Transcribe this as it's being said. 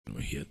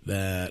We hit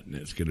that, and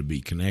it's going to be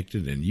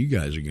connected, and you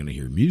guys are going to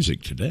hear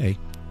music today.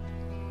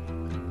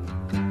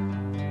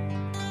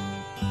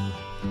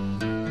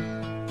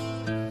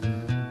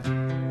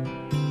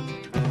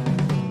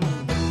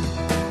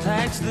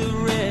 Tax the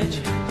rich,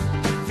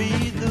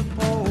 feed the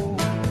poor,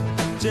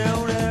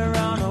 till there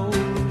are no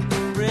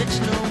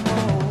rich no more.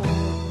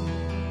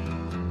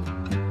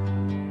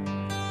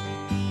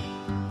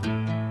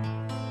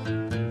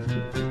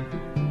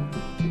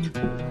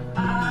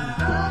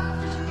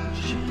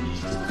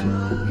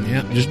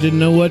 Yeah, just didn't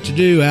know what to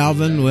do,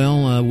 Alvin.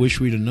 Well, I wish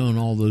we'd have known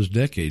all those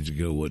decades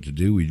ago what to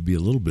do. We'd be a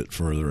little bit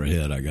further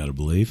ahead, I got to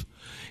believe.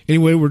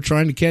 Anyway, we're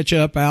trying to catch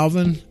up,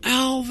 Alvin.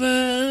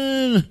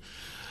 Alvin!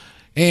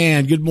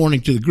 And good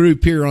morning to the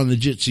group here on the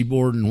Jitsi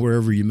board and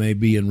wherever you may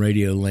be in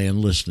Radio Land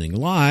listening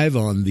live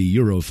on the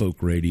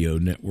Eurofolk Radio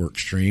Network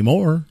stream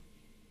or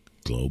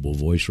Global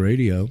Voice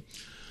Radio.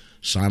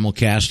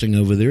 Simulcasting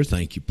over there.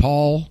 Thank you,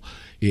 Paul.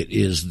 It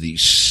is the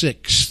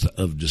 6th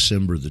of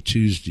December, the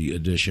Tuesday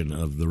edition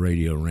of the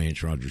Radio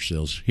Ranch. Roger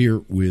Sells here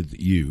with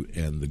you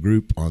and the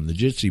group on the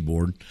Jitsi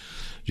board.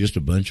 Just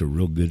a bunch of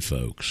real good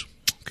folks.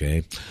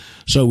 Okay.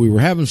 So we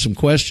were having some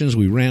questions.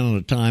 We ran out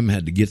of time,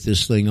 had to get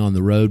this thing on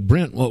the road.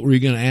 Brent, what were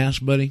you going to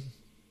ask, buddy?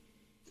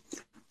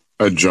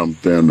 I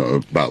jumped in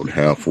about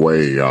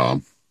halfway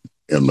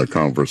in the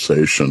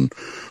conversation,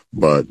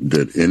 but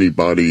did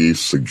anybody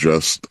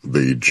suggest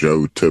the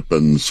Joe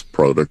Tippins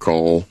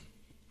protocol?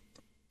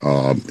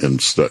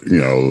 Instead,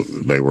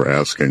 they were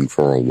asking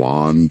for a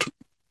wand.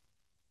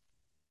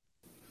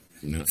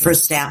 For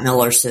Stat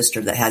Miller's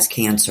sister that has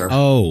cancer.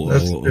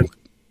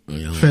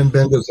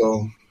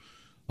 Fenbendazole.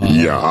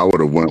 Yeah, I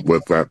would have went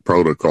with that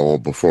protocol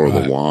before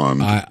the wand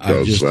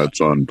because that's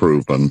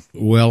unproven.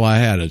 Well, I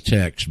had a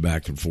text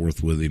back and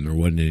forth with him. There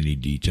wasn't any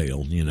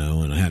detail,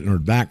 and I hadn't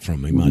heard back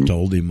from him. Mm-hmm. I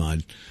told him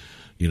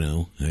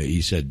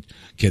he said,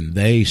 can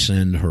they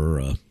send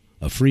her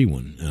a free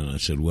one? And I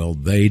said, well,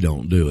 they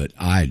don't do it.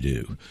 I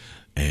do.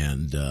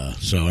 And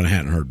so I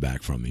hadn't heard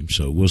back from him.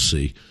 So we'll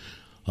see.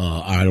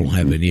 I don't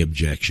have any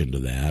objection to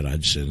that.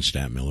 I'd send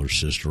Stat Miller's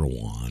sister a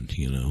wand,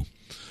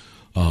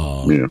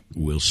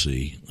 We'll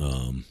see.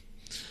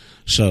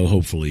 So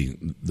hopefully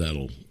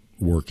that'll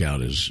work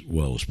out as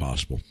well as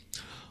possible.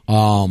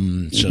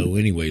 So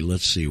anyway,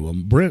 let's see. Well,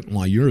 Brent,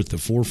 while you're at the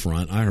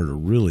forefront, I heard a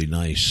really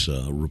nice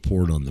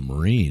report on the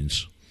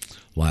Marines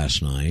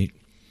last night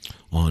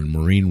on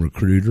Marine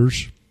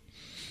recruiters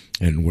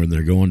and when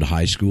they're going to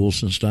high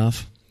schools and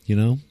stuff,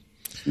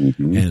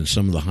 Mm-hmm. And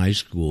some of the high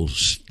school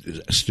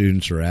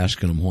students are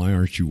asking them, why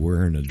aren't you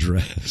wearing a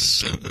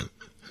dress?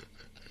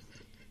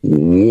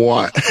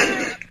 What?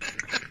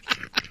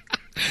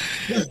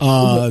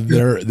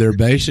 They're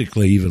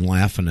basically even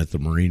laughing at the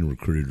Marine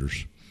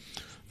recruiters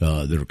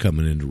that are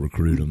coming in to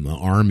recruit them. The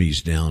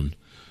Army's down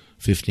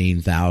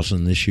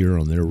 15,000 this year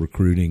on their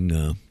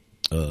recruiting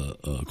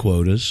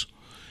quotas,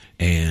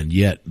 and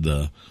yet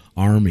the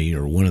Army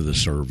or one of the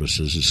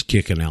services is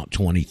kicking out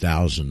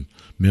 20,000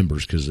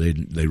 members because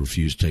they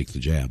refuse to take the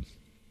jab.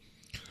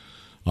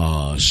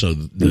 So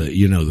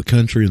the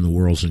country and the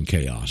world's in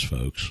chaos,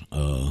 folks.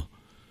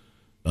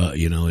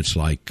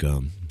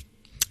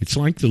 It's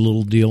like the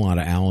little deal out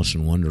of Alice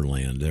in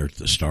Wonderland there at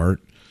the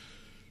start.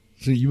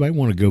 So you might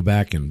want to go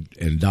back and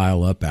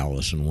dial up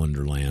Alice in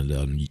Wonderland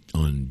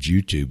on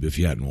YouTube if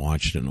you hadn't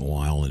watched it in a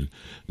while. And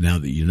now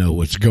that you know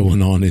what's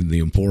going on and the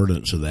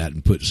importance of that,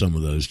 and put some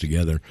of those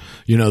together.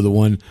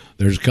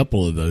 There's a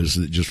couple of those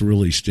that just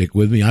really stick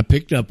with me. I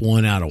picked up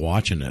one out of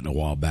watching it a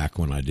while back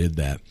when I did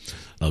that.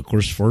 Of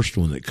course, the first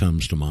one that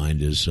comes to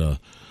mind is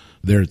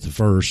there at the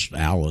first,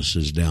 Alice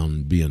is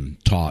down being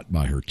taught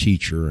by her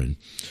teacher and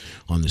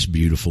on this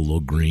beautiful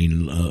little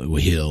green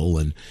hill,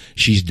 and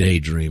she's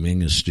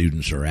daydreaming, as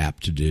students are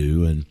apt to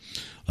do. And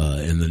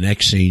in the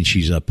next scene,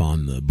 she's up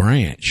on the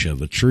branch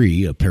of a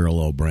tree, a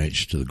parallel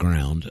branch to the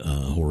ground,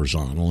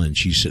 horizontal, and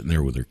she's sitting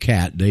there with her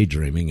cat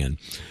daydreaming. And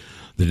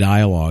the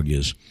dialogue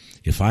is,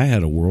 if I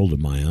had a world of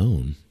my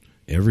own,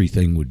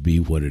 everything would be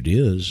what it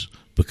is,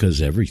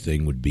 because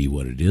everything would be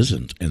what it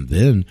isn't. And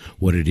then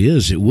what it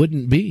is, it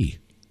wouldn't be.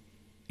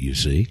 You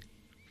see?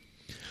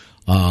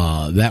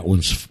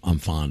 I'm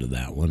fond of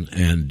that one.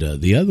 And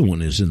the other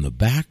one is in the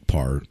back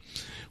part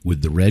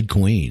with the Red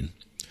Queen.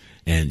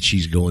 And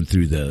she's going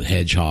through the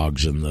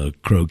hedgehogs and the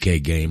croquet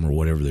game or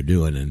whatever they're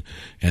doing.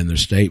 And their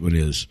statement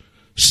is,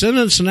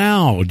 sentence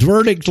now,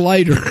 verdict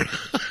later.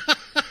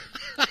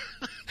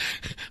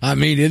 I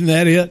mean, isn't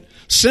that it?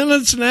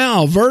 Sentence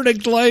now,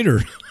 verdict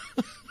later.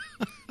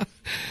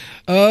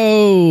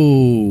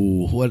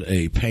 Oh, what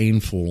a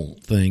painful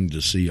thing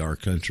to see our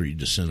country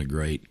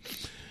disintegrate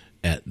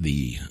at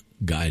the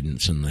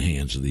guidance in the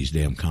hands of these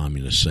damn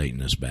communist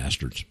Satanist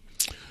bastards.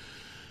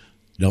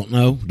 Don't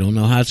know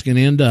how it's going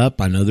to end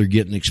up. I know they're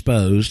getting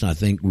exposed. I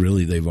think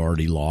really they've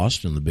already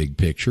lost in the big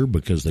picture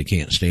because they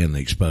can't stand the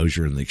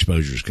exposure, and the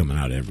exposure is coming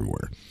out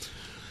everywhere.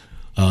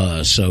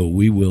 So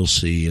we will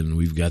see, and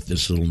we've got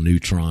this little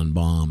neutron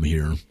bomb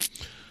here.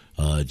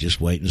 Just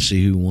waiting to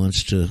see who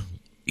wants to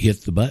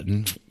hit the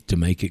button to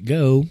make it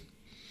go.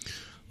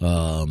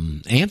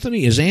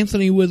 Anthony, is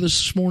Anthony with us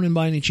this morning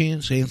by any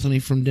chance? Anthony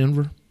from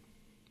Denver?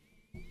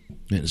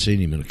 Hadn't seen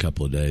him in a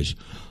couple of days.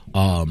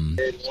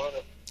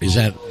 Is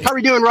that? How are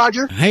we doing,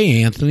 Roger?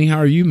 Hey, Anthony, how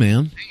are you,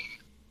 man?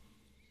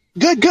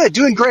 Good,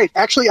 doing great.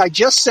 Actually, I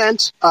just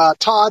sent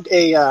Todd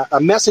a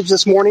message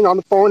this morning on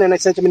the phone, and I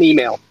sent him an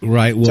email.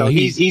 Right. Well, so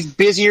he's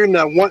busier than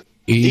the one.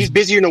 He's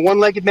busier than a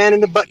one-legged man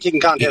in the butt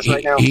kicking contest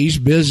right now. He's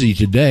busy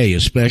today,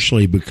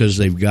 especially because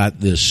they've got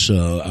this.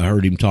 I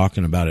heard him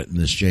talking about it in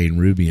this Jane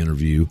Ruby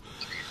interview.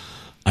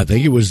 I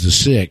think it was the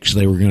 6th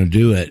they were going to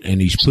do it,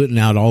 and he's putting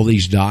out all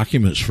these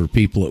documents for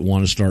people that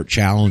want to start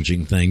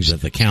challenging things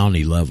at the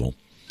county level.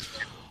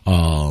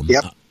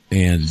 Yep.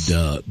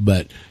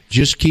 But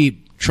just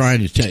keep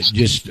trying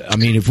to I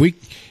mean, if we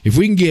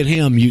can get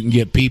him, you can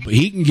get people.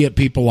 He can get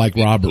people like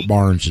Robert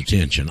Barnes'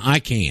 attention. I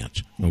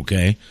can't.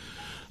 Okay.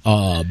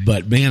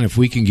 But man, if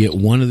we can get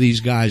one of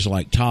these guys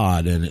like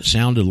Todd, and it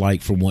sounded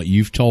like from what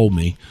you've told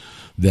me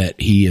that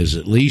he is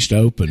at least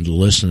open to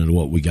listening to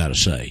what we got to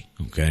say.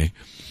 Okay.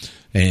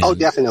 And,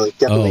 definitely.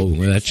 Oh,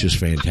 well, that's just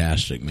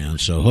fantastic, man.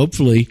 So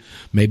hopefully,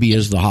 maybe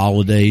as the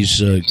holidays,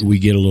 we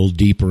get a little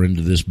deeper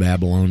into this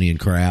Babylonian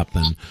crap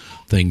and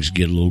things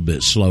get a little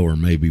bit slower,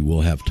 maybe we'll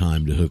have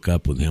time to hook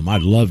up with him.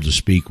 I'd love to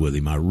speak with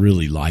him. I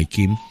really like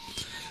him.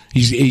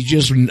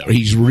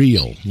 He's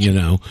real, you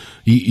know.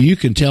 You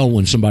can tell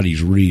when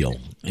somebody's real,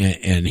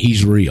 and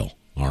he's real,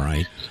 all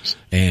right?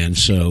 And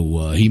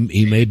so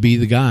he may be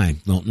the guy.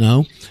 Don't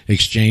know.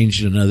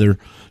 Exchanged another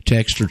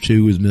text or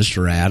two with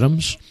Mr.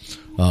 Adams.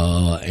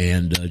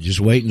 And just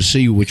waiting to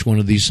see which one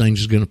of these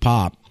things is going to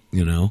pop,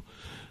 you know.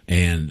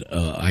 And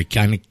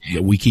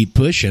we keep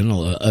pushing,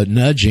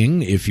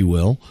 nudging, if you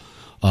will,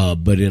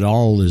 but it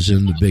all is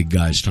in the big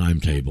guy's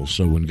timetable.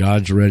 So when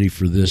God's ready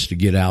for this to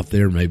get out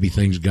there, maybe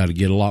things got to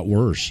get a lot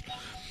worse.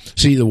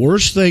 See, the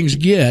worse things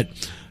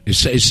get, it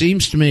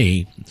seems to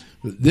me,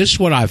 this is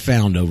what I've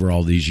found over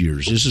all these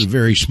years. This is a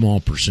very small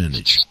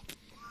percentage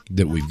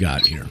that we've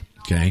got here,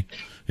 okay?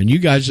 And you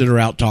guys that are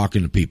out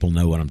talking to people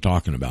know what I'm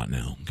talking about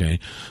now, okay?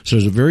 So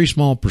there's a very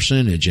small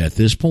percentage at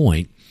this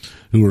point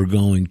who are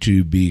going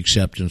to be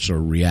acceptance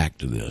or react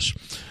to this.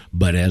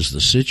 But as the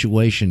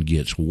situation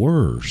gets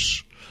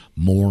worse,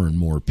 more and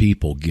more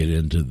people get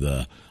into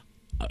the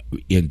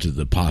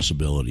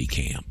possibility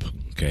camp,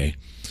 okay?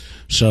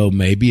 So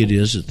maybe it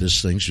is that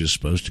this thing's just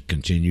supposed to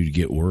continue to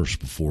get worse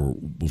before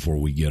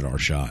we get our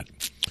shot.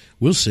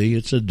 We'll see.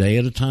 It's a day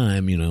at a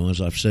time, you know.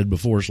 As I've said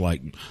before, it's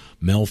like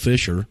Mel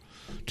Fisher.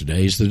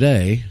 Today's the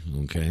day.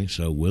 Okay,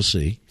 so we'll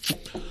see.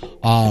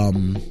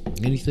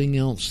 Anything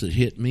else that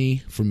hit me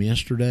from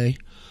yesterday?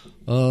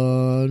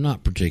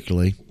 Not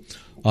particularly.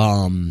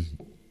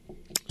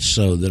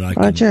 So that I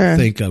can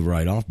think of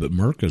right off. But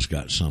Mirka's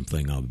got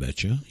something, I'll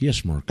bet you.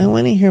 Yes, Mirka. I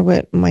want to hear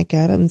what Mike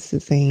Adams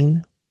is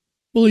saying.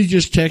 Well, he's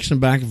just texting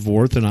back and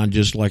forth, and I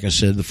just, like I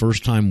said, the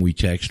first time we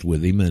texted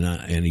with him,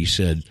 and he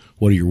said,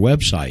 "What are your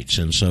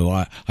websites?" And so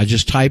I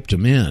just typed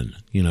them in,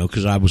 you know,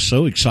 because I was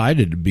so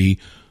excited to be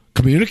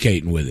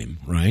communicating with him,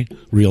 right,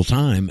 real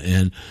time,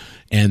 and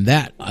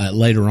that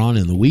later on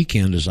in the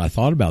weekend, as I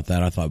thought about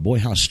that, I thought, boy,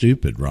 how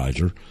stupid,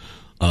 Roger.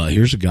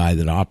 Here's a guy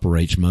that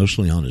operates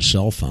mostly on his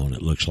cell phone.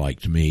 It looks like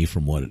to me,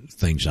 from what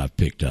things I've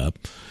picked up,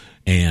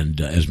 and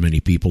as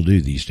many people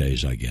do these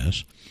days, I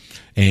guess.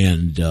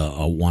 And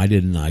why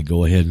didn't I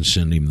go ahead and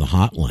send him the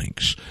hot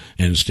links?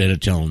 And instead of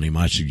telling him,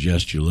 I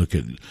suggest you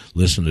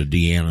listen to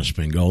Deanna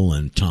Spingola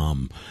and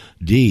Tom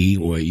D,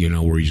 where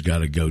he's got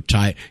to go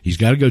type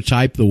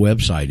the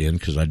website in,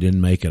 because I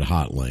didn't make it a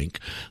hot link.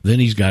 Then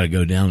he's got to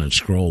go down and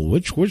scroll.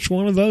 Which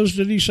one of those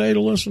did he say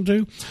to listen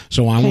to?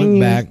 So I went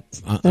back.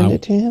 Send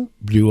it to him?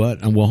 Do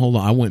what? Well, hold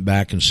on. I went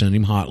back and sent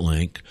him hot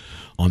link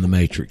on the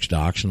Matrix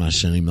docs, and I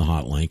sent him the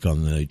hot link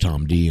on the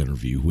Tom D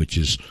interview, which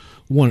is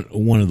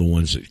one of the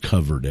ones that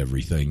covered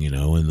everything, you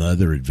know. And the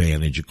other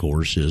advantage, of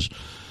course, is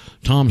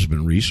Tom's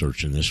been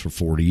researching this for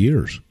 40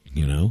 years.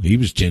 You know, he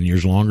was 10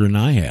 years longer than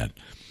I had.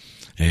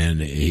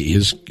 And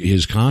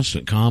his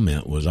constant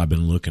comment was, I've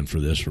been looking for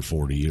this for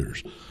 40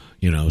 years,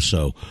 you know.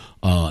 So,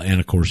 and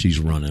of course he's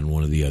running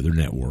one of the other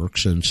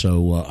networks. And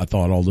so, I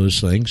thought all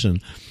those things.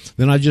 And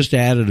then I just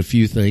added a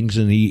few things,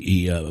 and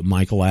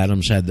Michael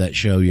Adams had that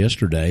show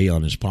yesterday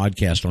on his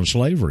podcast on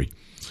slavery.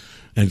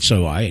 And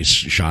so I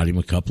shot him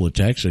a couple of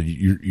texts, and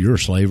you're a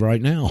slave right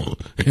now.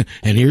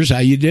 And here's how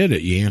you did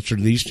it. You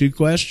answered these 2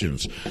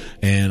 questions.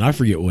 And I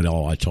forget what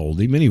all I told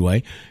him.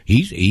 Anyway,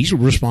 he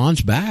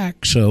responds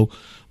back. So,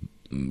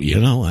 you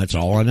know, that's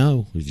all I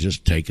know. We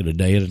just take it a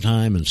day at a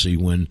time and see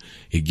when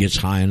it gets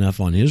high enough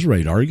on his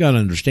radar. You got to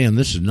understand,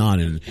 this is not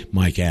in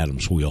Mike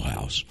Adams'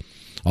 wheelhouse.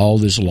 All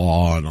this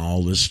law and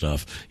all this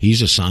stuff.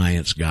 He's a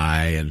science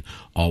guy and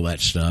all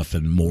that stuff,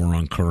 and more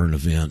on current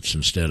events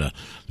instead of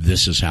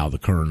this is how the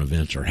current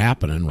events are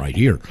happening right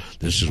here.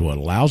 This is what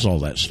allows all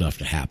that stuff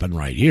to happen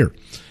right here.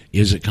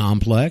 Is it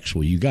complex?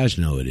 Well, you guys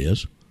know it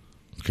is.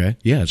 Okay?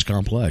 Yeah, it's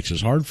complex.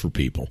 It's hard for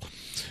people.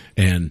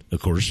 And,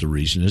 of course, the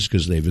reason is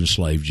because they've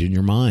enslaved you in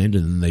your mind,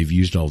 and they've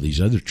used all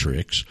these other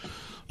tricks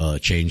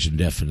changing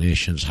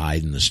definitions,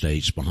 hiding the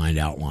states behind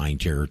outlying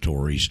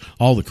territories,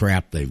 all the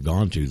crap they've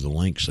gone to, the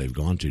lengths they've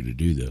gone to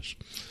do this.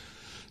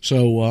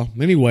 So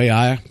anyway,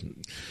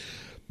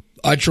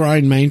 I try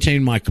and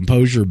maintain my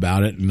composure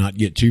about it and not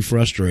get too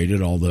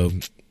frustrated, although,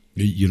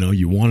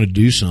 you want to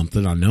do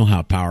something. I know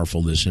how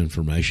powerful this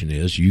information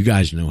is. You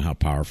guys know how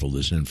powerful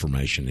this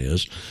information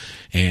is.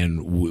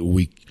 And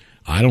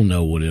I don't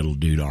know what it'll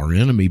do to our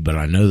enemy, but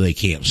I know they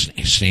can't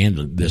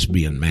stand this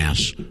being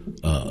mass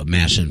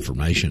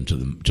information to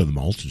the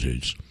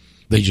multitudes.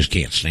 They just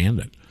can't stand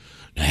it.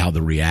 How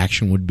the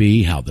reaction would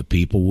be, how the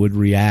people would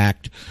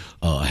react,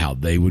 how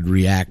they would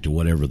react to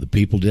whatever the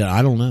people did.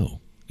 I don't know.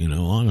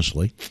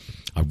 Honestly,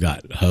 I've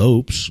got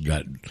hopes.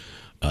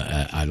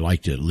 I'd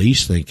like to at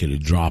least think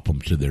it'd drop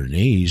them to their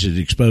knees. It'd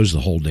expose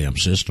the whole damn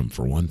system,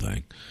 for one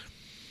thing.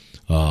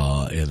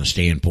 In the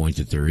standpoint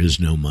that there is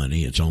no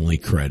money, it's only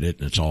credit,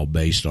 and it's all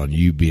based on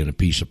you being a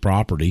piece of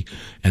property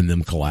and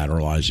them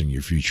collateralizing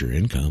your future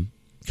income,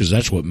 because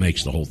that's what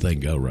makes the whole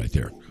thing go right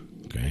there.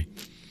 Okay.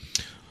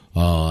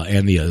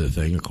 And the other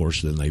thing, of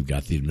course, then they've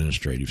got the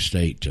administrative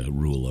state to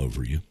rule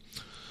over you.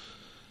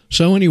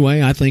 So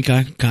anyway, I think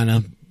I kind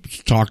of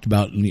talked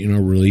about,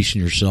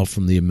 releasing yourself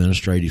from the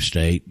administrative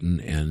state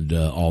and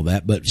all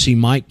that. But see,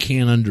 Mike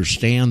can't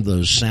understand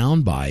those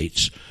sound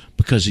bites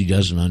because he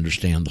doesn't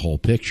understand the whole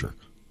picture.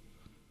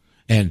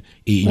 And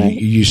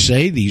you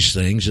say these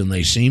things and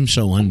they seem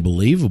so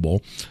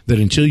unbelievable that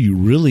until you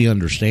really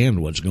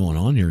understand what's going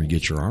on here and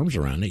get your arms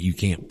around it, you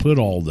can't put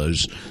all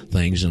those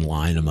things and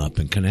line them up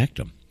and connect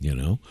them,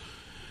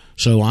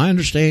 So I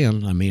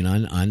understand. I mean,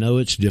 I know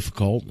it's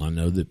difficult. I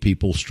know that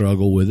people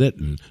struggle with it,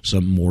 and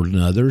some more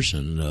than others,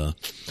 and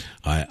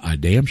I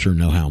damn sure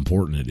know how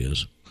important it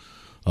is.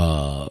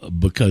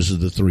 Because of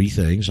the three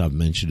things, I've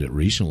mentioned it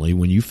recently.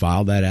 When you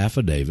file that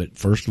affidavit,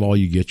 first of all,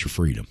 you get your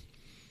freedom,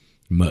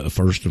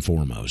 first and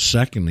foremost.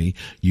 Secondly,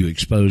 you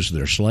expose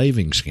their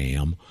slaving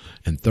scam.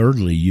 And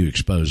thirdly, you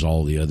expose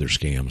all the other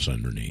scams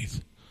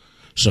underneath.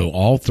 So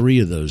all three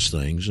of those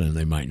things, and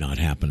they might not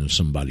happen in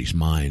somebody's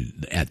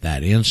mind at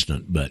that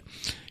instant, but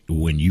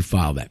when you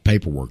file that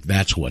paperwork,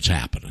 that's what's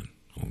happening.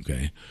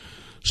 Okay.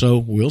 So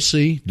we'll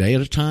see. Day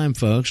at a time,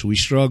 folks. We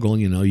struggle.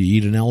 You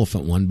eat an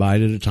elephant one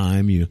bite at a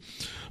time. You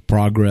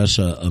progress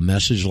a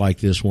message like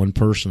this one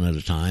person at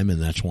a time,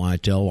 and that's why I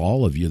tell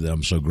all of you that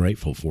I'm so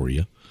grateful for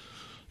you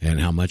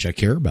and how much I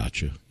care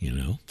about you,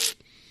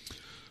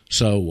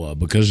 So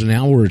because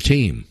now we're a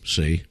team,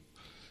 see?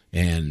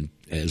 And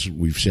as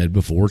we've said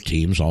before,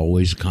 teams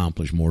always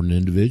accomplish more than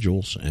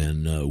individuals,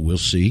 and we'll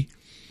see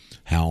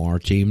how our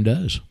team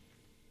does.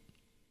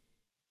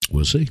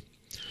 We'll see.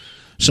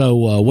 So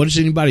what has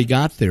anybody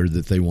got there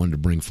that they wanted to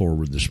bring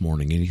forward this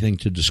morning? Anything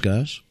to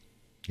discuss?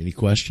 Any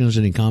questions?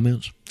 Any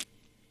comments?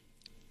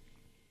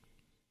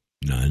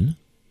 None?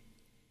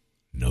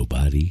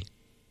 Nobody?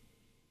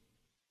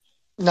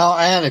 No,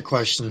 I had a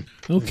question.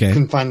 Okay. I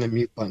couldn't find the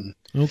mute button.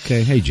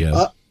 Okay. Hey,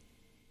 Joe.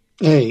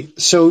 Hey,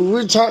 so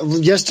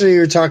yesterday we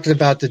were talking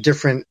about the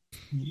different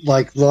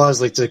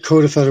laws, like the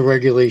Code of Federal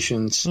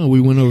Regulations. Oh, we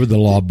went over the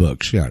law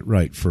books, yeah,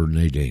 right, for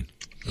Nadine.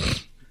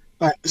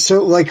 All right,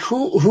 so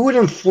who would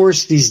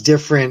enforce these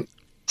different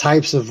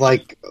types of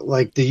like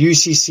the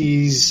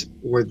UCCs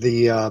or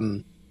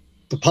the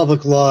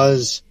public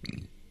laws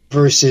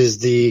versus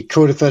the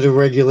Code of Federal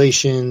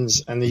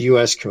Regulations and the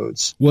U.S.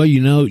 codes? Well,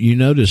 you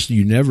notice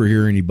you never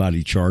hear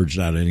anybody charged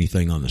out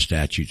anything on the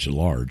statutes at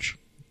large.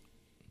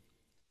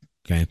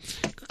 Okay,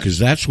 because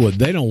that's what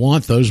they don't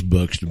want those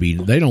books to be.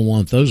 They don't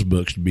want those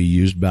books to be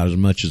used about as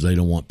much as they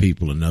don't want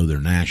people to know they're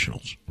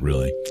nationals,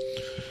 really.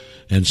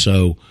 And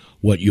so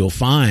what you'll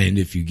find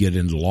if you get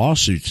into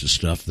lawsuits and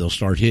stuff, they'll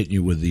start hitting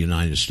you with the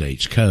United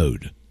States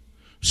Code,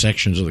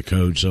 sections of the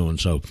code, so and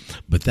so.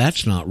 But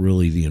that's not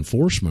really the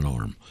enforcement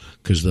arm,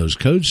 because those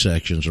code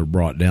sections are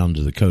brought down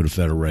to the Code of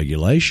Federal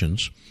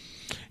Regulations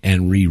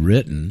and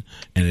rewritten,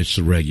 and it's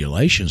the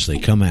regulations they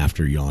come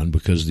after you on,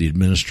 because the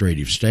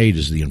administrative state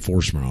is the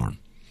enforcement arm.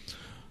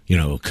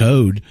 A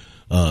code,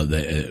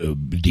 the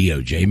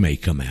DOJ may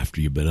come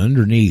after you, but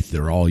underneath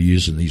they're all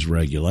using these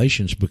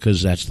regulations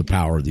because that's the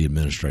power of the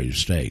administrative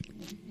state.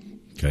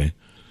 Okay?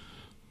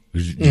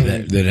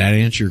 Did that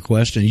answer your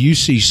question?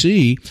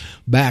 UCC,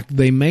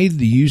 they made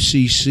the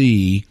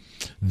UCC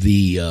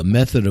the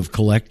method of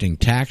collecting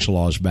tax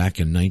laws back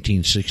in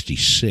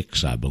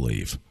 1966, I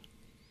believe.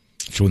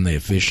 That's when they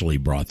officially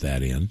brought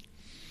that in.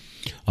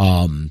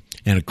 And,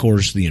 of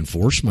course, the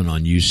enforcement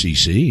on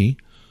UCC,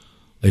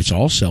 it's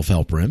all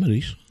self-help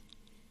remedies.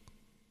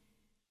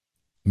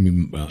 I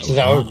mean, so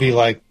that would be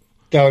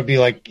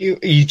like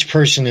each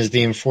person is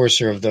the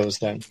enforcer of those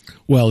then.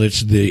 Well, it's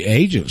the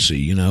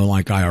agency,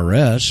 like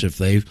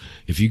IRS.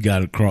 If you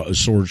got a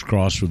swords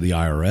crossed with the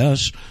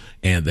IRS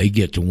and they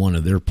get to one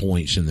of their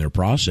points in their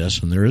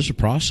process, and there is a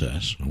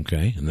process,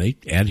 okay, and they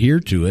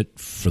adhere to it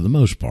for the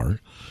most part,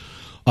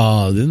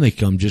 then they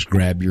come just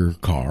grab your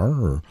car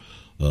or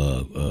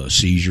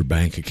seize your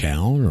bank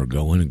account or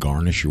go in and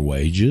garnish your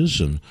wages,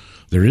 and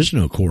there is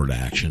no court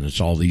action. It's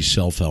all these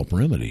self-help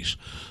remedies.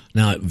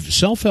 Now,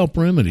 self-help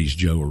remedies,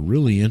 Joe, are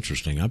really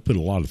interesting. I put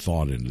a lot of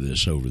thought into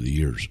this over the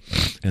years,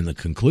 and the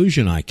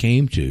conclusion I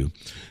came to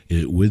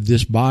is with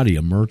this body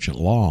of merchant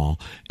law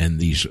and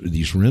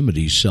these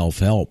remedies,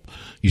 self-help,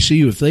 you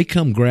see, if they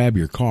come grab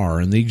your car,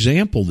 and the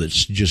example that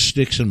just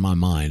sticks in my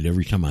mind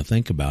every time I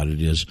think about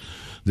it is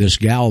this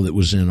gal that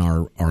was in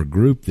our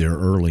group there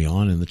early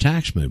on in the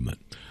tax movement.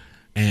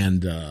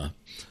 And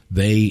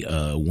they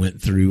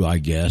went through, I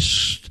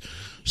guess,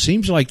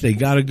 seems like they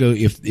got to go,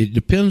 if it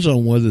depends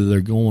on whether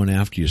they're going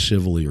after you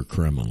civilly or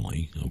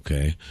criminally,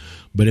 okay?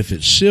 But if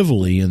it's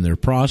civilly in their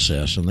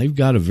process, and they've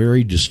got a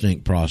very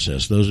distinct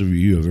process, those of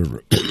you who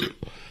have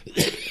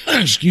ever,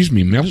 excuse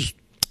me,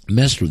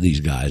 messed with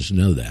these guys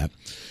know that.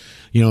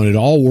 You know, it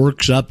all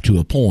works up to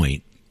a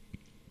point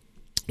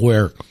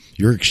where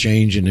you're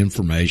exchanging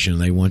information.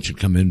 They want you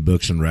to come in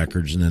books and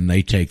records, and then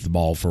they take the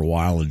ball for a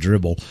while and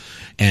dribble.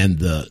 And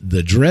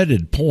the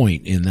dreaded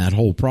point in that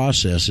whole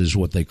process is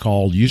what they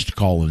used to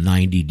call a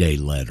 90-day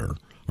letter.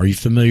 Are you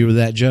familiar with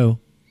that, Joe?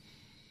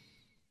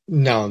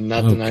 No,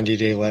 not the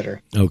 90-day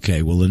letter.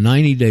 Okay, well, the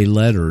 90-day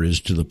letter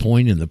is to the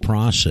point in the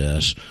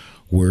process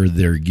where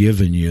they're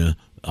giving you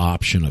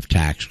option of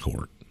tax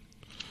court.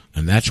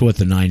 And that's what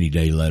the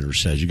 90-day letter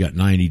says. You got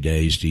 90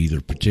 days to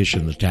either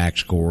petition the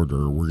tax court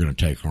or we're going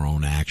to take our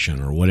own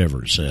action or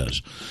whatever it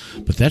says.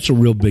 But that's a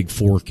real big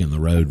fork in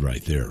the road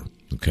right there.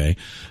 Okay.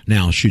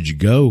 Now, should you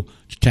go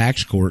to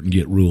tax court and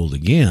get ruled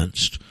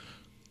against,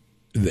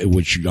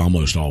 which you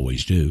almost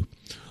always do,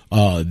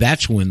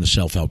 that's when the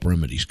self-help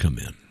remedies come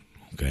in.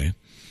 Okay.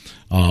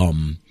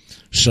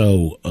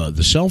 So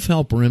the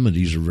self-help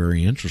remedies are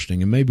very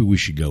interesting, and maybe we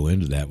should go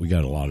into that. We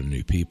got a lot of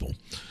new people.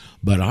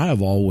 But I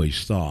have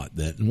always thought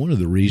that one of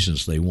the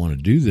reasons they want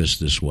to do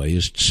this way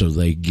is so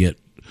they get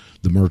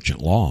the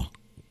merchant law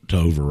to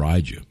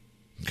override you,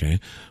 okay?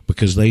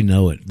 Because they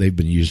know it. They've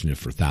been using it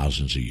for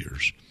thousands of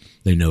years.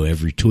 They know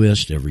every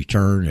twist, every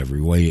turn,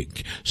 every way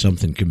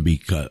something can be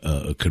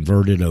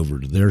converted over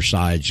to their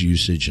side's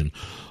usage and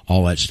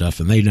all that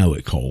stuff, and they know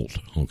it cold,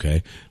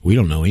 okay? We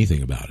don't know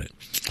anything about it.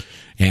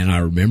 And I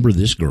remember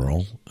this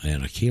girl,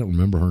 and I can't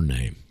remember her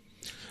name,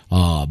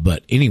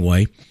 but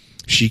anyway,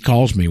 she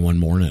calls me one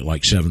morning at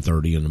like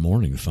 7:30 in the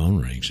morning. The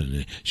phone rings,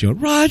 and she goes,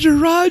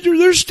 Roger,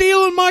 they're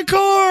stealing my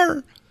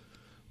car.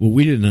 Well,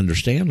 we didn't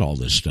understand all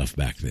this stuff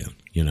back then,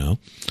 you know.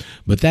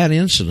 But that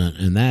incident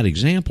and that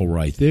example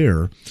right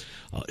there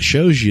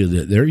shows you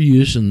that they're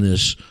using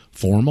this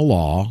form of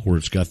law where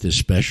it's got this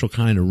special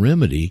kind of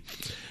remedy,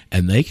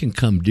 and they can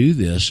come do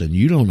this, and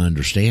you don't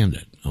understand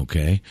it,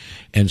 okay?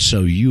 And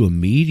so you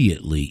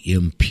immediately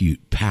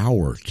impute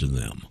power to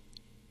them.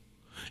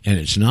 And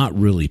it's not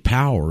really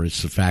power,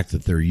 it's the fact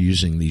that they're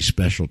using these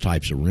special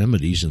types of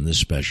remedies in this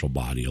special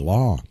body of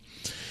law.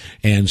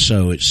 And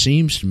so it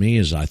seems to me,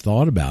 as I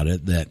thought about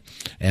it, that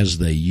as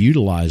they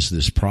utilize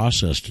this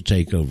process to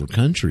take over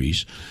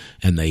countries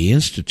and they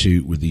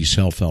institute with these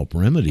self-help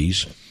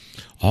remedies,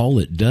 all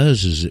it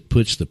does is it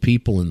puts the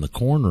people in the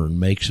corner and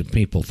makes the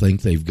people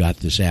think they've got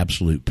this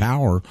absolute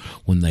power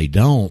when they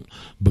don't,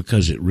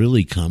 because it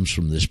really comes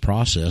from this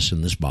process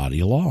in this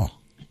body of law.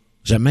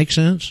 Does that make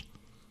sense?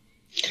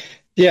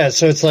 Yeah,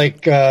 so it's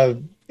like, to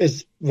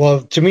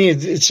me,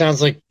 it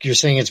sounds like you're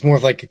saying it's more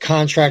of like a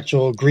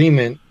contractual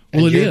agreement.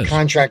 And well, you're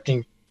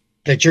contracting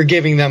that you're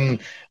giving them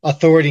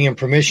authority and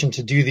permission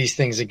to do these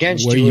things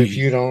against you if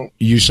you don't.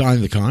 You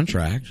signed the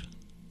contract.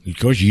 Of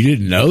course, you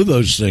didn't know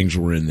those things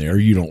were in there.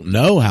 You don't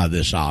know how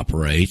this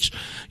operates.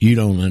 You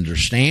don't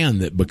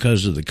understand that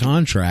because of the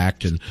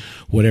contract and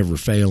whatever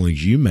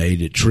failings you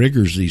made, it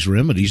triggers these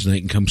remedies and they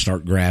can come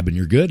start grabbing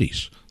your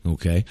goodies.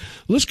 Okay,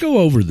 let's go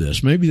over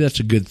this. Maybe that's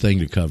a good thing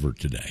to cover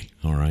today,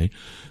 all right?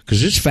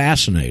 Because it's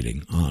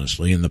fascinating,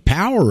 honestly. And the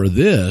power of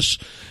this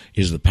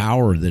is the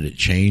power that it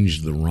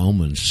changed the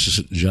Roman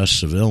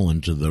jus civilis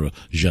into the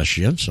jus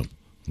gentium,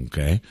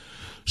 okay?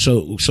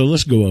 So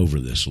let's go over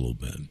this a little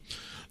bit.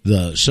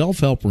 The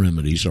self-help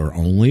remedies are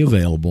only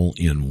available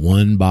in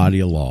one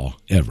body of law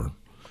ever,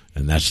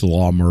 and that's the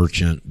Law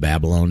Merchant,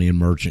 Babylonian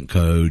Merchant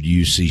Code,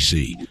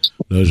 UCC.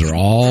 Those are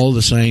all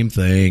the same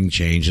thing,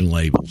 changing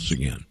labels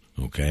again.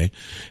 Okay.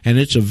 And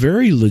it's a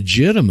very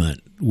legitimate,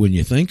 when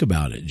you think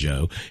about it,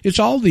 Joe, it's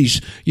all these,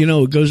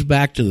 it goes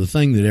back to the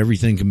thing that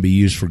everything can be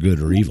used for good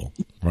or evil,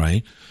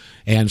 right?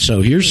 And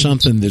so here's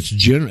something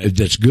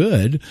that's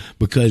good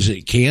because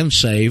it can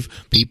save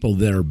people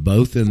that are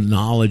both in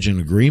knowledge and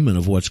agreement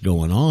of what's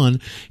going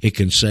on. It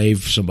can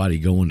save somebody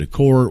going to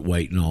court,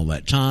 waiting all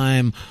that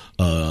time,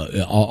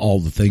 all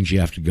the things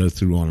you have to go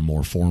through on a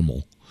more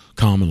formal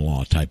common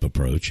law type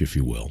approach, if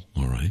you will.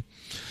 All right.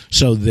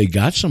 So they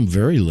got some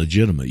very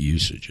legitimate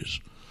usages.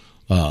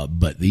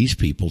 But these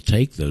people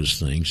take those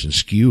things and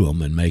skew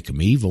them and make them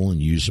evil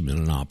and use them in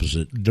an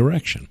opposite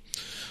direction.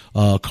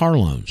 Car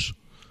loans.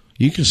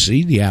 You can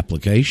see the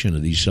application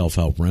of these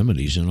self-help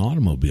remedies in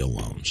automobile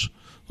loans.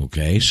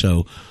 Okay,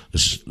 so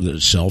the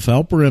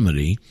self-help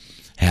remedy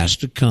has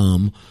to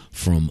come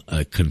from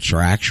a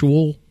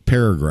contractual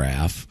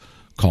paragraph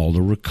called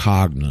a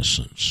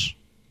recognizance.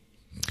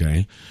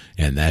 Okay?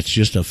 And that's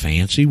just a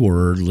fancy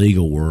word,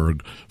 legal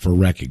word for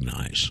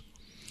recognize.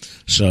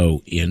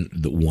 So in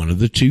one of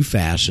the two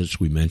facets,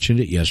 we mentioned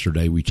it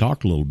yesterday, we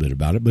talked a little bit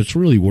about it, but it's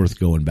really worth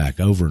going back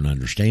over and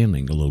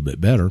understanding a little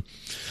bit better.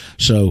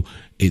 So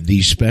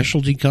these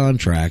specialty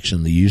contracts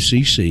in the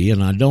UCC,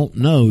 and I don't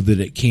know that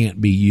it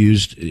can't be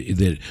used,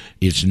 that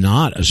it's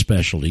not a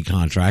specialty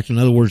contract. In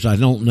other words, I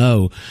don't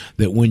know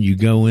that when you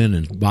go in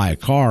and buy a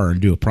car and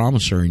do a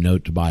promissory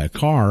note to buy a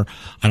car,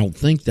 I don't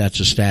think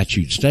that's a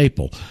statute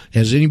staple.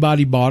 Has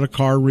anybody bought a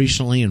car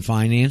recently and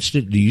financed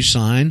it? Do you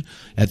sign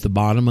at the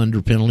bottom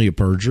under penalty of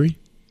perjury?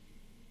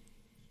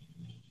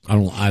 I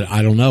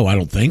don't know. I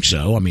don't think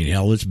so. I mean,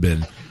 hell, it's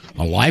been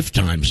a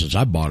lifetime since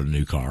I bought a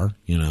new car,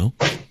 you know.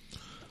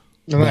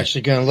 I'm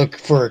actually going to look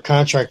for a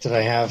contract that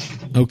I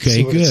have.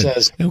 Okay, good. It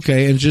says.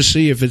 Okay, and just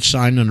see if it's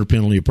signed under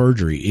penalty of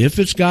perjury. If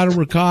it's got a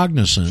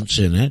recognizance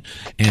in it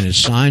and it's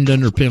signed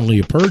under penalty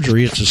of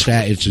perjury, it's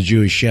a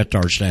Jewish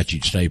Shetar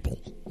statute staple.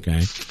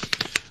 Okay,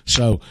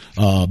 so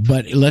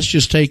but let's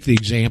just take the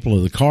example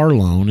of the car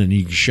loan, and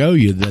you can show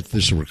you that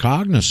this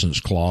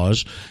recognizance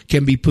clause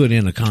can be put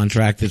in a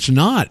contract that's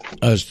not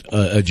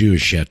a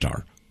Jewish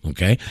Shetar.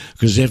 Okay?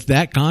 Because if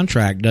that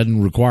contract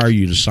doesn't require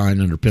you to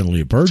sign under penalty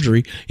of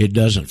perjury, it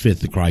doesn't fit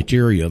the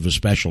criteria of a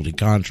specialty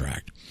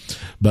contract.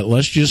 But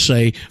let's just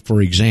say,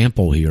 for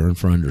example here, and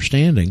for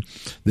understanding,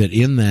 that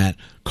in that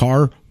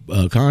car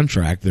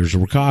contract, there's a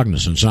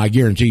recognizance. And I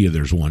guarantee you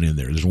there's one in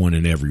there. There's one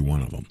in every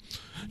one of them.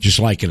 Just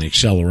like an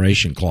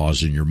acceleration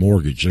clause in your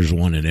mortgage, there's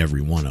one in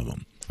every one of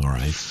them. All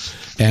right?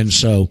 And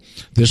so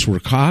this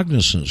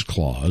recognizance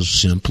clause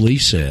simply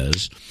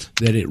says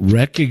that it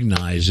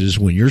recognizes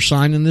when you're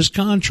signing this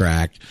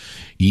contract,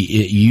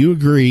 you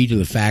agree to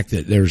the fact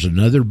that there's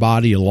another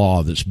body of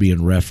law that's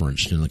being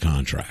referenced in the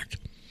contract.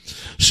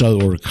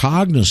 So a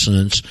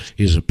recognizance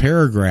is a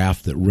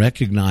paragraph that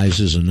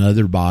recognizes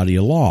another body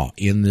of law.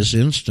 In this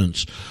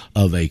instance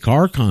of a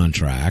car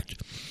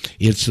contract,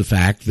 it's the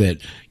fact that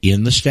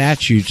in the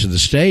statutes of the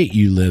state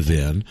you live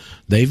in,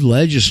 they've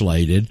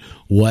legislated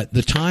what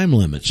the time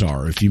limits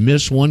are. If you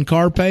miss one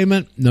car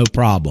payment, no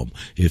problem.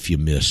 If you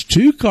miss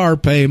two car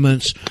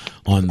payments,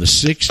 on the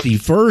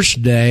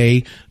 61st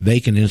day, they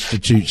can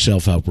institute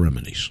self-help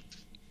remedies.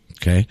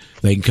 Okay?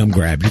 They can come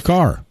grab your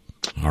car.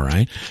 All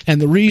right. And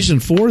the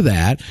reason for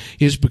that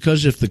is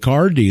because if the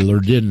car dealer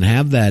didn't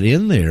have that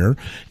in there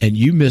and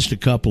you missed a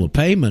couple of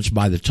payments,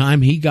 by the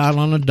time he got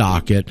on a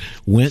docket,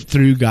 went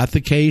through, got the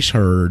case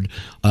heard,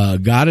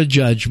 got a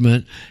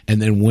judgment,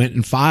 and then went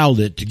and filed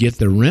it to get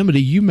the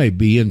remedy, you may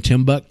be in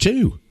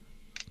Timbuktu.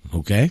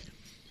 Okay.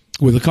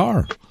 With a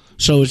car.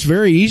 So it's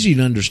very easy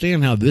to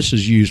understand how this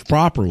is used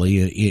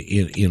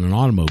properly in an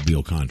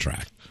automobile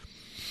contract.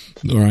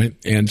 All right.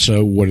 And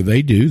so what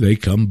do? They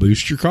come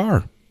boost your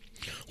car.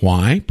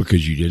 Why?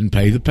 Because you didn't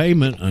pay the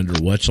payment under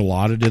what's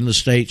allotted in the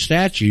state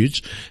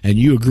statutes, and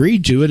you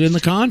agreed to it in the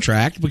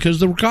contract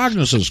because the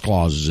recognizance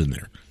clause is in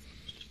there.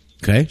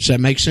 Okay? Does that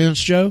make sense,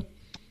 Joe?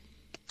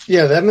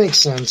 Yeah, that makes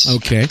sense.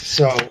 Okay.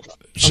 So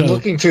I'm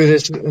looking through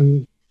this,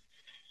 and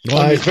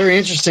it's very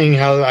interesting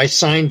how I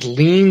signed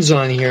liens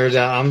on here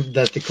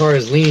that the car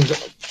is liened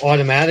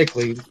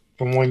automatically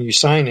from when you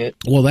sign it.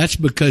 Well, that's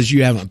because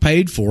you haven't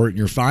paid for it and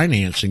you're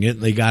financing it,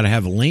 and they got to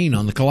have a lien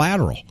on the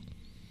collateral.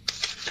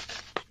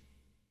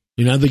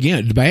 You know,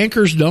 again,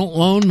 bankers don't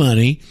loan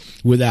money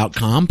without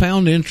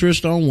compound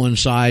interest on one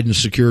side and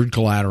secured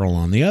collateral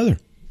on the other.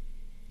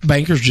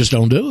 Bankers just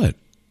don't do it.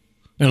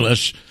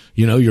 Unless,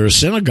 you know, you're a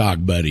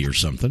synagogue buddy or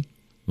something.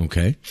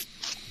 Okay?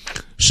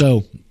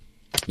 So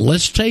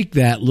let's take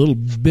that little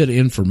bit of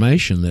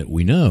information that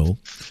we know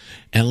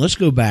and let's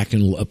go back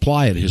and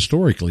apply it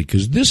historically,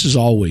 because this has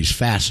always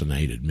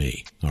fascinated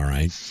me. All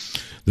right?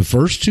 The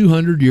first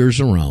 200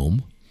 years of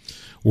Rome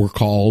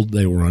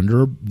they were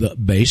under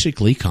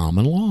basically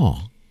common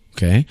law.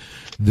 Okay.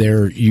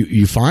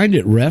 You find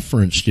it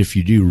referenced if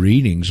you do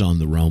readings on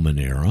the Roman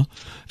era,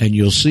 and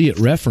you'll see it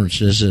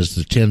referenced as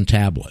the 10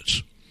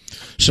 tablets.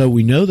 So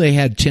we know they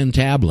had 10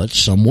 tablets,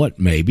 somewhat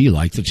maybe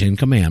like the 10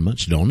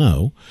 Commandments, don't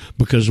know,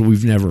 because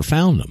we've never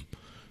found them.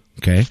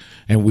 Okay.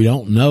 And we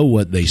don't know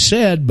what they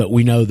said, but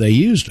we know they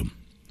used them.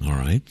 All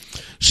right.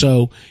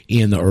 So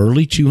in the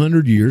early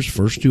 200 years,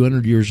 first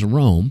 200 years of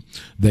Rome,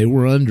 they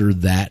were under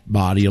that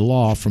body of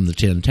law from the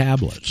 10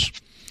 tablets.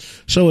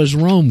 So as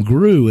Rome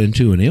grew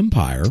into an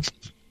empire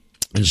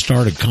and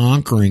started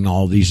conquering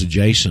all these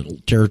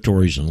adjacent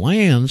territories and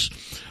lands,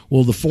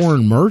 well, the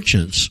foreign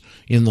merchants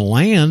in the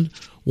land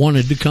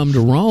wanted to come to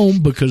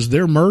Rome because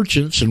they're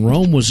merchants, and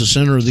Rome was the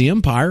center of the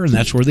empire, and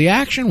that's where the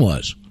action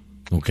was.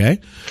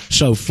 Okay.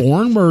 So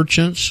foreign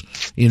merchants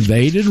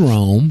invaded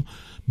Rome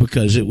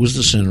because it was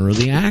the center of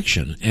the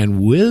action.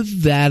 And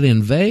with that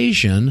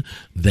invasion,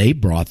 they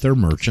brought their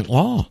merchant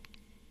law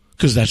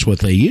because that's what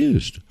they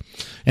used.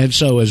 And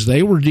so as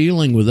they were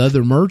dealing with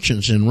other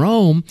merchants in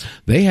Rome,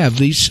 they have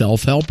these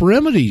self-help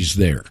remedies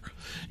there.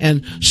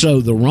 And so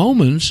the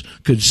Romans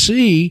could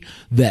see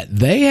that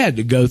they had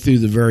to go through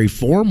the very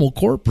formal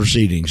court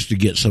proceedings to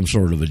get some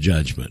sort of a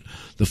judgment.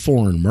 The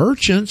foreign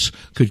merchants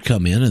could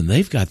come in, and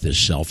they've got this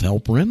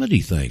self-help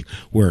remedy thing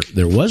where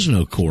there was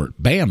no court.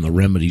 Bam, the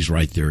remedy's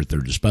right there at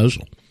their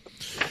disposal.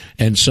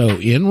 And so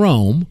in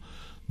Rome,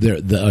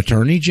 the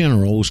attorney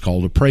general was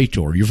called a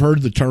praetor. You've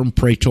heard the term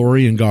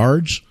Praetorian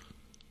Guards?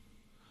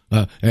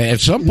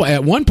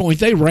 At one point,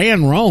 they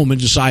ran Rome and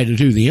decided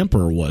who the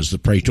emperor was, the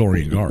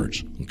Praetorian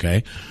Guards.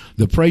 Okay?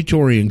 The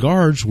Praetorian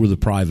Guards were the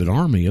private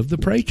army of the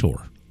praetor.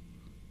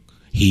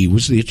 He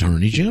was the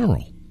attorney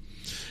general.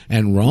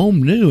 And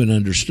Rome knew and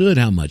understood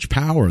how much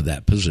power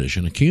that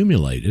position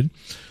accumulated,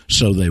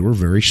 so they were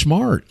very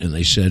smart. And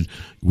they said,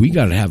 we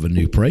got to have a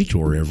new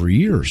praetor every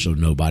year so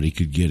nobody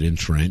could get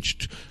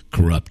entrenched,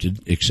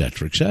 corrupted,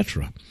 etc.,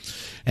 etc.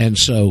 And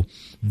so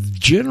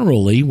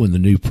generally, when the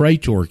new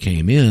praetor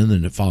came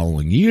in the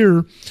following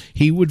year,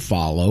 he would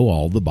follow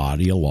all the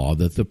body of law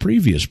that the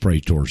previous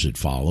praetors had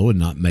followed and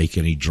not make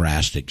any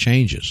drastic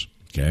changes.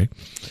 Okay?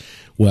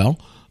 Well,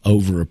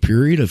 over a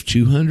period of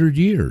 200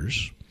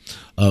 years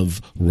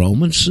of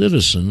Roman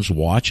citizens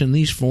watching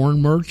these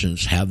foreign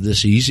merchants have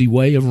this easy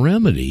way of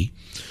remedy,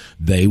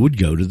 they would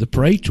go to the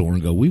praetor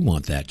and go, we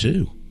want that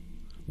too.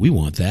 We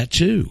want that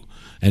too.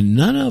 And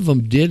none of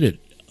them did it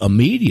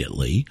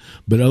immediately,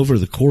 but over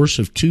the course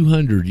of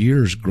 200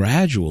 years,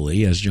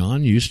 gradually, as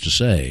John used to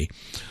say,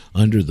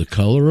 under the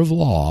color of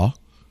law,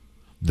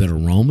 that a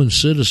Roman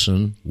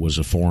citizen was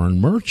a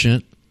foreign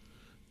merchant,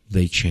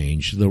 they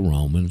changed the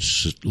Roman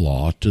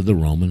law to the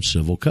Roman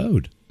Civil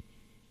Code.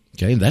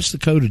 Okay, that's the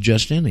Code of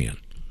Justinian.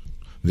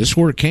 This is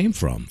where it came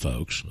from,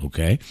 folks,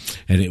 okay?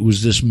 And it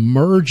was this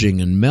merging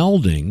and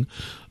melding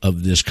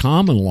of this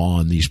common law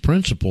and these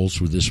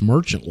principles with this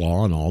merchant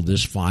law and all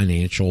this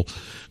financial,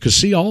 because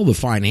see, all the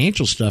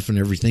financial stuff and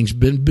everything's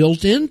been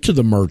built into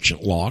the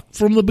merchant law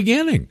from the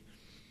beginning.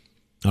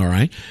 All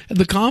right? And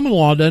the common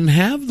law doesn't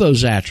have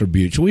those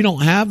attributes. We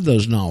don't have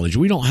those knowledge.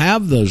 We don't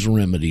have those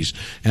remedies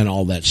and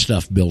all that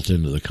stuff built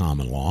into the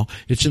common law.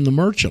 It's in the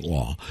merchant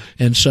law.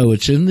 And so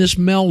it's in this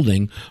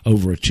melding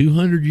over a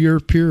 200-year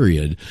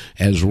period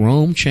as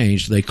Rome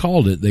changed. They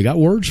called it, they got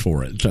words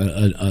for it,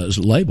 as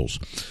labels.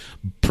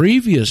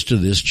 Previous to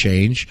this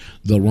change,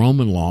 the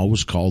Roman law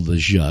was called the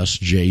jus,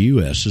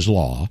 J-U-S is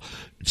law.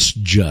 It's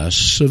jus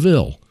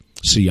civile,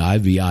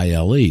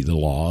 C-I-V-I-L-E, the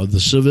law of the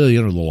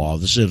civilian or the law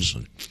of the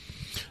citizen.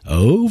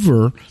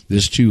 Over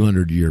this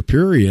 200-year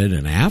period,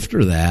 and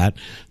after that,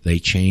 they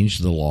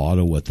changed the law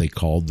to what they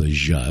called the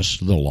jus,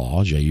 the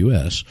law,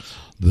 J-U-S,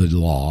 the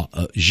law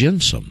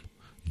gentium,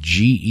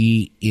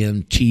 G-E-N-T-I-U-M,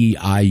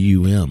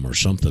 or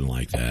something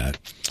like that.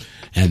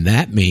 And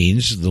that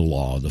means the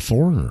law of the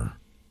foreigner.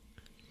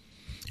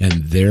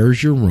 And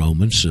there's your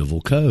Roman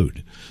Civil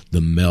Code, the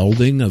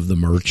melding of the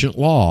merchant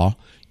law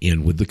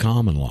in with the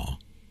common law.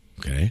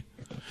 Okay?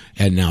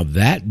 And now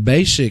that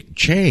basic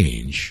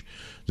change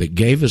that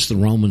gave us the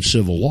Roman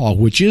civil law,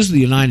 which is the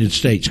United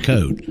States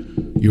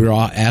Code. You were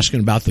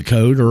asking about the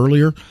code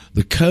earlier.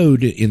 The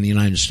code in the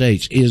United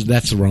States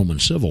that's the Roman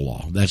civil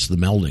law. That's the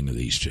melding of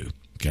these two.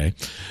 Okay.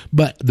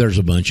 But there's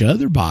a bunch of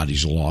other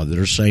bodies of law that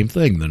are the same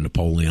thing. The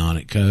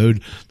Napoleonic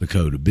Code, the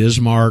Code of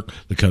Bismarck,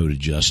 the Code of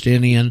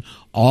Justinian,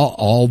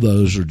 all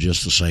those are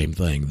just the same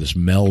thing, this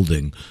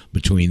melding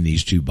between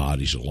these two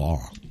bodies of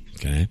law.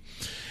 Okay.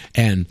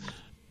 And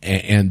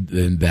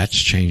that's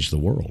changed the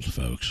world,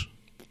 folks.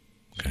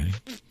 Okay.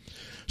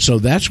 So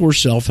that's where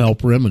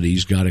self-help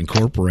remedies got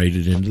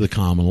incorporated into the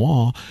common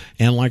law.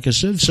 And like I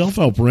said,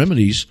 self-help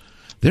remedies,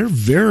 they're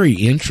very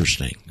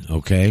interesting,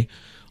 okay?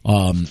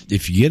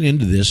 If you get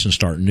into this and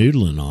start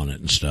noodling on it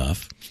and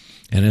stuff,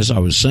 and as I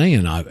was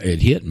saying,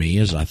 it hit me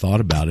as I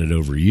thought about it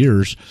over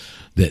years,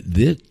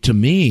 that to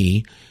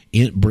me,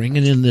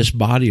 bringing in this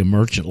body of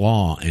merchant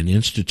law and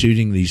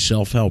instituting these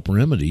self-help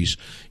remedies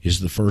is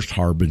the first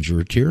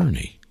harbinger of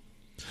tyranny.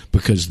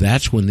 Because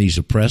that's when these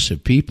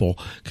oppressive people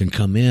can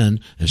come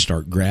in and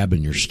start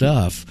grabbing your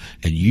stuff,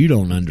 and you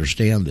don't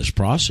understand this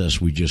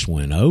process we just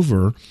went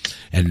over,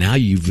 and now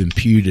you've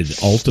imputed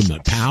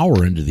ultimate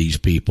power into these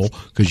people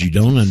because you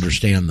don't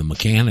understand the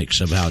mechanics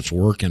of how it's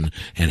working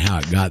and how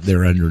it got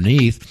there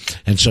underneath,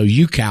 and so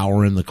you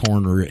cower in the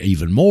corner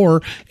even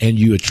more, and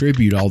you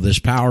attribute all this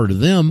power to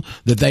them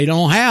that they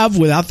don't have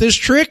without this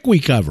trick we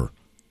cover.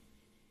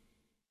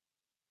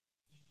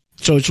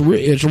 So it's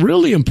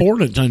really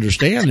important to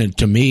understand, and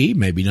to me,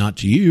 maybe not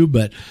to you,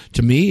 but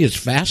to me, it's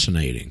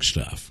fascinating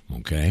stuff,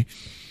 okay,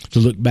 to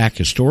look back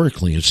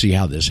historically and see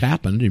how this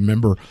happened.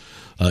 Remember,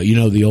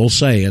 the old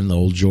saying, the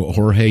old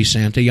Jorge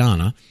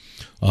Santayana,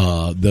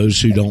 those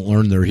who don't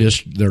learn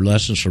their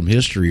lessons from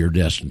history are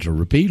destined to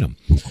repeat them.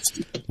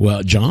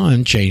 Well,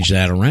 John changed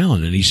that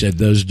around, and he said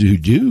those who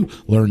do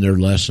learn their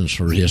lessons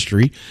from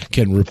history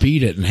can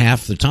repeat it in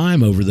half the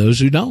time over those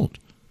who don't.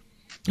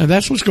 And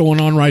that's what's going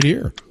on right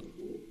here.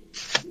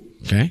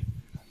 Okay.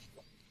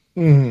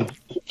 Mm.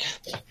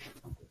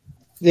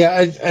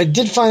 Yeah, I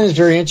did find it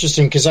very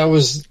interesting because I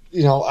was,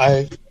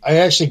 I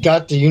actually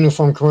got the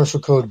Uniform Commercial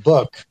Code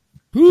book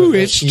Ooh,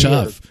 it's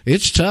tough.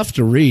 It's tough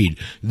to read.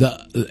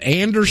 The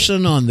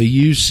Anderson on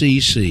the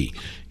UCC.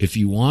 If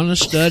you want to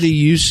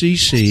study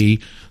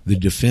UCC, the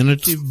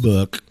definitive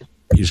book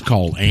is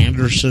called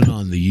Anderson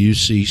on the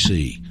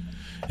UCC.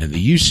 And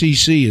the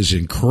UCC is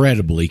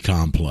incredibly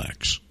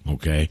complex,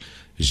 okay?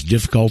 It's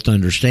difficult to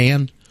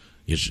understand.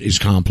 It's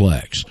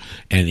complex.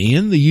 And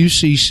in the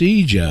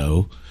UCC,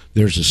 Joe,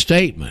 there's a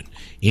statement.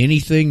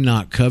 Anything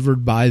not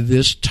covered by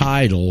this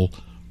title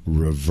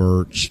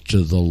reverts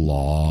to the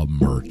law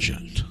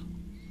merchant.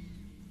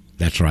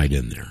 That's right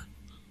in there.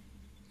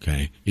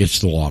 Okay? It's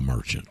the law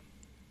merchant.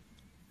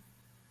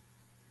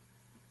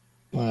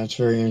 Well, that's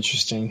very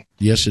interesting.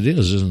 Yes, it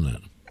is,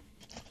 isn't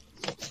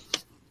it?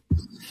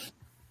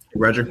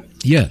 Roger?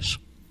 Yes.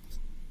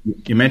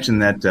 You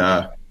mentioned that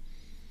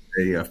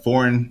a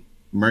foreign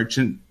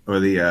merchant or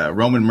the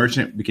Roman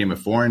merchant became a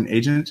foreign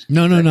agent?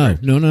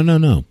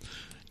 No.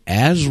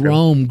 As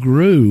Rome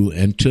grew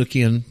and took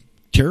in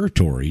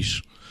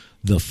territories,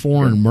 the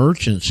foreign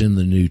merchants in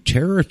the new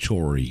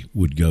territory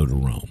would go to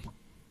Rome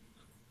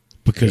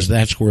because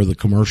that's where the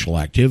commercial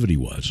activity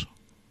was.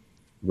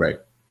 Right.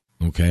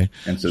 Okay.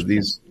 And so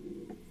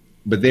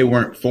but they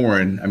weren't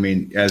foreign. I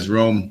mean, as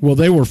Rome. Well,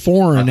 they were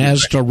foreign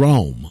as to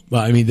Rome.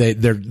 I mean,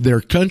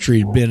 their country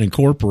had been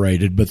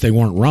incorporated, but they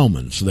weren't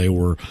Romans. They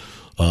were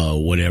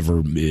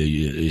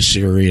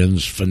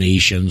Assyrians,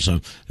 Phoenicians.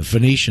 The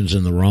Phoenicians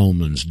and the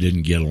Romans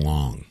didn't get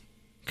along.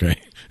 Okay.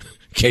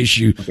 In case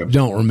you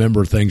don't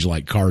remember things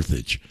like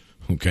Carthage,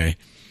 okay?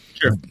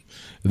 Sure.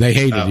 They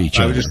hated each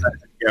other. I was just trying to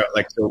figure out,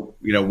 like, so,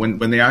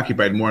 when they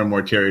occupied more and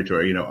more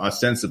territory,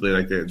 ostensibly,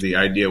 like, the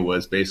idea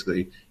was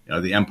basically,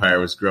 the empire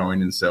was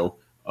growing, and so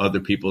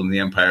other people in the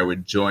empire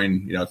would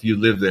join. If you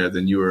lived there,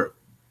 then you were...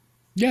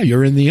 Yeah,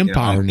 you're in the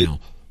empire now,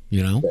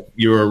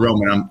 You were a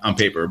Roman on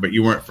paper, but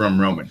you weren't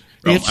from Rome.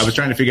 I was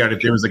trying to figure out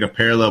if there was, like, a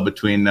parallel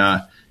between,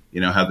 how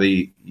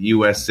the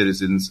U.S.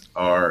 citizens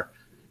are...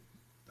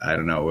 I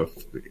don't know if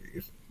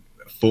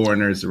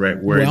foreigner is the right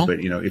word, but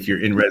if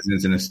you're in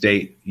residence in a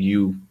state,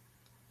 you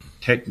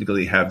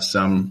technically have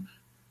some.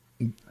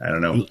 I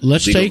don't know.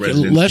 Let's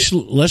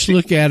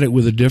look at it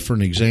with a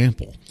different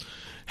example.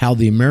 How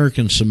the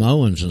American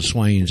Samoans and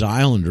Swains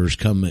Islanders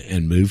come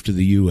and move to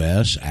the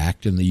U.S.,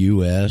 act in the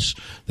U.S.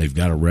 They've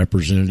got a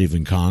representative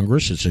in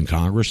Congress. It's in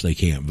Congress. They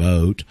can't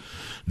vote.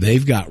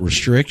 They've got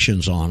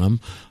restrictions on them.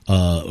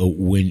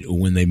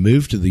 When they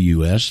move to the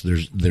U.S.,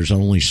 there's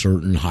only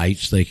certain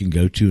heights they can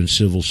go to in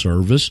civil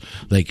service.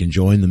 They can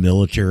join the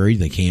military.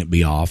 They can't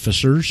be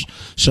officers.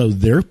 So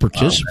they're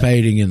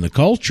participating in the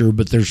culture,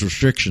 but there's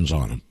restrictions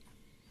on them.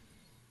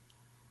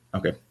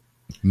 Okay.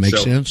 Make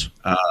sense?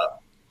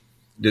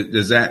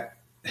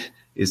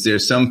 Is there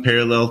some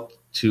parallel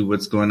to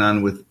what's going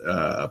on with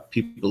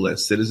people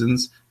as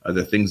citizens? Are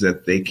there things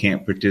that they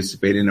can't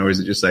participate in, or is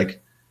it just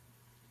like,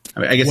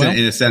 I guess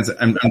in a sense,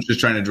 I'm just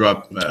trying to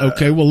draw.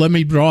 Okay, well, let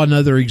me draw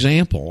another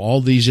example.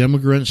 All these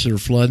immigrants that are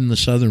flooding the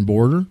southern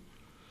border,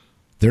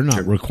 they're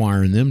not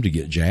requiring them to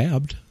get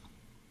jabbed.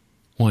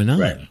 Why not?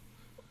 Right.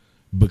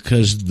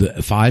 Because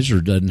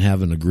Pfizer doesn't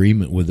have an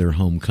agreement with their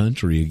home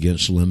country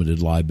against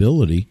limited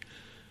liability,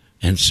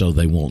 and so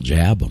they won't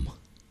jab them.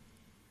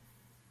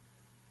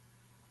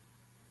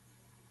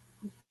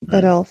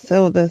 But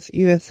also, the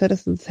U.S.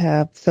 citizens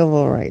have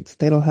civil rights.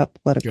 They don't have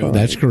political rights.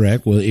 That's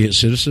correct. Well,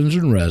 citizens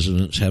and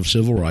residents have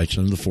civil rights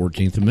under the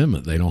 14th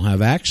Amendment. They don't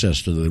have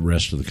access to the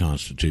rest of the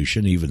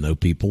Constitution, even though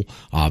people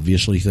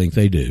obviously think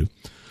they do.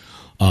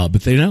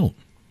 But they don't,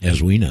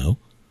 as we know.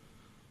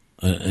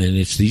 And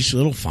it's these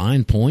little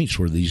fine points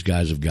where these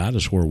guys have got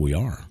us where we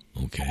are.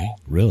 Okay,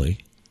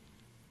 really.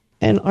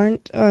 And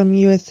aren't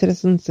U.S.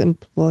 citizens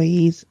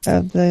employees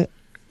of the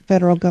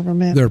federal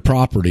government? They're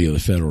property of the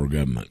federal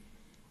government.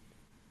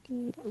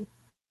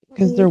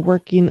 Because they're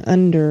working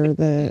under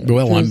the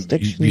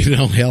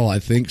jurisdiction. Hell, I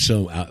think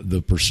so.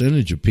 The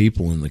percentage of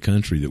people in the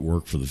country that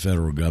work for the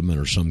federal government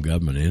or some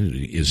government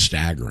entity is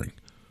staggering.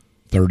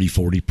 30,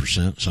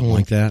 40%, something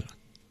like that.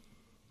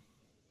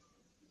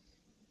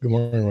 Good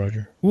morning,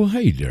 Roger. Well,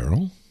 hey,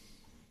 Daryl.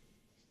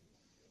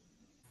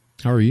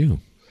 How are you?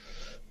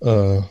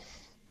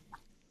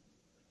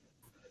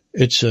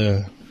 It's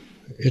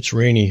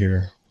rainy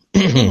here.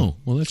 Oh,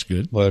 well, that's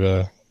good.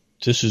 But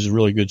this is a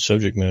really good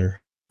subject matter.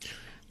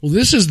 Well,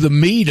 this is the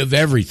meat of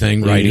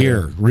everything right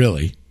here,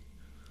 really.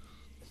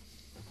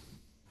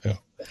 Yeah.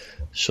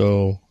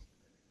 So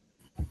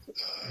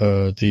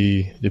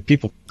the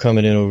people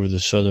coming in over the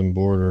southern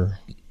border,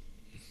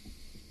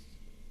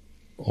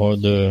 or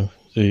the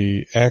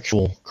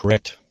actual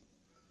correct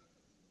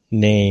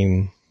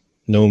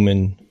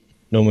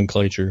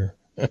nomenclature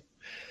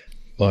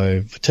by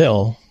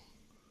Vattel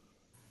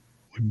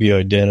would be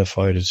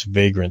identified as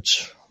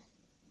vagrants.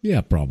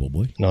 Yeah,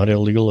 probably. Not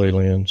illegal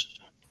aliens.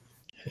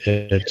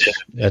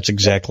 That's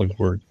exactly the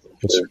word.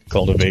 It's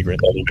called a vagrant.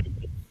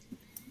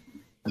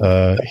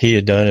 He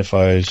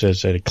identifies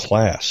as a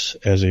class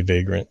as a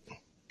vagrant.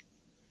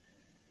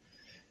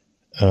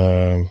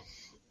 And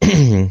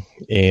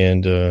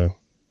the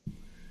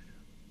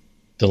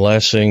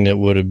last thing that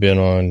would have been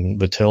on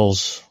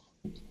Vattel's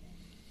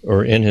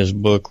or in his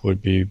book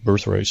would be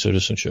birthright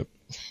citizenship.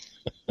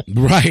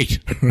 Right.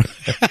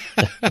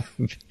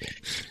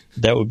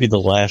 That would be the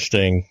last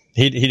thing.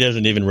 He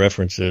doesn't even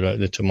reference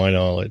it, to my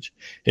knowledge.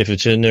 If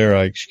it's in there,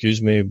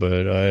 excuse me,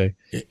 but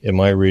in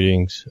my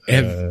readings, I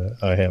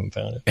haven't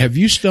found it. Have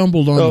you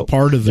stumbled on the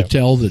part of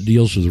Vattel that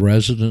deals with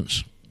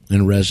residence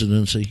and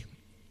residency?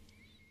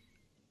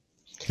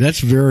 That's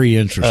very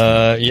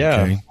interesting.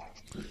 Yeah. Okay?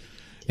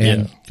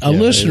 And a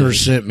listener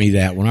sent me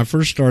that. When I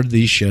first started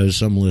these shows,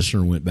 some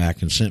listener went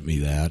back and sent me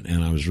that,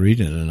 and I was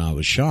reading it, and I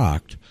was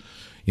shocked,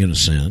 in a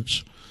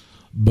sense,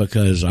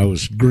 because I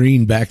was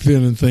green back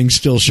then and things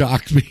still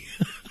shocked me.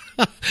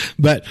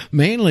 But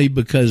mainly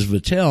because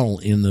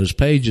Vattel, in those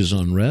pages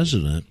on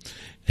resident,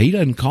 he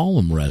doesn't call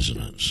them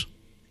residents.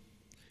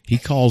 He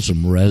calls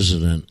them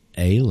resident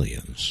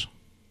aliens.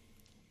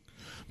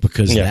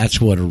 Because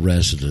that's what a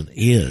resident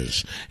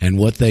is. And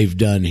what they've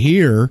done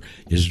here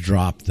is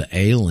drop the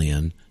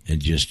alien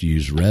and just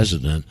use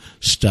resident,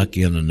 stuck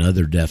in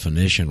another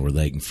definition where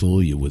they can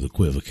fool you with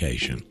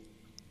equivocation.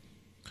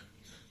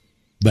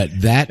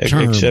 But that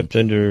term... Except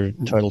under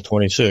Title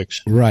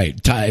 26. Right.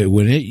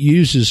 When it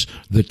uses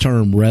the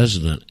term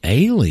resident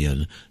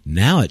alien,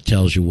 now it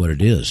tells you what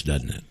it is,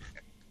 doesn't it?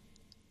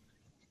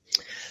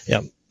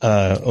 Yeah.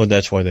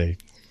 That's why they...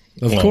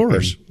 Of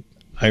course.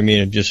 I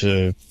mean, just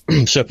a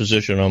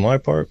supposition on my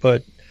part,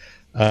 but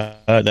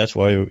that's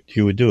why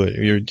you would do it.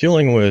 You're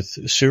dealing with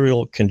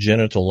serial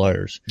congenital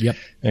liars. Yep.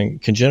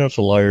 And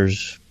congenital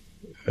liars,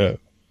 the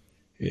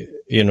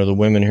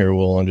women here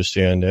will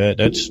understand that.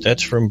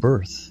 That's from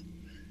birth.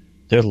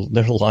 They're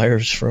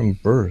liars from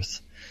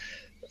birth.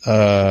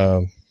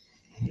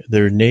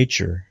 Their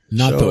nature.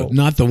 Not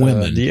the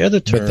women. The other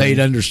term, but they'd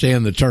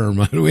understand the term.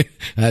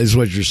 That's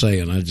what you're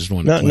saying. I just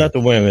want to not the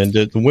women.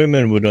 The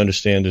women would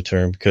understand the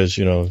term because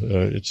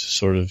it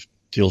sort of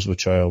deals with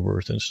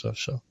childbirth and stuff.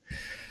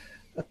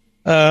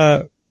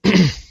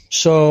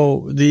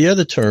 So the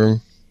other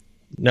term,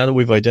 now that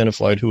we've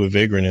identified who a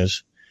vagrant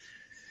is,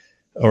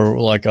 or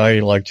like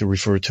I like to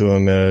refer to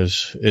him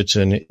as, it's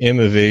an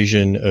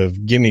immigration of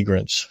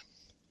gimmigrants.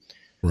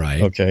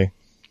 Right. Okay.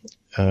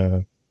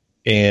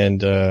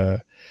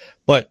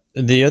 But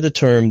the other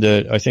term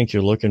that I think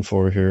you're looking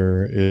for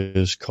here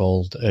is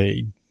called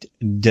a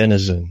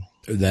denizen.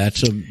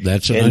 That's an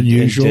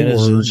unusual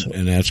word,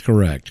 and that's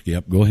correct.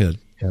 Yep. Go ahead.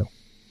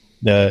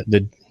 Yeah.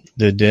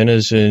 The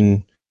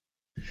denizen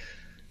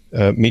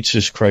meets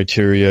this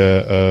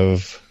criteria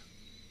of,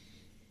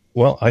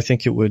 well, I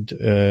think it would,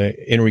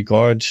 in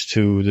regards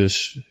to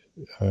this,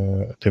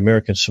 the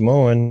American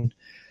Samoan,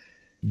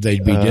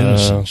 they'd be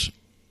denizens.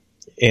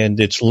 And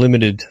its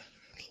limited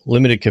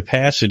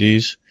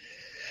capacities,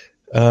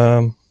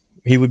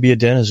 he would be a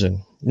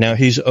denizen. Now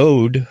he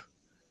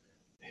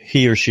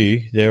or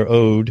she, they're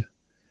owed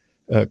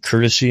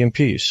courtesy and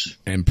peace.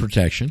 And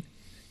protection.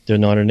 They're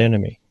not an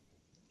enemy.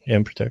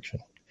 And protection.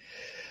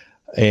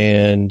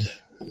 And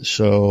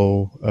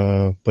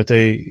so, but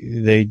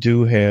they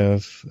do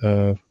have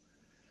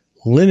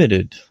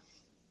limited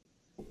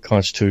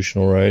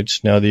constitutional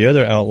rights. Now the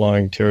other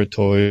outlying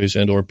territories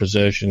and or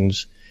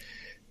possessions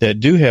that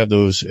do have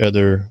those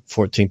other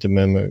 14th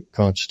Amendment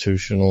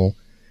constitutional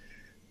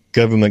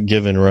government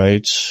given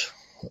rights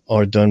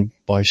are done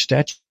by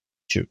statute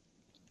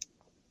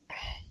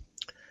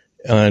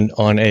and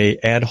on a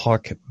ad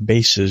hoc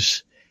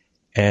basis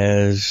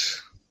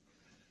as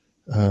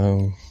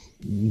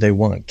they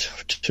want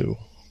to,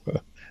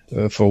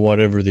 for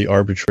whatever the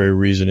arbitrary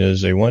reason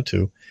is they want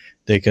to.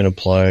 They can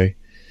apply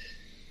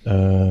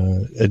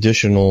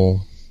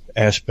additional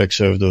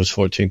aspects of those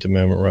 14th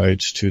Amendment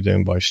rights to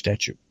them by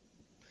statute.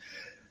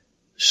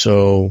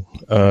 So,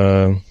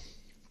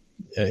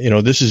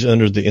 this is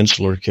under the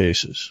insular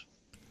cases.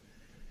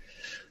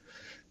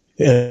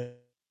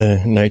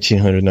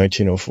 1900,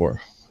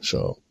 1904.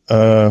 So,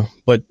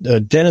 but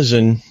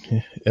denizen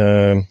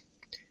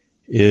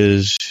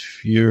is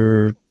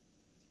you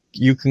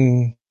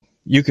can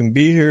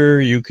be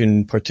here, you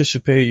can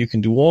participate, you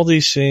can do all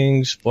these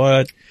things,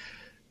 but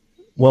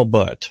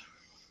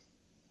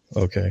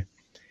okay,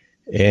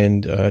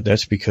 and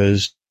that's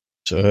because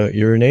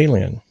you're an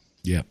alien.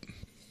 Yep.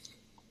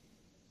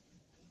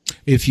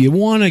 If you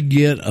want to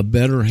get a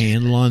better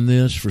handle on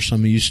this for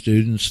some of you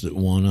students that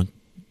want to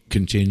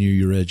continue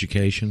your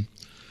education,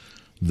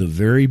 the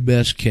very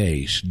best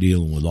case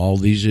dealing with all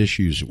these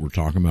issues that we're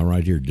talking about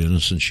right here,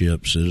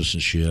 denizenship,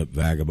 citizenship,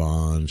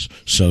 vagabonds,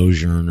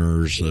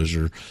 sojourners, those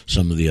are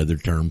some of the other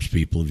terms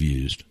people have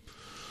used.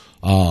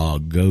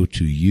 Go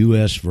to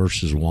U.S.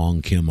 versus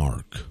Wong Kim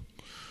Ark.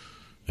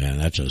 And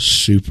that's a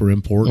super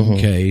important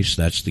case.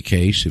 That's the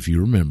case, if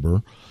you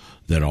remember,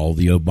 that all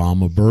the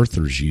Obama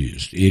birthers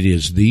used. It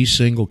is the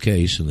single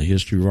case in the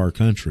history of our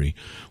country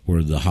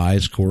where the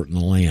highest court in the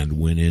land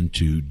went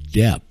into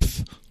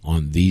depth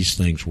on these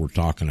things we're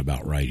talking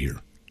about right here.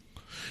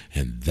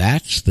 And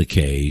that's the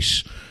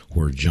case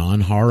where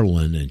John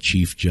Harlan and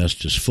Chief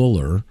Justice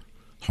Fuller,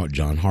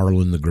 John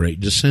Harlan the great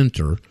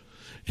dissenter,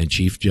 and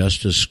Chief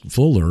Justice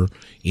Fuller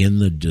in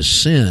the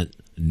dissent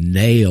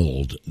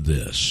nailed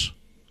this.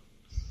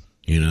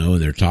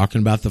 And they're talking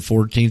about the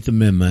 14th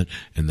Amendment,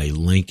 and they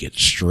link it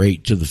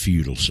straight to the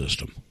feudal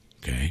system,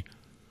 okay?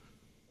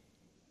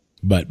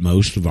 But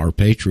most of our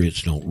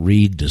patriots don't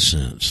read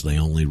dissents. They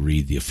only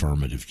read the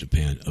affirmative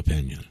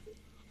opinion.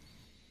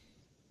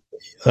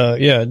 I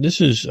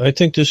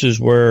think this is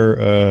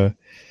where,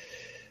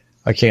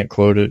 I can't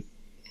quote it.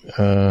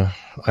 I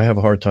have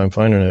a hard time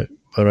finding it,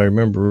 but I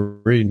remember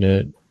reading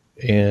it.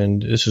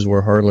 And this is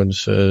where Harlan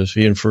says,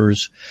 he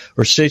infers,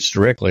 or states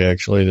directly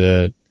actually,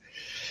 that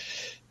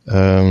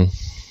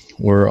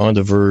we're on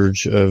the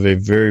verge of a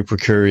very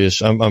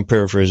precarious, I'm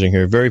paraphrasing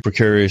here, very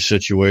precarious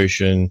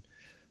situation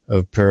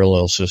of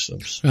parallel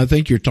systems. I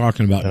think you're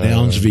talking about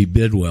Downs v.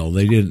 Bidwell.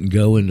 They didn't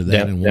go into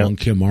that in Wong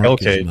Kim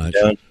Ark as much.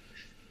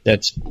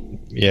 But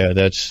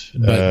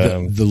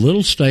the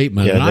little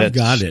statement, and I've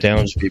got it.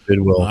 Downs v.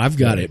 Bidwell. I've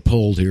got it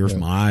pulled here. If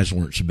my eyes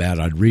weren't so bad,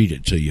 I'd read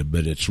it to you.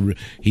 But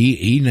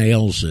he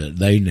nails it.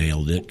 They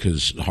nailed it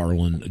because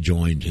Harlan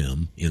joined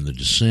him in the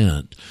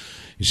dissent.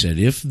 He said,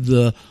 if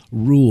the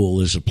rule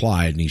is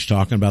applied, and he's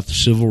talking about the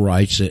Civil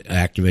Rights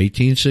Act of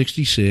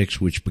 1866,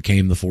 which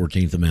became the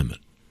 14th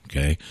Amendment.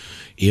 Okay.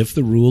 If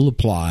the rule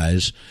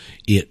applies,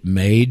 it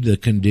made the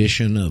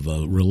condition of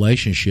a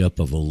relationship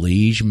of a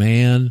liege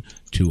man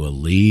to a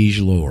liege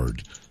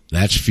lord.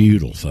 That's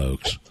feudal,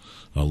 folks.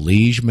 A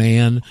liege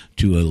man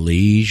to a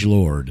liege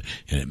lord.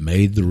 And it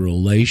made the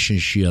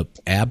relationship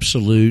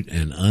absolute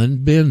and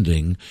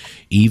unbending,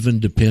 even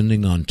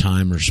depending on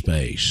time or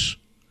space.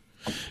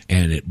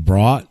 And it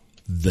brought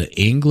the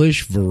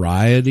English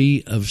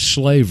variety of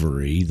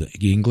slavery, the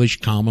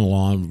English common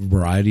law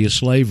variety of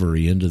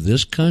slavery into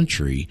this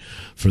country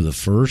for the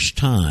first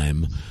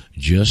time,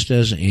 just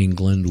as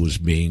England was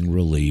being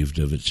relieved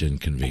of its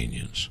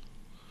inconvenience.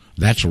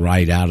 That's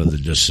right out of the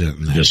dissent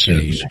in that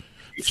case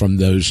from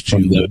those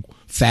two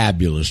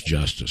fabulous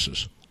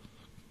justices.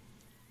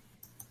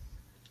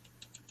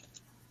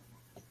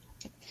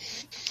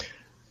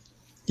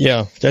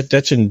 Yeah,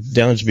 that's in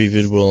Downs v.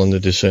 Bidwell in the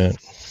dissent.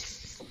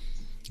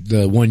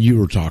 The one you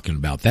were talking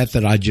about,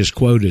 that I just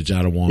quoted is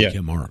out of Wong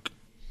Kim Ark.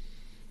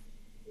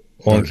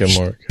 Wong Kim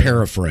Ark.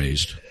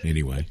 Paraphrased,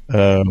 anyway.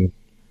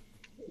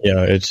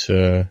 It's...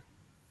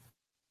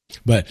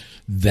 but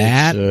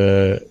that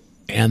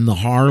and the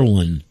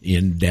Harlan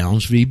in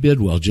Downs v.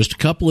 Bidwell, just a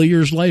couple of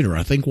years later,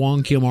 I think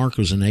Wong Kim Ark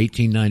was in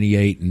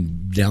 1898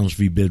 and Downs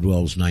v.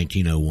 Bidwell was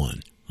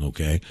 1901,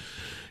 okay?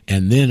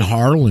 And then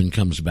Harlan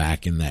comes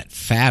back in that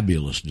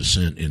fabulous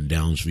dissent in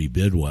Downs v.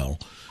 Bidwell,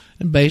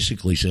 and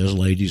basically says,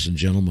 ladies and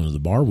gentlemen of the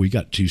bar, we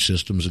got two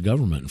systems of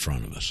government in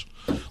front of us.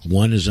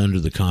 One is under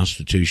the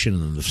Constitution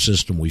and the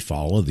system we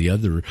follow. The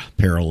other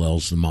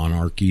parallels the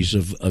monarchies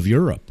of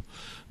Europe.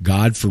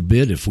 God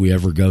forbid if we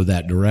ever go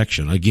that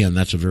direction. Again,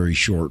 that's a very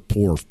short,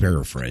 poor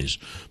paraphrase,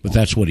 but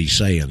that's what he's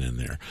saying in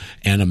there.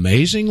 And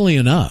amazingly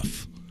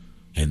enough,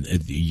 and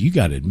you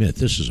got to admit,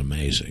 this is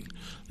amazing,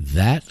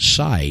 that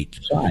site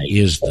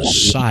is the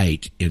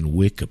site in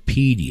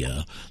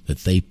Wikipedia that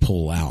they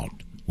pull out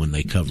when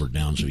they cover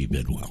Downs v.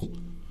 Bidwell.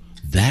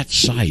 That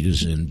site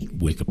is in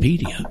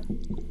Wikipedia.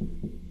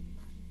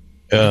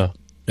 Yeah.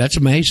 That's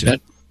amazing.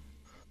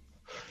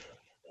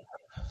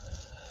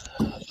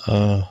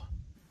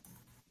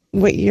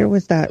 What year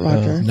was that,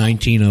 Roger?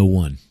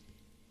 1901.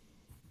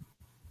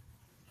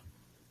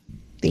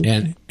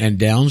 And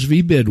Downs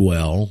v.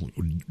 Bidwell,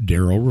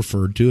 Daryl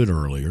referred to it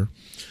earlier,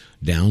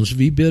 Downs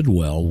v.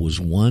 Bidwell was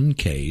one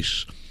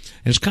case,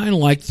 and it's kind of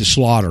like the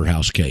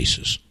slaughterhouse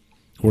cases,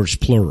 where it's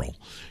plural.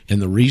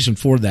 And the reason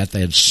for that, they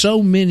had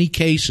so many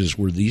cases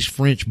where these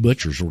French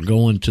butchers were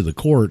going to the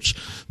courts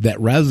that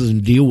rather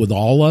than deal with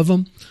all of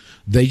them,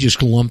 they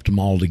just lumped them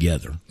all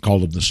together,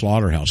 called them the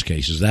slaughterhouse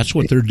cases. That's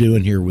what they're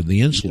doing here with the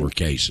insular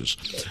cases.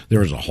 There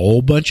was a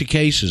whole bunch of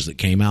cases that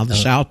came out of the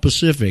South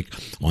Pacific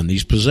on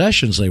these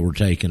possessions they were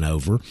taking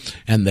over,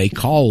 and they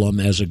call them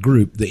as a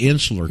group the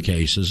insular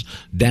cases.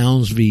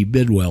 Downs v.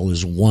 Bidwell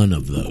is one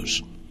of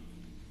those.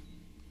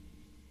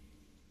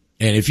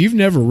 And if you've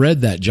never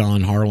read that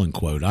John Harlan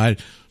quote,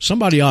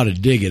 somebody ought to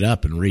dig it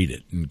up and read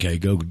it. Okay,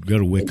 go to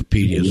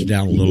Wikipedia. It's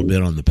down a little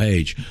bit on the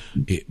page.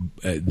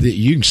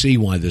 You can see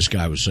why this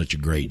guy was such a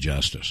great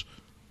justice.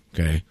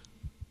 Okay,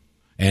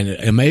 and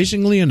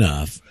amazingly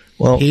enough,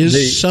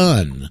 his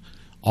son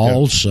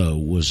also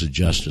was a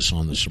justice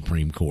on the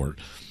Supreme Court.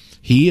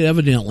 He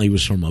evidently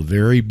was from a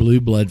very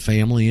blue blood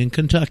family in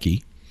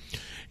Kentucky,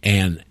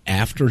 and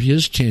after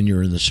his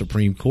tenure in the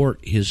Supreme Court,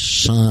 his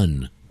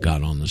son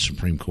got on the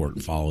Supreme Court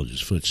and followed his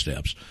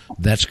footsteps.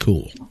 That's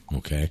cool.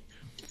 Okay.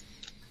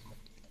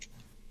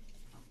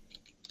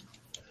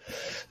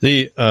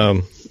 In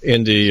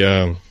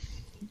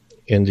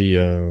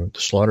the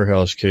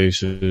slaughterhouse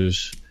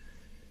cases,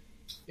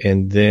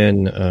 and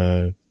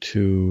then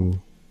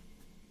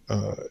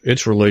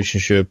its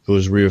relationship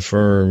was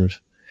reaffirmed.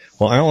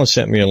 Well, Alan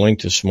sent me a link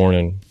this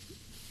morning,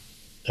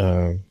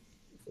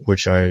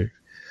 which I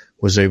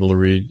was able to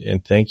read,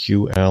 and thank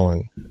you,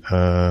 Alan.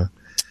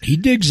 He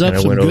digs up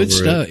some good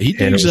stuff.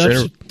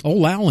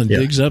 Alan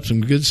digs up some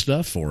good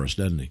stuff for us,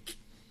 doesn't he?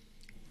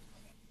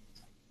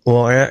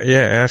 Well,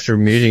 after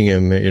meeting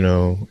him,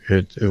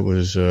 it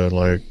was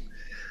like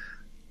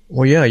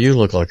Well, yeah, you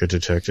look like a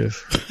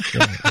detective.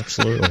 Yeah,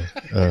 absolutely.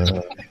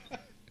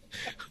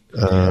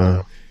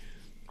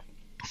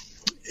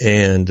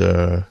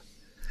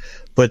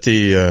 But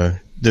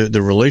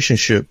the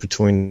relationship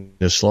between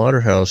the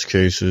slaughterhouse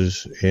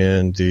cases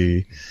and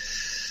the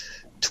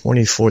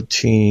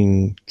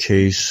 2014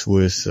 case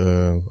with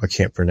I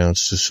can't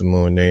pronounce the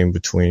Samoan name,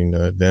 between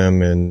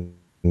them and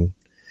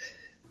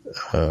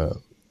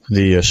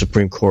the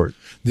Supreme Court.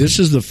 This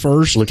is the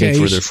first looking case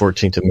for their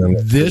 14th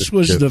Amendment. This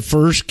was the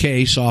first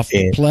case off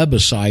the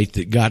plebiscite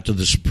that got to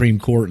the Supreme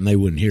Court, and they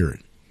wouldn't hear it.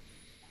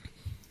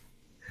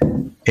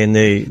 And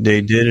they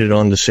did it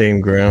on the same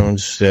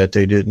grounds that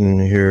they didn't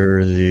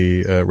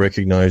hear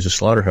recognize the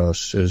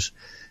slaughterhouse as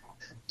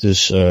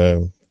this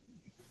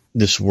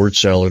word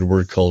salad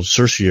word called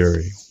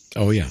certiorari.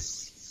 Oh yeah,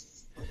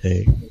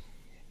 they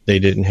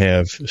didn't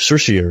have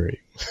certiorari.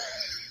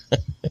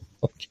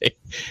 Okay,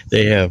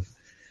 they have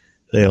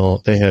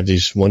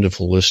these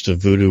wonderful list of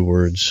voodoo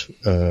words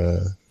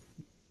that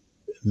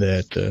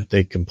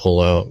they can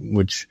pull out,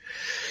 which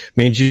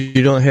means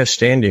you don't have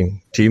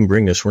standing to even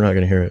bring this. We're not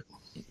going to hear it.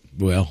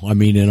 Well, I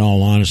mean, in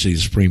all honesty, the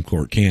Supreme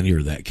Court can't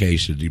hear that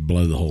case. It'd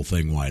blow the whole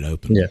thing wide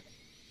open. Yeah.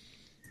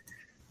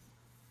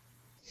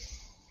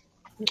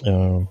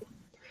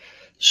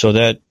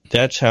 So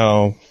that's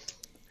how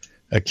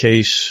a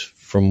case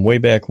from way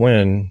back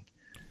when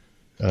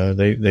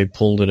they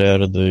pulled it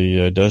out of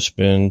the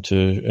dustbin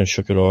and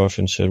shook it off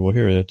and said, "Well,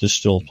 here, this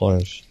still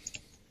applies."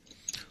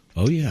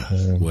 Oh yeah.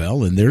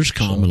 Well, and there's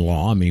common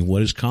law. I mean,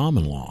 what is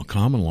common law?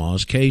 Common law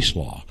is case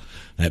law.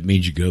 That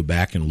means you go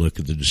back and look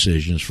at the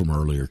decisions from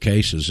earlier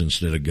cases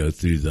instead of go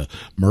through the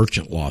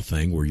merchant law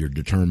thing where you're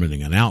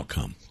determining an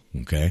outcome.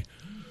 Okay.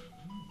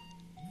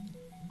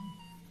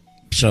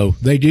 So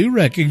they do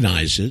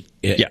recognize it.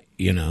 Yeah.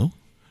 You know,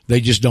 they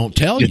just don't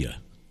tell you.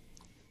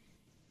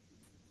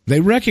 They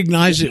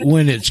recognize it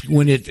when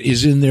it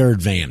is in their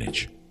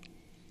advantage.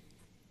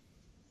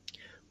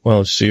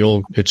 Well, it's the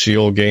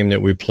old game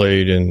that we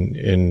played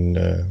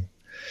in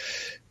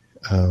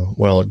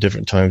at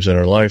different times in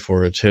our life,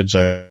 where it's heads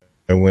I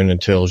win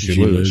and tails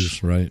you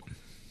lose. Right.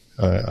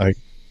 They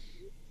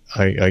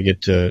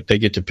get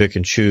to pick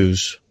and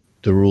choose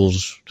the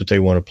rules that they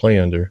want to play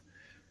under.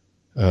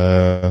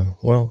 I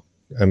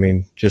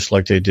mean, just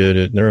like they did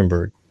at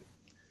Nuremberg.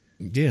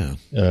 Yeah.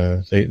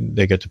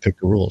 They get to pick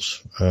the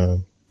rules.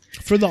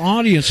 For the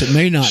audience that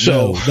may not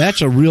know,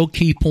 that's a real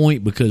key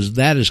point, because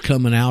that is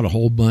coming out a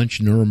whole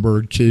bunch,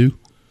 Nuremberg too,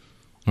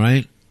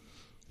 right?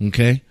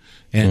 Okay.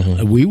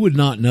 And we would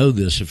not know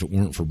this if it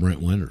weren't for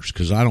Brent Winters,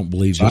 because I don't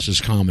believe this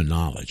is common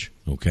knowledge,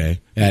 okay,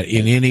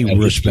 in any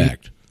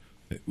respect.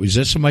 Was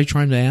that somebody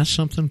trying to ask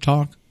something,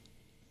 talk?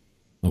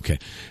 Okay.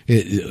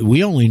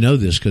 We only know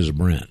this because of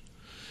Brent,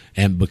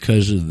 and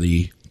because of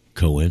the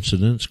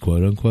coincidence,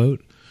 quote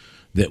unquote,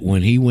 that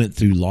when he went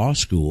through law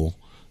school,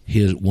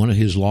 one of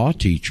his law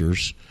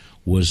teachers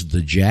was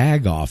the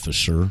JAG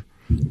officer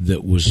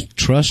that was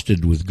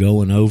trusted with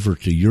going over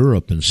to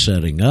Europe and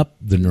setting up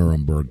the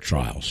Nuremberg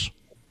trials.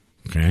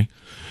 Okay.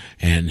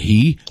 And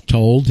he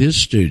told his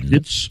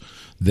students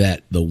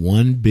that the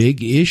one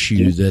big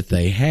issue that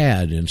they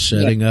had in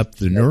setting up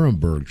the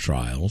Nuremberg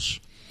trials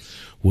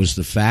was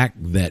the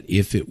fact that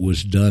if it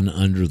was done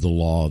under the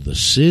law of the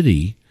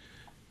city,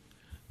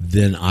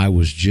 then I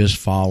was just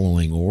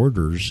following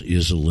orders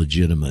is a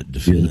legitimate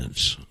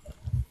defense.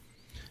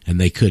 And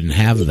they couldn't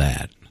have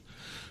that.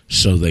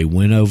 So they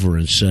went over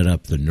and set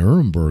up the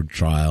Nuremberg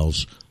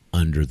trials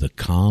under the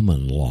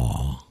common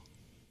law.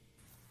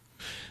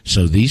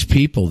 So these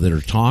people that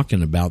are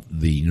talking about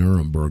the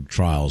Nuremberg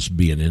trials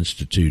being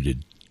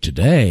instituted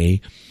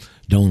today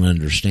don't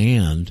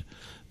understand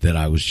that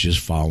I was just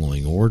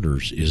following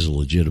orders is a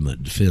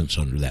legitimate defense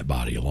under that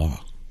body of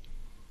law.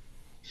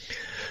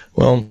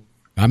 Well,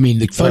 I mean,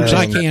 the folks,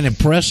 I can't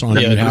impress on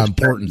you how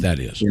important that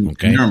is.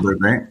 Okay,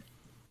 Nuremberg, right?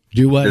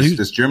 Do what?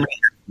 Does Germany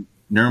have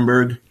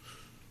Nuremberg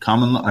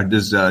common law? Or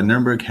does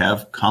Nuremberg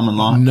have common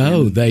law?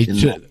 No,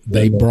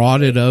 they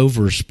brought it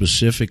over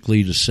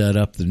specifically to set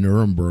up the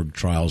Nuremberg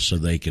trials so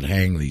they could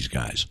hang these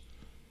guys.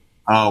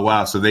 Oh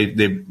wow! So they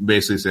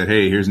basically said,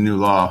 "Hey, here's a new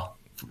law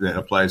that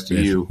applies to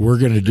you. We're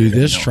going to do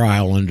this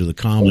trial under the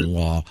common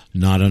law,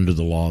 not under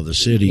the law of the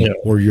city,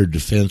 or your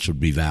defense would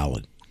be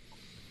valid."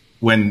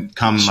 When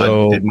common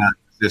law did not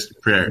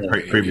exist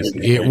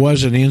previously. It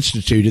wasn't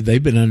instituted.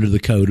 They've been under the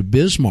Code of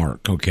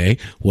Bismarck, okay?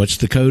 What's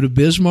the Code of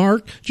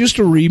Bismarck? Just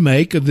a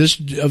remake of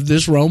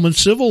this Roman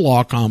civil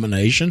law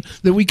combination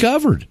that we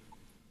covered.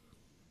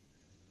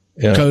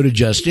 Yeah. Code of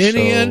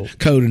Justinian,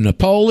 Code of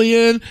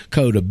Napoleon,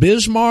 Code of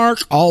Bismarck,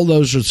 all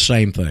those are the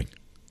same thing,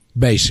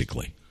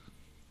 basically.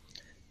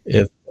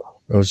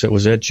 Was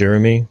that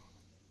Jeremy?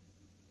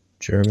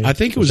 I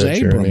think it was Abram,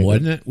 Jeremy?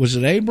 Wasn't it? Was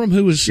it Abram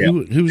who was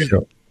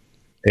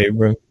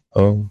Abram?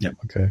 Oh, yeah.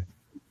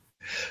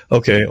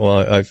 Okay.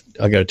 Well,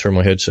 I got to turn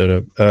my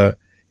headset up.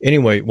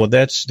 Anyway, well,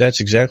 that's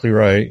exactly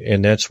right,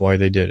 and that's why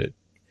they did it.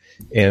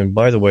 And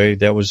by the way,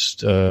 that was,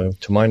 to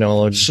my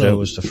knowledge, that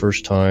was the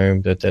first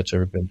time that's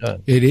ever been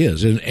done. It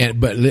is,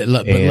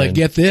 but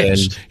get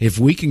this: if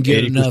we can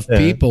get enough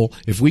people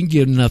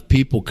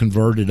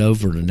converted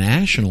over to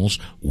nationals,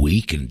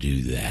 we can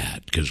do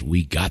that because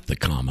we got the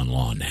common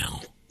law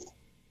now.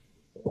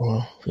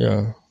 Well,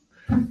 yeah.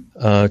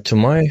 To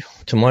my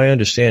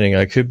understanding,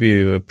 I could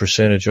be a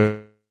percentage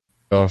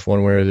off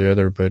one way or the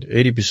other, but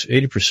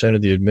 80%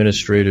 of the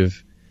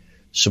administrative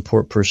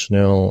support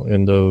personnel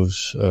in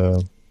those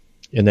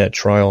in that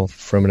trial,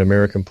 from an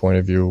American point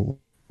of view,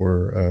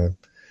 were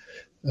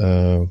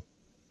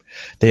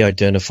they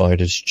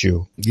identified as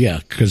Jew. Yeah,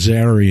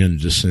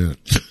 Khazarian descent.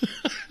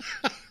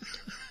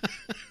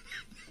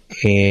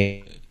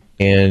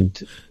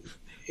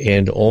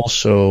 and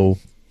also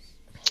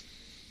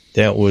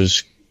that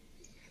was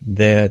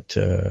that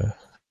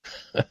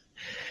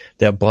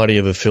that body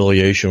of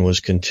affiliation was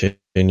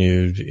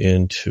continued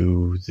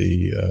into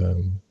the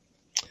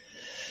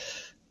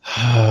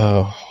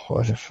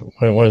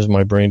what is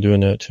my brain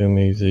doing that to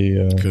me?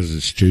 Because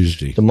it's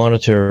Tuesday. The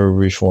monetary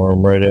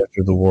reform right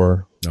after the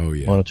war. Oh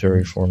yeah, monetary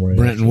reform right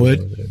Bretton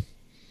Woods.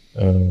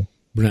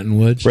 Bretton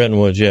Woods. Bretton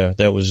Woods, yeah,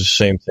 that was the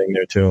same thing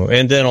there too.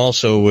 And then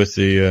also with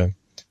the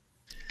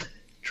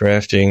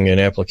drafting and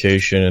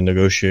application and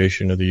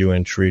negotiation of the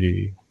UN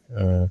treaty.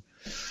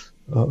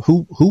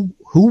 Who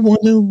won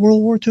the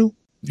World War II?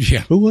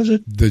 Yeah, who was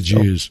it? The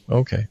Jews. Oh,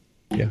 okay,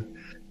 yeah.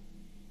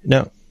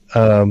 Now,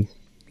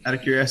 out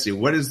of curiosity,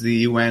 what is the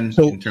UN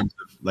in terms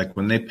of like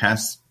when they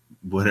pass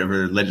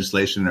whatever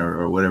legislation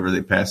or whatever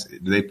they pass? Do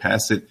they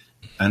pass it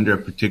under a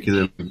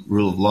particular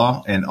rule of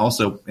law? And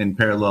also in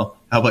parallel,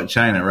 how about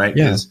China? Right?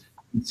 Because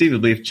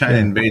conceivably, if China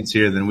invades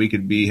here, then we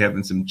could be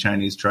having some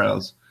Chinese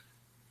trials.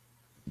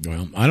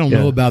 Well, I don't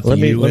know about the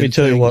UN. Let me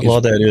tell you what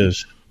law that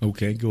is.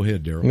 Okay, go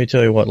ahead, Daryl. Let me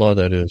tell you what law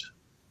that is.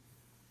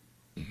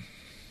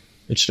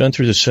 It's done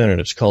through the Senate.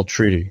 It's called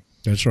treaty.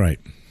 That's right.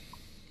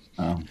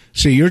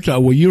 See, you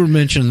were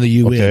mentioning the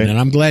UN, and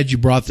I'm glad you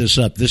brought this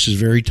up. This is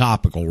very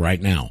topical right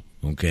now,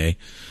 okay?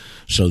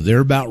 So they're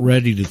about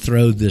ready to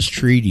throw this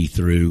treaty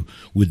through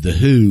with the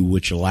WHO,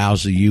 which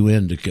allows the UN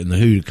and the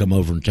WHO to come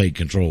over and take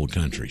control of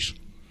countries.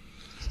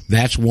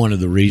 That's one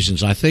of the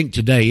reasons. I think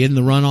today, in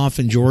the runoff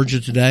in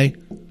Georgia today,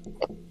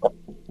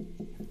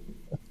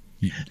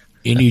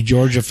 any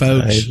Georgia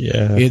folks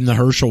in the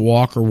Herschel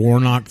Walker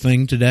Warnock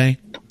thing today?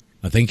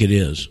 I think it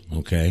is,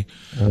 okay?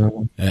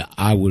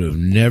 I would have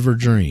never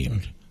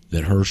dreamed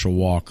that Herschel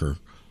Walker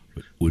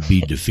would be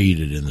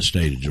defeated in the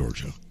state of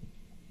Georgia.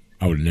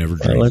 I would have never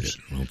dreamed it,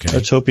 okay?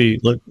 Let's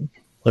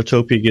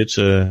hope he gets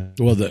a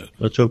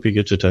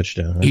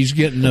touchdown. Huh? He's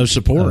getting no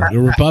support. The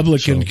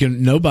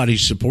Republican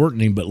nobody's supporting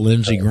him but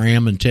Lindsey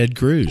Graham and Ted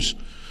Cruz.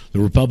 The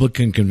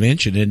Republican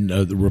convention and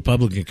the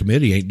Republican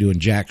committee ain't doing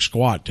jack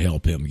squat to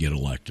help him get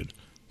elected,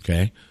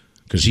 okay?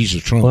 Because he's a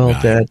Trump guy.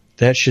 Well,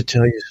 that should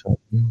tell you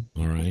something.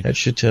 All right. That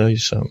should tell you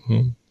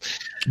something.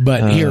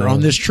 But here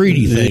on this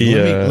treaty thing,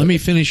 let me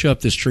finish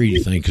up this treaty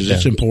thing because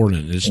it's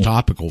important. It's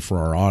topical for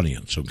our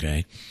audience,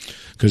 okay?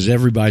 Because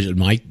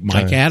Mike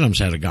Adams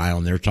had a guy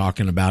on there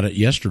talking about it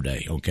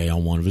yesterday, okay,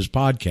 on one of his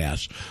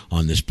podcasts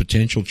on this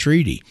potential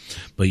treaty.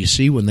 But you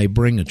see, when they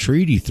bring a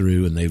treaty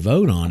through and they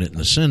vote on it in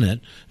the Senate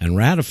and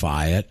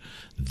ratify it,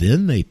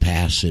 then they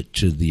pass it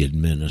to the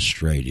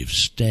administrative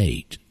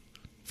state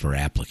for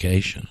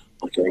application.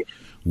 Okay.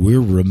 We're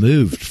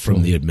removed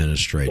from the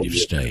administrative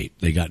state.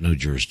 They got no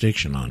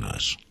jurisdiction on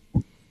us.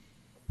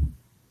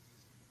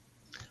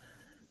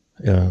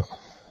 Yeah.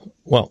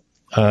 Well,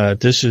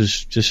 this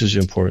is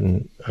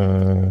important.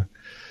 Let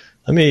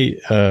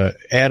me,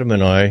 Adam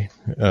and I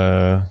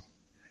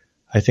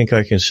think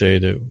I can say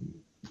that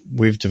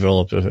we've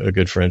developed a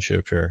good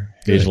friendship here.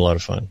 Good. He's a lot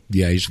of fun.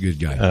 Yeah, he's a good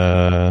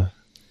guy.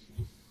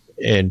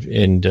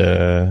 And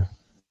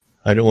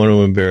I don't want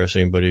to embarrass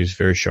him, but he's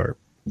very sharp.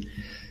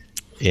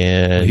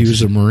 And he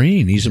was a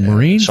Marine. He's a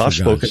Marine. Soft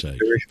spoken,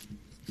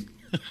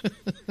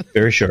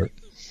 very sharp.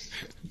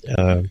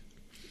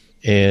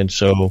 And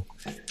so,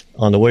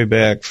 on the way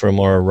back from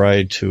our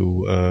ride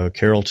to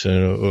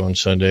Carrollton on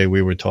Sunday,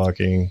 we were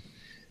talking.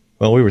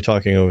 Well, we were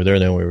talking over there,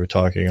 then we were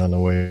talking on the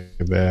way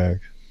back.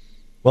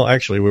 Well,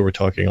 actually, we were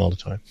talking all the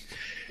time.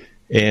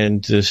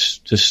 And this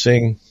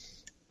thing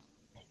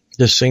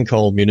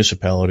called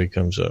municipality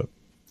comes up,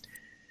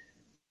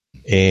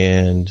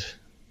 and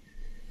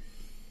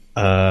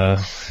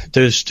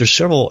there's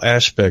several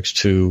aspects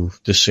to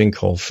this thing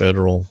called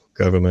federal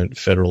government,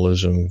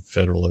 federalism,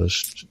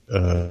 federalist,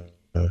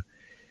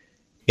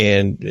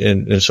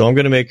 and so I'm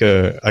going to make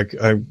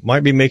I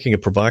might be making a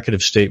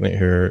provocative statement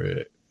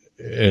here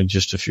in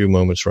just a few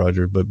moments,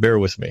 Roger, but bear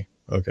with me,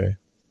 okay?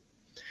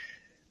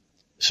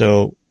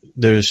 So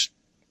there's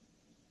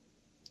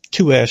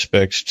two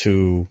aspects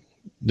to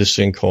this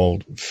thing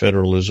called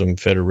federalism,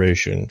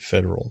 federation,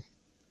 federal.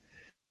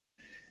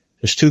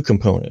 There's two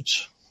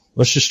components.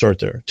 Let's just start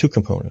there. Two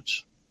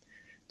components.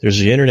 There's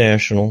the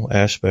international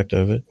aspect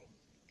of it,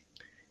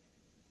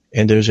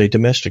 and there's a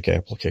domestic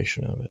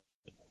application of it.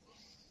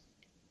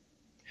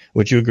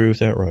 Would you agree with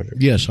that, Roger?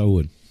 Yes, I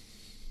would.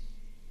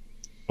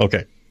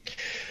 Okay.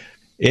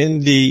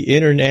 In the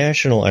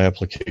international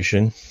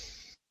application,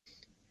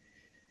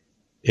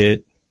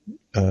 it,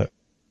 to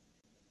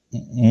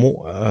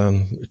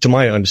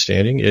my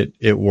understanding,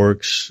 it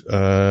works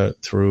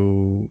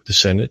through the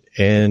Senate,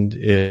 and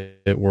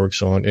it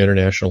works on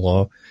international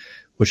law,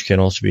 which can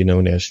also be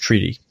known as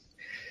treaty.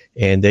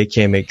 And they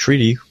can make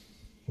treaty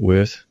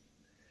with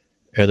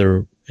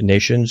other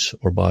nations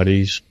or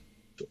bodies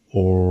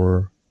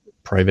or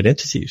private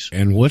entities.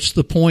 And what's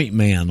the point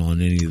man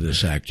on any of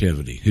this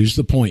activity? Who's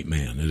the point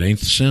man? It ain't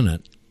the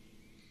Senate.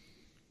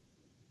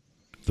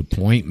 The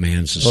point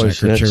man's the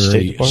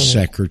Secretary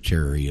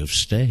of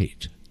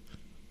State.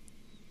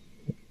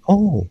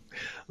 Oh,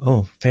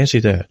 fancy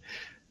that.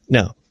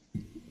 Now,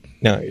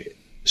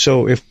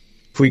 so if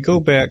we go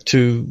back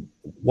to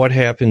what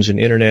happens in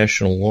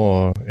international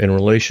law and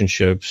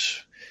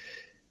relationships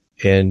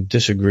and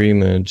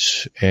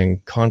disagreements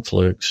and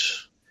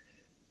conflicts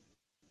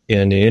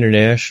in the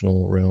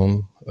international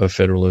realm of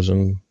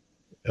federalism,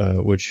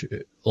 which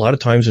a lot of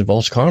times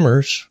involves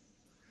commerce,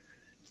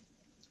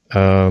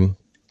 the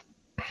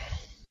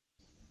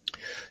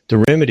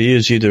remedy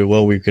is either,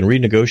 well, we can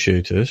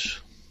renegotiate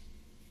this,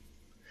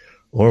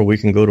 or we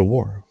can go to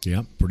war.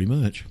 Yeah, pretty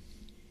much.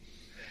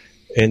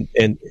 And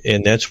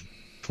that's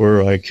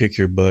where I kick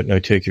your butt and I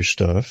take your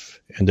stuff,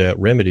 and that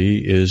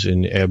remedy is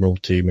in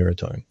Admiralty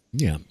Maritime.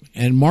 Yeah,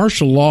 and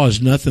martial law is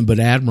nothing but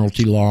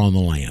Admiralty law on the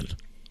land.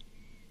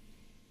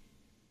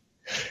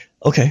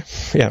 Okay,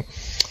 yeah.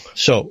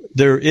 So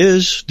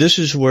this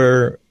is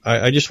where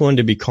I just wanted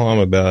to be calm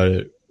about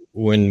it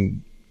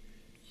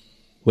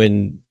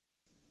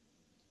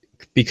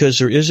because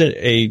there isn't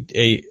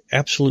a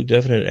absolute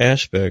definite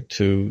aspect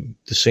to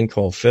this thing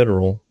called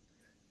federal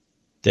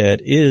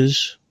that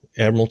is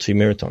Admiralty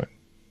Maritime.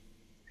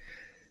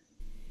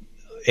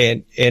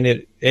 And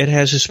it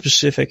has a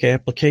specific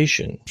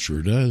application.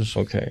 Sure does.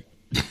 Okay.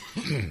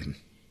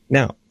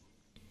 Now,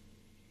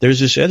 there's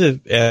this other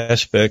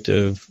aspect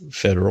of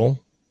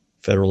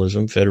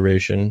federalism,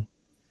 federation,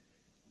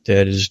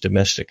 that is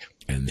domestic.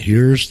 And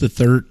here's the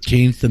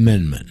 13th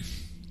Amendment.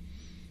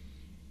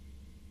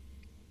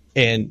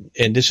 And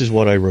this is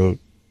what I wrote.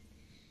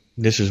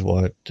 This is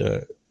what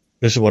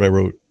I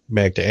wrote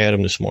back to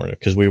Adam this morning,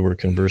 because we were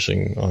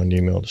conversing on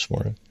email this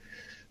morning.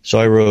 So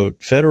I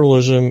wrote,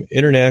 federalism,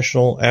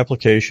 international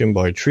application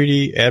by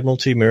treaty,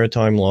 Admiralty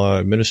Maritime law,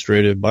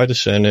 administrated by the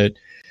Senate,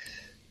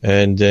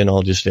 and then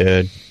I'll just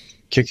add,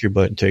 kick your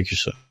butt and take your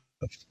stuff.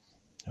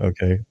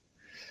 Okay.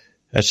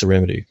 That's the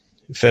remedy.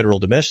 Federal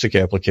domestic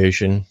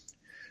application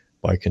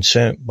by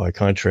consent, by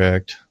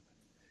contract,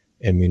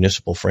 and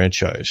municipal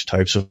franchise.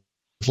 Types of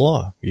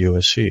law,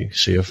 USC,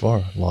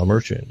 CFR, law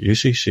merchant,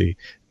 UCC,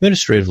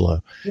 administrative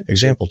law.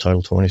 Example,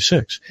 Title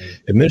 26.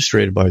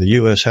 Administrated by the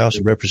U.S. House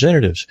of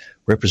Representatives,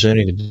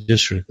 representing the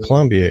District of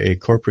Columbia, a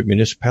corporate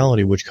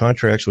municipality which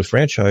contracts with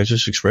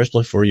franchises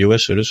expressly for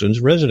U.S.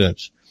 citizens'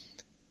 residents.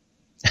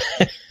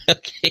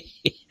 Okay.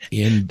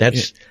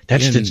 That's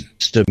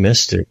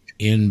domestic.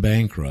 In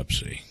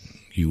bankruptcy.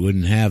 You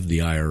wouldn't have the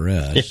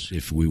IRS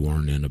if we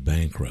weren't in a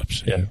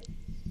bankruptcy. Yeah.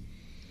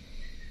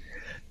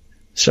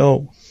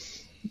 So,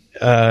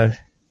 I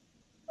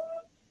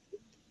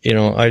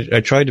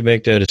tried to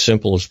make that as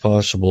simple as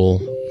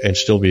possible and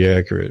still be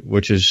accurate,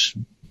 which is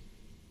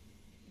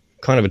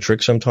kind of a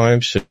trick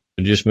sometimes to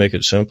just make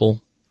it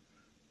simple.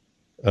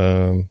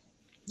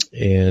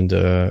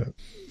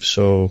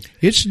 So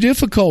it's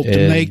difficult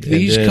to make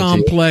these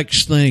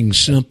complex things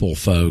simple,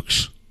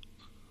 folks.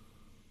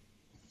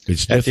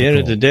 It's difficult. At the end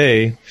of the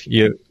day,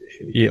 you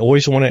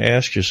always want to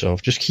ask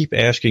yourself, just keep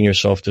asking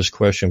yourself this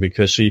question,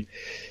 because see,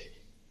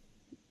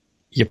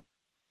 you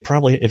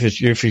probably,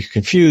 if you're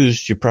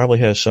confused, you probably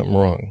have something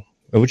wrong,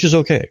 which is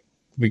okay,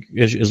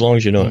 as long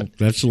as you know it.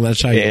 That's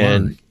how you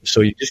learn. So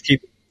you just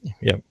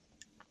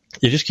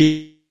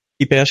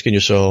keep asking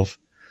yourself,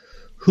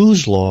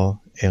 whose law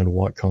and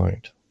what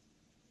kind?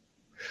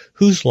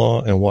 Whose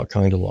law and what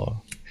kind of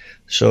law?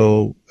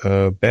 So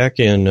back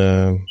in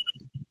 2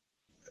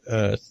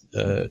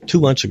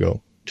 months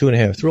ago,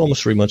 2.5,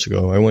 almost 3 months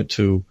ago, I went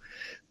to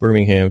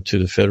Birmingham to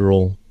the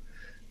federal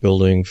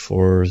building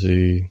for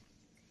the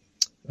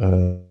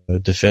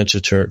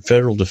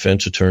federal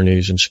defense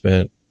attorneys, and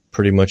spent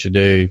pretty much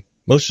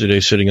most of the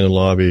day sitting in the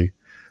lobby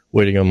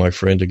waiting on my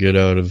friend to get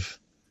out of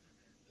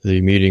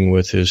the meeting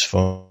with his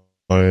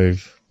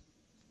 5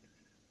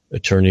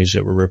 attorneys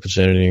that were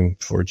representing him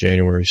for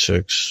January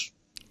 6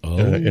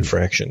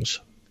 infractions.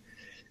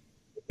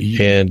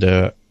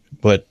 And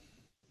but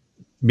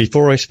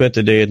before I spent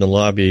the day in the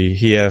lobby,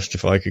 he asked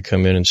if I could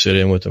come in and sit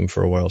in with him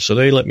for a while. So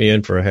they let me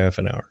in for a half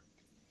an hour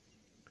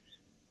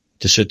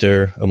to sit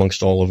there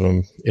amongst all of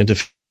them in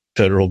the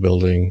federal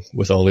building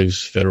with all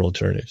these federal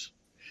attorneys.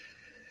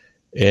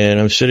 And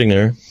I'm sitting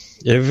there.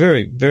 They're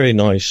very, very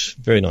nice,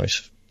 very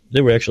nice. They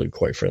were actually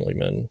quite friendly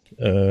men.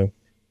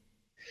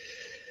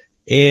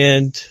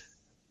 And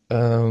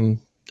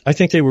I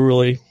think they were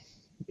really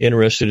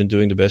interested in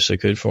doing the best they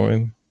could for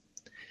him.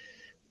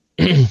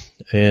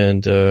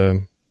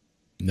 And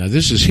now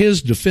this is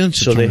his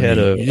defense attorney. So they had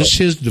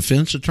his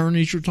defense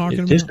attorneys you're talking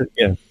about?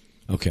 Yeah.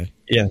 Okay.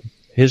 Yeah.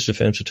 his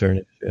defense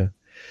attorneys, yeah.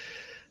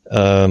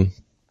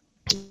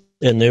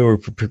 And they were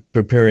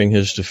preparing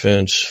his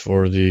defense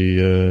for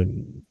the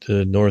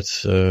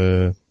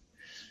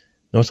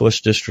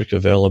Northwest District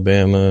of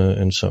Alabama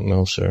and something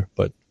else there.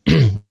 But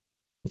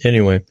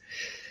anyway,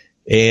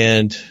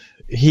 and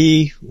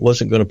he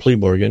wasn't going to plea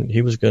bargain.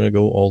 He was going to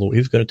go all the way.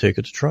 He was going to take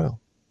it to trial.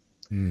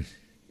 Mm.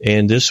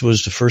 And this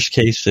was the first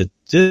case that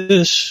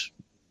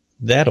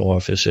that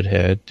office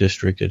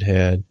district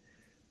had,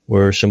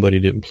 where somebody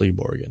didn't plea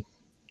bargain.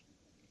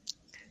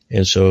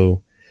 And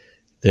so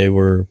they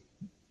had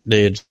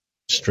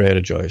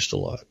strategized a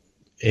lot,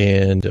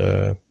 and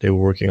they were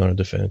working on a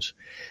defense,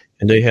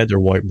 and they had their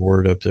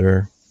whiteboard up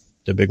there,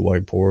 the big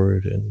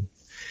whiteboard, and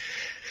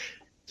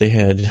they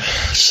had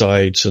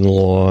sites and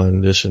law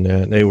and this and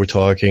that, and they were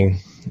talking,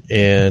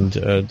 and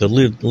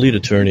the lead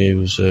attorney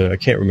was, I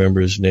can't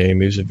remember his name.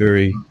 He was a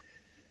very,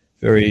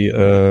 very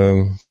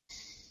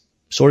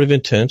sort of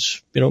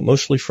intense,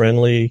 mostly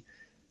friendly,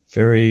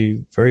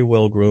 very, very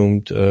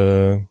well-groomed.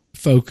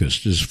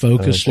 Focused. Is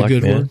focused a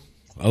good word?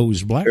 Oh,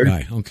 he's a black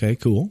guy. Okay,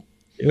 cool.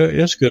 Yeah,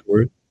 that's a good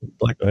word.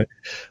 Black guy.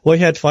 Well,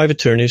 he had 5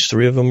 attorneys.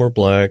 3 of them were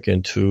black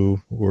and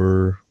 2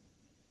 were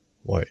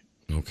white.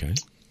 Okay.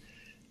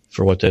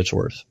 For what that's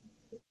worth.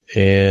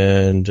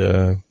 And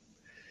so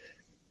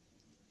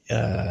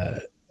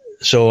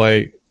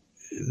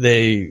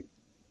they're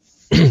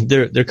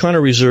kind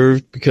of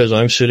reserved because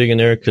I'm sitting in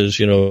there because,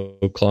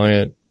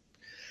 client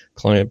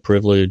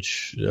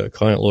privilege,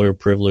 client lawyer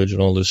privilege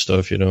and all this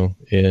stuff,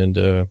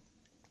 and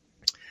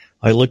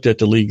I looked at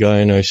the lead guy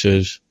and I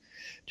says,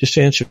 just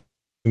answer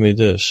me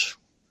this.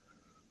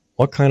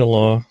 What kind of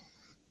law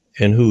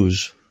and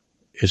whose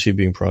is he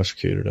being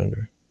prosecuted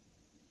under?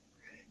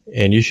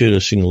 And you should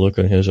have seen the look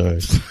on his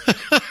eyes.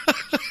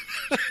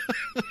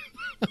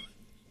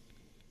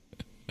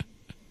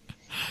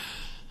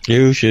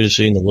 You should have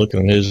seen the look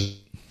on his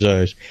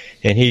eyes.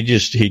 And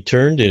he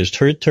turned, and his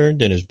turd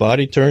turned, and his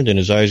body turned, and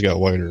his eyes got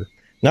wider.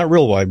 Not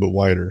real wide, but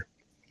wider.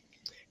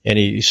 And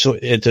it's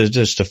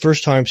the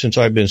first time since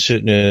I've been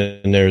sitting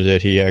in there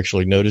that he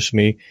actually noticed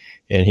me,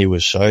 and he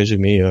was sizing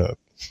me up.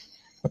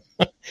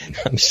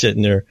 I'm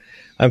sitting there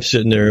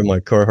in my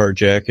Carhartt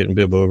jacket and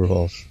bib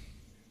overalls.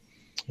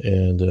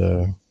 And,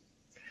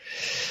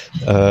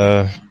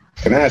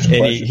 can I ask a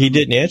question? He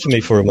didn't answer me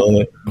for a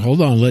moment.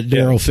 Hold on, let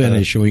Daryl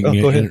finish. So we can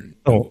go ahead.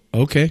 Oh,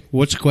 okay.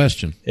 What's the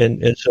question?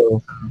 And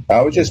so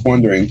I was just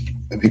wondering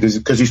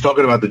because he's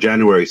talking about the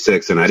January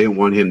 6th, and I didn't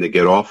want him to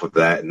get off of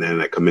that, and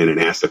then I come in and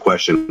ask the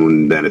question,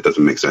 and then it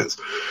doesn't make sense.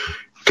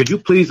 Could you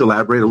please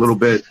elaborate a little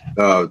bit,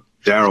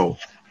 Daryl?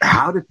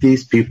 How did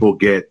these people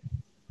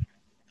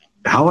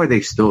how are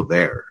they still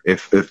there?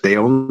 If they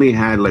only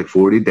had like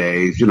 40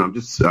 days,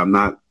 I'm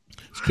not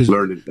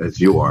learned as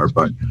you are,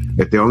 but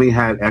if they only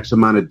had X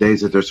amount of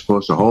days that they're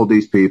supposed to hold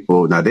these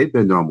people, now they've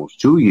been there almost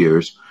 2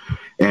 years,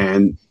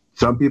 and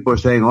some people are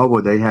saying, oh,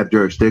 well, they have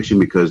jurisdiction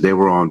because they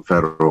were on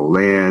federal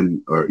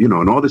land or,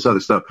 and all this other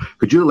stuff.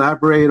 Could you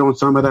elaborate on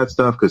some of that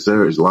stuff? Because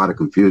there is a lot of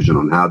confusion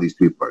on how these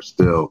people are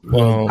still.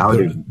 Well,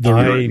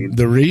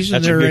 the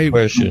reason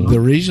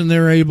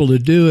they're able to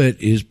do it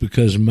is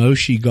because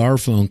Moshe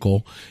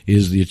Garfunkel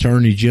is the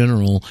Attorney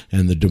General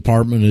and the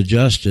Department of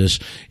Justice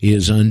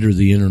is under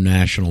the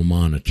International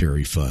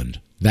Monetary Fund.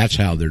 That's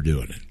how they're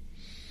doing it.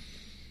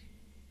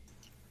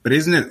 But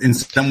isn't it in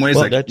some ways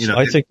I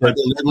think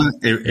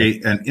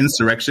an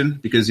insurrection?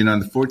 Because, in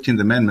the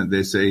 14th Amendment,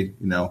 they say,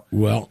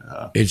 Well,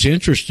 it's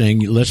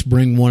interesting. Let's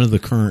bring one of the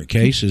current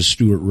cases,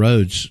 Stewart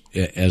Rhodes,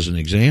 as an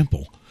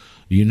example.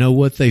 You know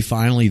what they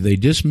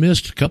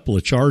dismissed a couple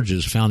of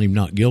charges, found him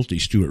not guilty,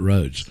 Stewart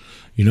Rhodes.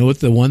 You know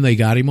what the one they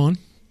got him on?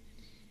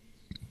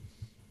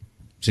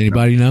 Does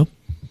anybody know?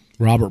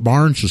 Robert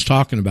Barnes was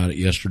talking about it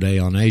yesterday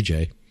on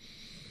AJ.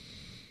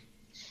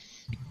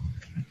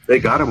 They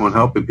got him on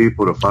helping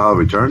people to file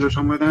returns or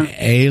something like that?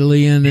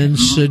 Alien and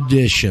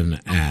Sedition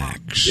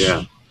Acts.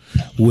 Yeah.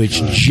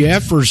 Which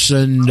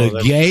Jefferson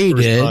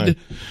negated.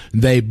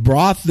 They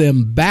brought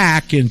them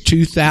back in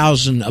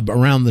 2000,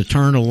 around the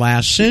turn of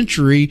last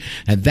century,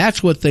 and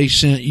that's what they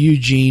sent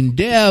Eugene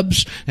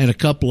Debs and a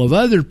couple of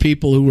other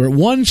people who were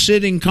one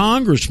sitting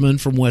congressman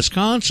from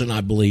Wisconsin,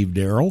 I believe,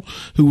 Daryl,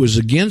 who was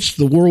against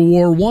the World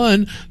War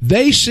I.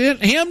 They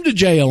sent him to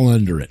jail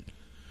under it.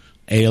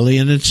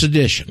 Alien and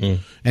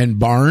Sedition. And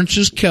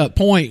Barnes's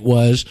point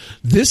was,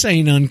 this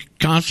ain't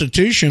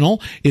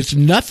unconstitutional. It's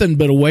nothing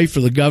but a way for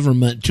the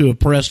government to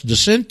oppress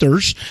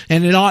dissenters,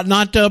 and it ought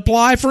not to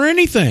apply for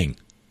anything.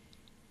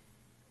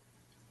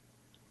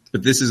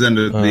 But this is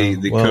under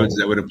the codes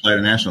that would apply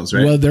to nationals,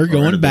 right? Well, they're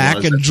going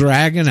back and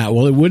dragging out.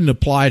 Well, it wouldn't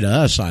apply to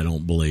us, I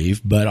don't believe.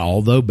 But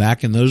although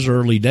back in those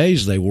early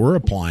days, they were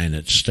applying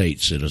it to state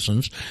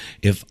citizens.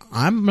 If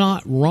I'm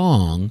not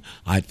wrong,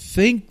 I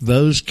think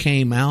those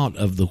came out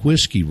of the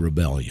Whiskey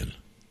Rebellion.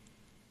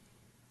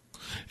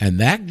 And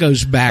that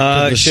goes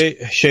back to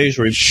the Shays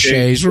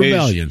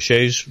Rebellion.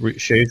 Shays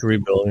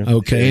Rebellion.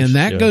 Okay, and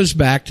that goes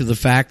back to the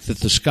fact that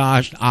the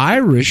Scotch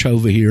Irish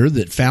over here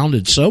that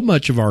founded so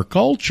much of our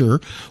culture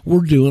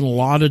were doing a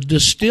lot of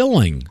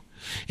distilling.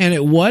 And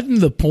it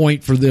wasn't the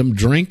point for them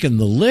drinking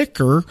the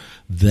liquor.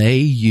 They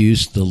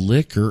used the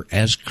liquor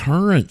as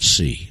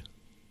currency.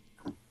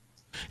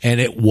 And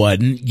it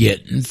wasn't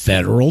getting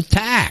federal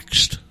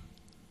taxed.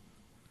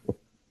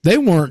 They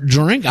weren't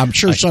drinking. I'm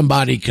sure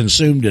somebody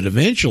consumed it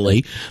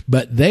eventually,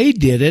 but they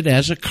did it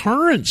as a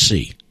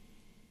currency.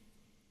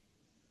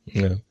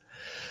 Yeah.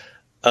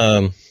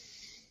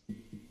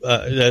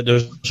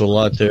 There's a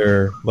lot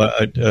there,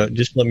 but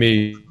just let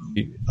me.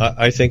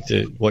 I think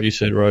that what you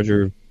said,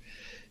 Roger,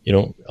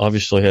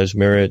 obviously has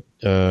merit.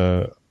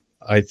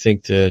 I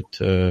think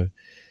that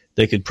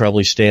they could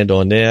probably stand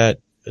on that.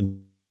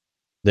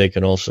 They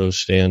can also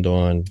stand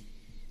on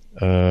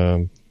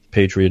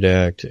Patriot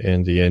Act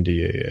and the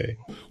NDAA.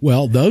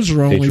 Well, those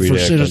are only for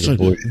citizens.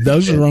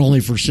 Those are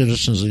only for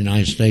citizens of the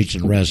United States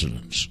and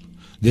residents.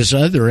 This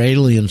other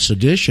alien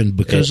sedition,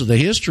 because of the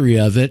history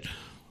of it,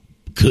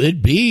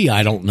 could be,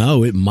 I don't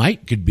know,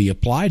 could be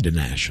applied to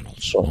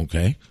nationals.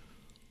 Okay.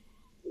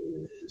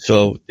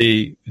 So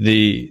the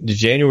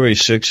January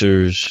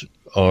 6ers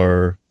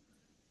are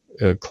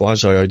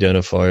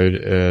quasi-identified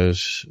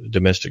as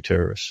domestic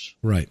terrorists.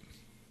 Right.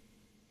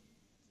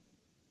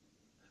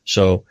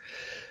 So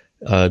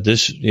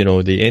this, the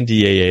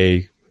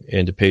NDAA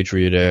and the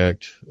Patriot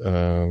Act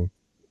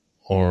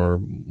are,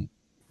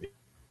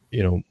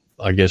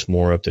 I guess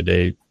more up to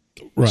date,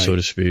 right, so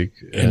to speak.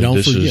 And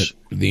don't forget,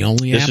 the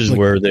only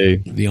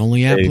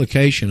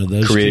application of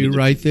those two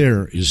right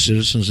there is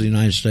citizens of the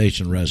United States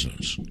and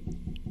residents,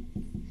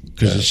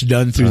 because it's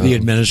done through the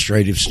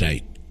administrative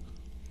state.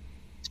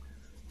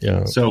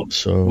 Yeah. So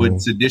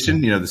would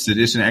sedition, the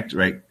Sedition Act,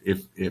 right?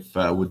 If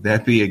would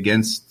that be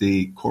against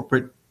the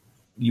corporate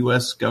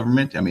U.S.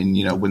 government? I mean,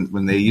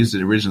 when they used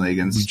it originally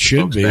against, it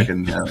should be. Back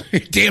in,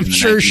 damn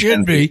sure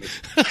should be.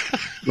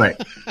 Right.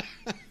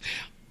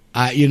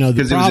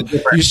 The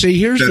problem. You see,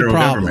 here's the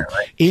problem.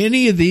 Right?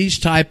 Any of these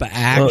type of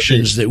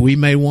actions that we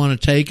may want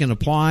to take and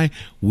apply,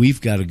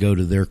 we've got to go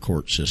to their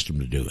court system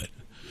to do it.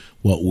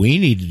 What we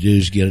need to do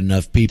is get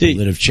enough people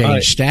that have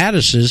changed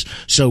statuses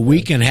so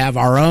we can have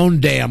our own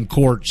damn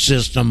court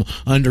system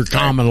under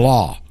common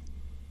law.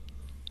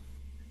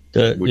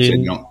 The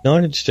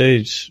United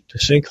States,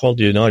 this thing called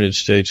the United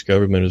States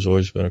government has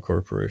always been a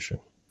corporation.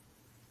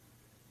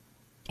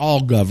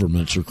 All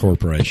governments are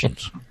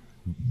corporations.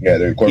 Yeah,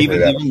 they're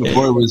incorporated. Even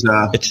before it was,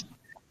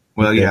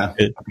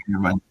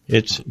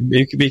 it's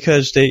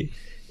because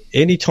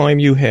anytime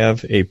you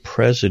have a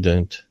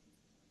president,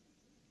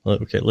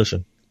 okay,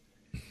 listen,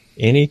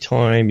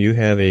 anytime you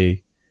have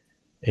a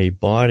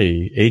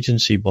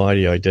agency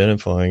body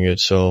identifying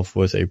itself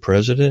with a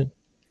president,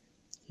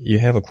 you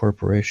have a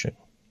corporation.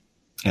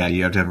 Yeah,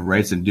 you have to have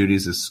rights and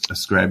duties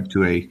ascribed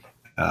to a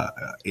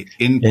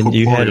incorporeal. And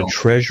you had a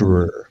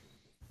treasurer.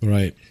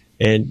 Right.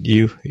 And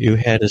you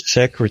had a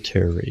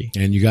secretary.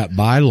 And you got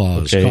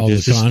bylaws called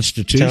the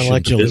Constitution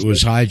until it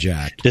was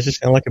hijacked. Does it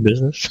sound like a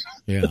business?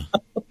 Yeah.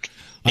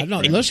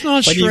 Let's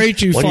not stray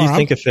too far. What do you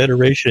think a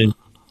federation?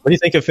 What do you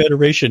think a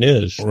federation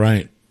is?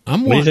 Right.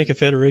 What do you think a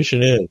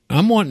federation is?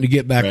 I'm wanting to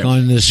get back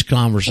on this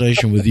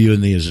conversation with you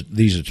and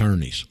these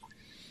attorneys.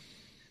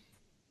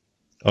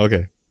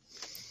 Okay.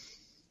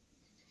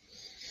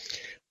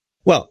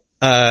 Well,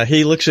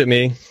 he looks at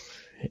me,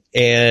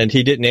 and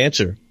he didn't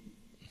answer.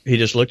 He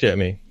just looked at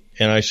me,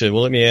 and I said,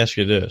 well, let me ask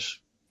you this,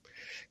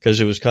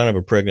 because it was kind of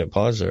a pregnant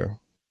pause there.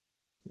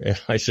 And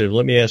I said,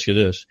 let me ask you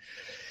this.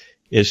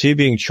 Is he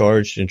being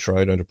charged and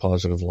tried under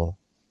positive law?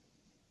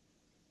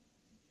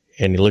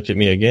 And he looked at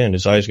me again.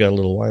 His eyes got a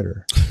little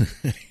wider.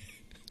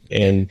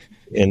 and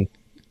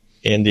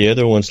the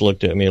other ones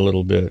looked at me a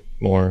little bit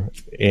more.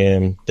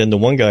 And then the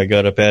one guy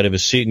got up out of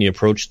his seat and he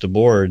approached the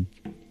board.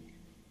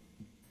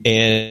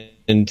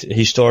 And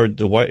he started,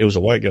 it was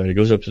a white guy. He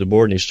goes up to the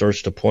board and he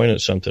starts to point at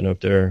something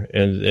up there.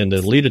 And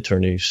the lead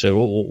attorney said,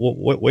 well,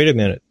 wait a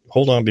minute.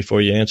 Hold on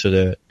before you answer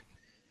that.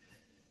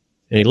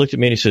 And he looked at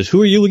me and he says,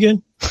 who are you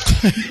again?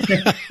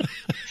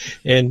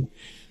 and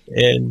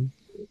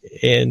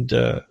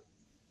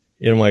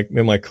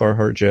my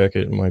Carhartt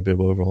jacket and my bib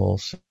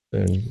overalls.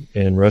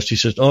 And Rusty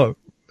says, oh,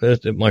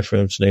 my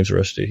friend's name's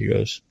Rusty. He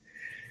goes,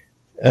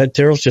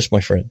 Daryl's just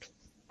my friend.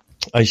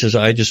 I says,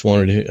 I just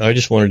wanted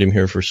him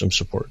here for some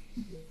support.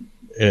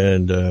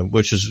 And,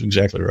 which is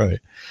exactly right.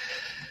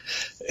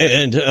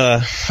 And,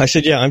 I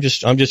said, yeah, I'm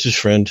just his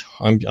friend.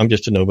 I'm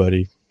just a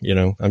nobody,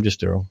 I'm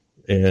just Daryl.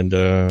 And,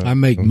 I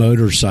make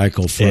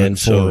motorcycle front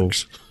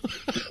forks.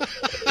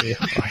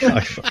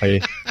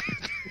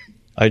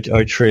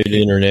 I trade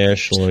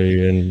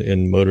internationally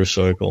in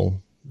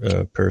motorcycle,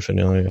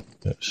 paraphernalia.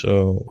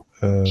 So,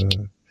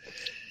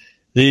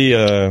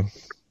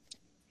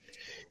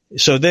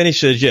 so then he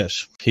said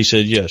yes. He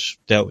said yes,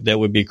 that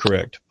would be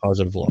correct,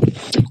 positive law.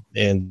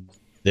 And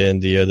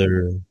then the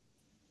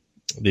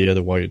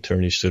other white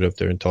attorney stood up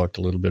there and talked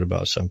a little bit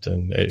about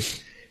something.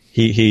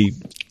 He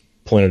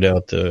pointed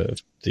out the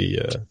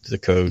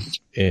code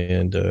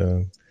and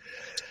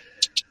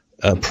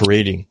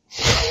parading.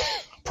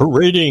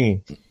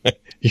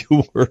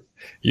 You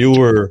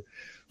were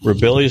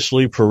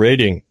rebelliously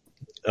parading,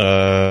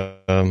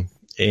 and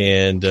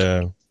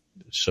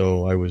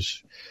So I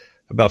was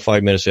about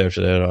 5 minutes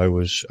after that. I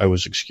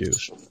was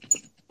excused.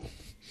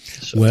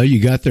 So, well, you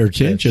got their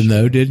attention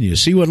though, didn't you?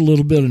 See what a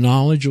little bit of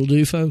knowledge will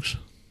do, folks.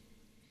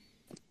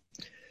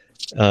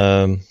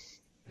 But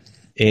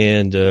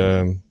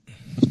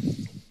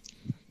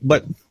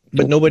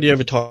nobody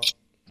ever talks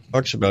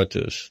about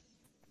this.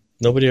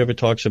 Nobody ever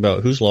talks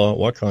about whose law,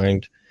 what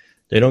kind.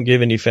 They don't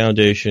give any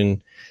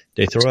foundation.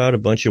 They throw out a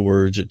bunch of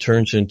words. It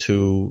turns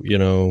into,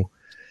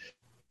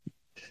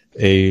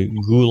 a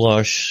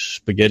goulash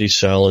spaghetti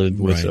salad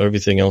with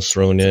everything else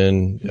thrown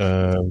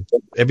in.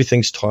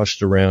 Everything's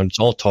tossed around. It's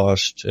all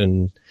tossed,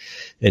 and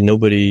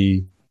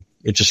nobody.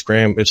 It's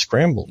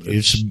scrambled.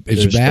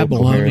 It's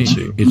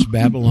Babylonian. It's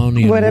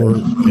Babylonian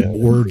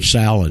word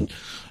salad.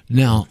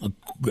 Now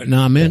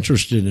I'm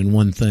interested in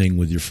one thing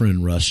with your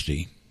friend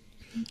Rusty.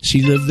 Does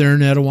he live there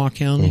in Etowah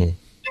County?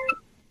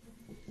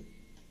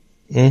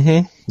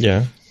 Mm-hmm.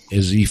 Yeah.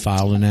 Is he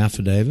filed an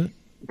affidavit?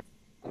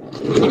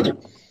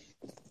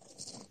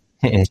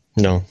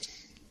 No.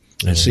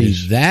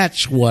 See,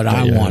 that's what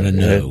I want to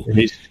know.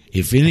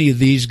 If any of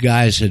these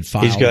guys had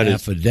filed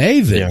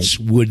affidavits,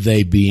 would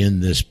they be in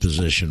this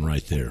position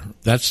right there?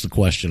 That's the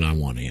question I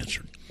want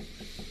answered.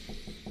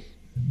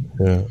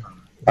 Yeah.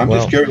 I'm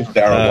just curious,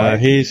 Daryl.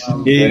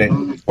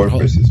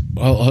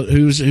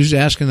 Who's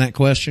asking that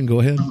question? Go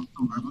ahead.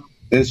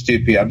 This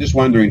GP. I'm just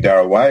wondering,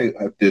 Daryl, why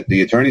did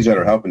the attorneys that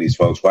are helping these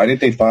folks, why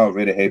didn't they file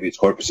writ of habeas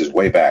corpus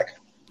way back?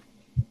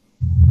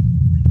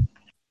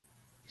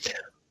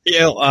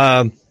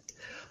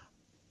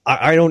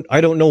 I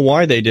don't know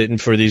why they didn't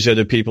for these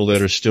other people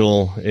that are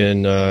still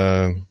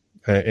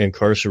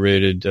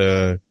incarcerated.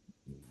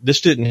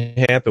 This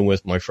didn't happen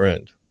with my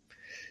friend.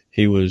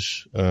 He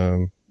was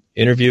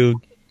interviewed.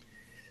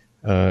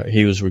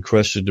 He was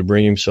requested to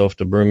bring himself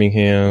to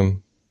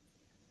Birmingham.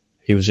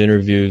 He was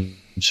interviewed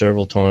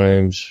several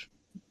times.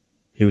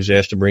 He was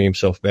asked to bring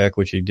himself back,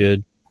 which he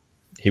did.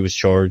 He was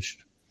charged.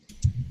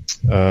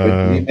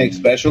 Did he make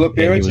special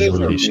appearances,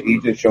 or did he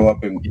just show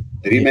up and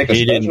did he make a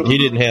special? He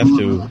didn't have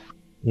to.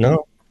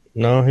 No.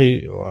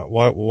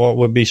 What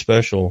would be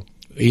special?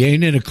 He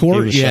ain't in a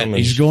court yet.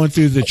 He's going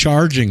through the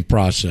charging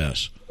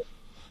process.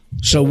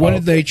 So what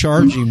did they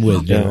charge him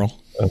with, Daryl?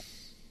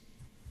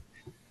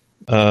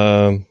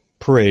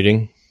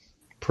 Parading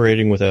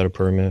without a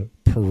permit.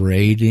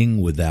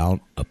 Parading without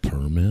a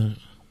permit?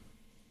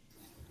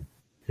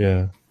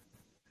 Yeah.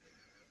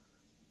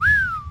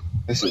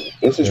 This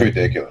is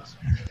ridiculous.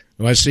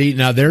 Well, see,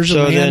 now there's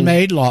a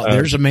man-made law.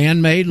 There's a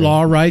man-made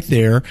law right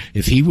there.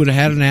 If he would have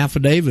had an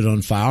affidavit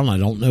on file, and I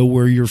don't know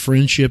where your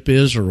friendship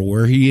is or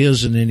where he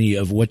is in any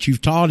of what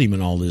you've taught him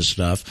and all this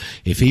stuff,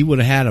 if he would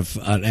have had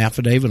an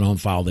affidavit on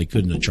file, they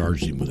couldn't have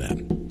charged him with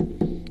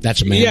that.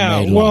 That's a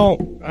man-made law.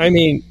 Well, I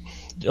mean,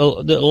 a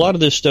lot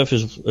of this stuff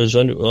is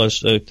under,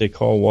 they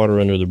call water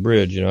under the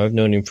bridge. I've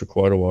known him for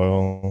quite a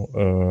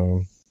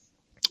while,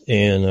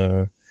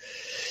 and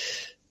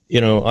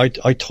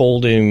I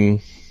told him,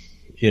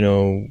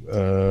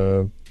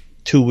 2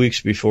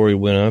 weeks before he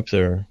went up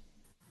there,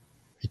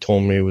 he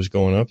told me he was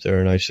going up there,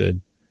 and I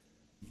said,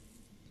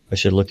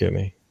 look at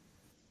me.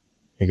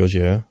 He goes,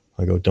 yeah.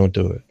 I go, don't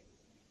do it.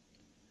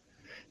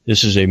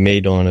 This is a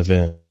made-on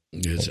event.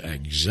 It's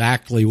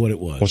exactly what it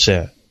was. What's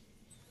that?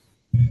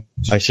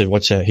 I said,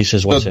 what's that? He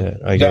says, what's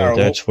that? I go,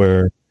 that's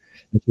where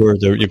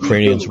the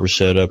Ukrainians were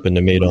set up in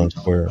the Maidan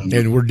Square.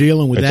 And we're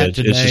dealing with that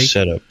today. It's a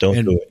setup.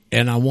 Don't do it.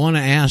 And I want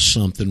to ask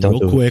something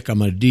real quick. I'm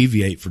going to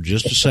deviate for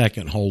just a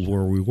second, hold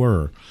where we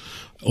were.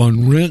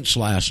 On Rents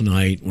last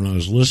night, when I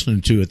was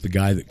listening to it, the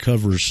guy that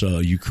covers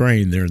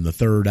Ukraine there in the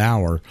third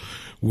hour,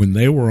 when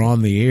they were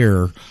on the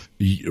air,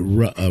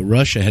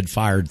 Russia had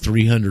fired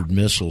 300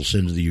 missiles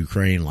into the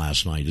Ukraine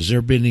last night. Has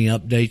there been any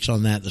updates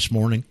on that this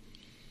morning?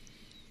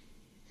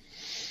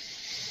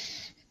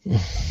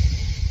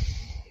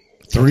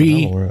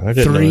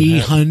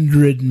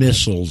 300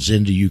 missiles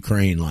into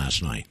Ukraine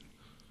last night.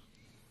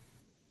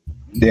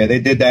 Yeah, they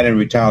did that in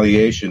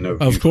retaliation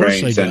of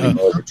Ukraine course sending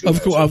over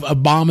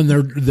of bombing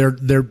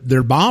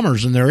their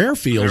bombers and their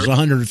airfields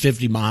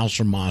 150 miles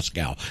from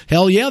Moscow.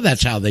 Hell yeah,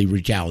 that's how they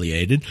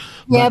retaliated.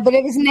 Yeah, but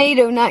it was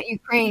NATO, not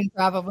Ukraine,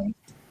 probably.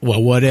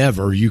 Well,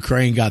 whatever.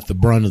 Ukraine got the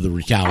brunt of the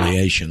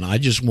retaliation. I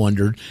just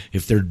wondered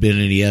if there'd been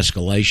any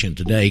escalation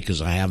today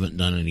because I haven't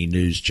done any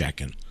news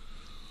checking.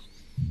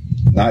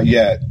 Not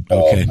yet.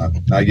 Okay.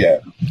 Not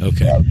yet.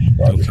 Okay.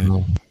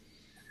 Okay.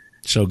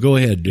 So go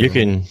ahead,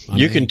 Daryl.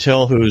 You can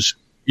tell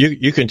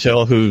you can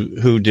tell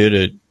who did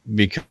it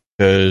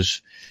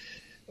because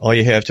all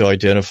you have to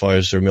identify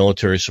is their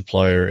military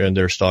supplier and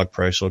their stock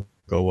price will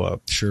go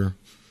up. Sure.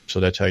 So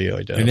that's how you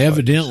identify. And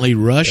evidently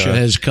Russia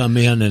has come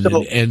in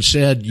and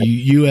said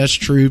U.S.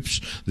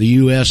 troops, the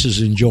U.S.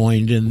 is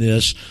enjoined in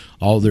this,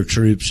 all their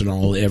troops and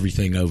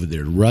everything over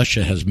there.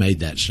 Russia has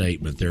made that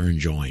statement. They're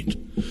enjoined.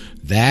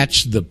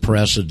 That's the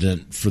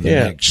precedent for the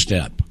next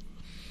step.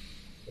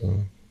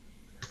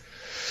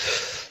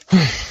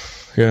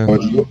 Yeah.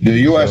 Well, the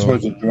U.S.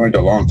 was enjoined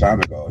a long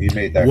time ago. He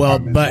made that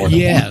comment.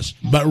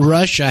 But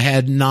Russia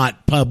had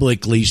not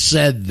publicly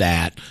said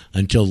that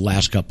until the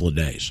last couple of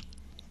days.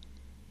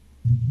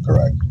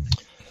 Correct.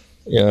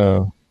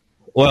 Yeah.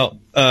 Well,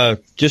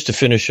 just to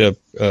finish up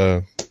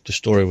the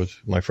story with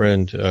my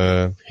friend,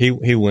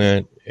 he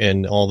went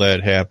and all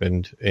that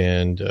happened,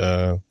 and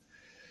a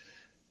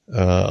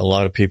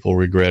lot of people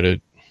regret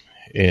it,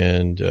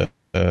 and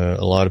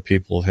a lot of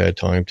people have had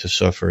time to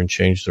suffer and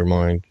change their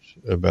mind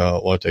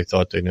about what they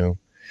thought they knew.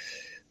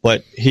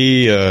 But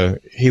he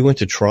went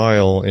to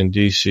trial in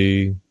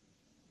D.C.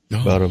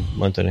 about a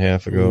month and a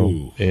half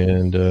ago,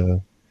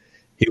 and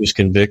he was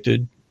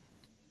convicted,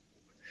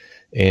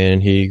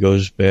 and he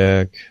goes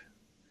back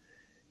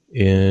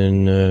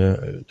in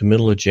the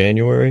middle of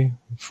January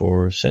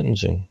for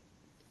sentencing.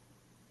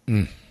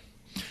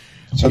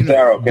 So,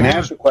 Daryl, can I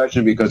ask a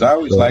question? Because I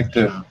always like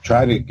to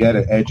try to get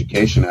an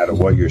education out of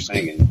what you're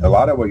saying. And a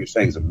lot of what you're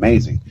saying is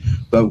amazing.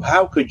 But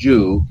how could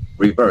you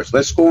reverse?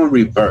 Let's go in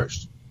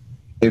reverse.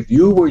 If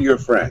you were your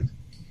friend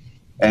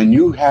and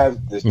you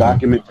have this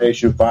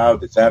documentation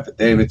filed, this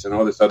affidavits and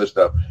all this other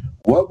stuff,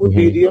 what would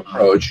be the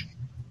approach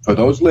for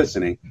those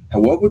listening?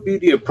 And what would be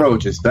the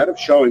approach instead of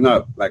showing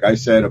up, like I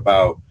said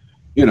about,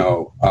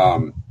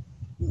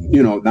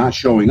 not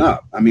showing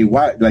up? I mean,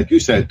 why? Like you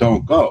said,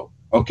 don't go.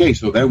 Okay,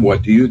 so then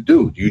what do?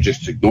 Do you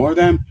just ignore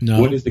them? No.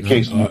 What is the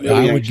case?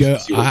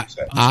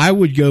 I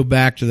would go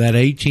back to that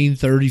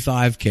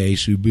 1835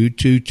 case,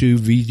 Ubuntu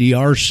v.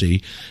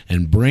 DRC,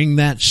 and bring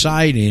that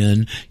site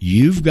in.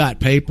 You've got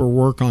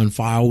paperwork on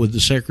file with the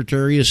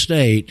Secretary of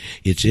State.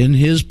 It's in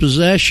his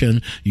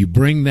possession. You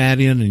bring that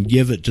in and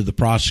give it to the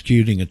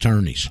prosecuting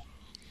attorneys.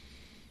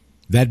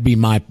 That'd be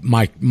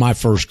my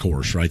first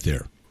course right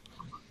there.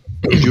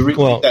 Could you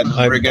repeat that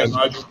number again,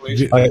 Roger,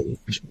 please?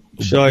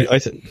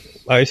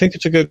 I think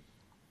it's a good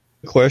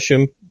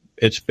question.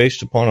 It's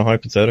based upon a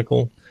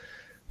hypothetical,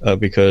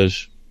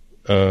 because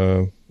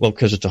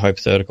it's a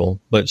hypothetical.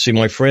 But see,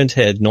 my friend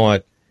had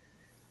not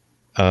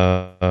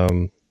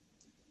ever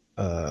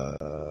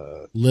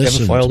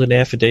filed an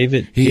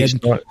affidavit.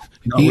 He's not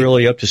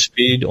really up to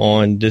speed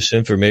on this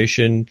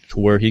information to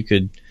where he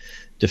could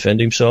defend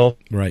himself.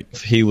 Right.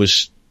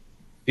 He's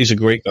a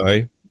great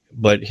guy,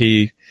 but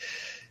he's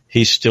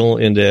still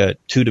in that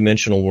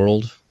two-dimensional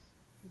world,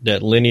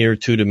 that linear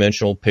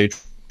two-dimensional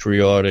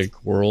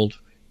patriotic world.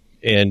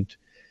 And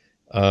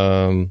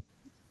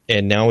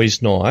now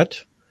he's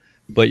not,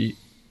 but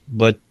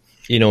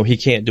he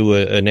can't do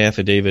an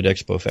affidavit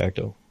ex post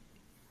facto.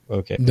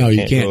 Okay. No,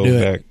 you can't do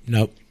it.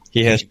 Nope.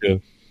 He has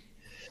to.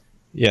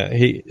 Yeah.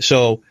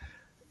 So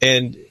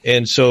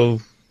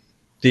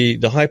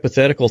the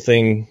hypothetical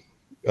thing,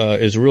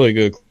 is a really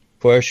good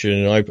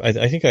question. And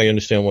I think I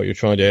understand what you're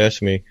trying to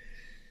ask me.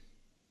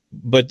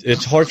 But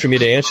it's hard for me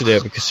to answer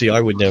that because, see, I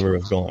would never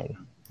have gone.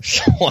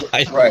 So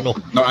I don't know.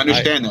 No, I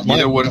understand that.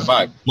 Neither would have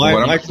I.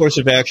 My course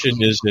of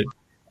action is that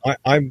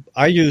I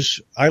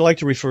like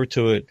to refer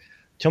to it.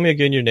 Tell me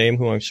again your name,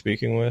 who I'm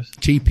speaking with.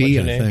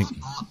 TP, I think.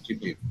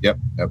 TP. Yep.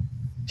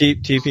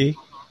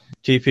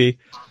 TP.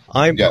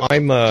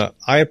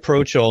 I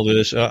approach all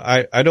this.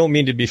 I don't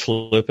mean to be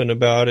flippant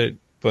about it,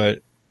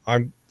 but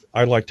I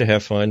like to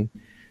have fun,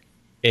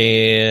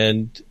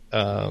 and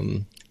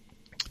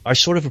I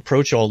sort of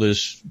approach all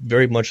this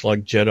very much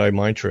like Jedi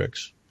mind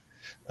tricks.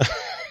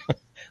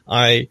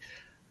 I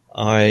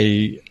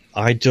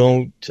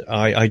don't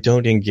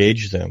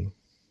engage them.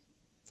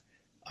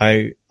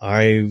 I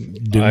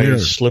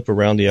slip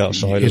around the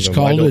outside of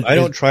them. I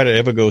don't try to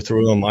ever go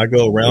through them. I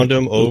go around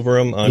them, over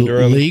them, under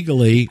them.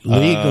 Legally,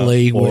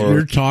 what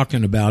you're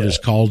talking about is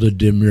called a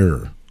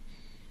demur.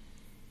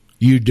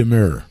 You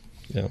demur.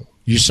 Yeah.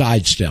 You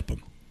sidestep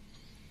them.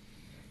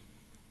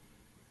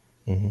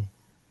 Mm-hmm.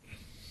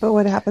 But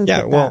what happens?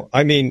 Yeah, well,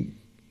 I mean,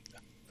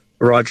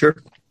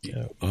 Roger.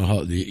 Yeah.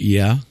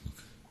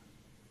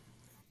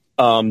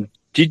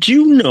 Did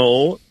you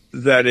know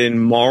that in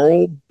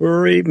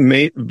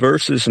Marlbury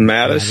versus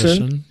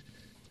Madison,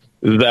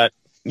 that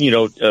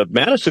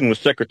Madison was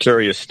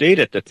Secretary of State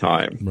at the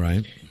time,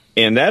 right?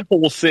 And that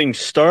whole thing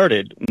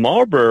started.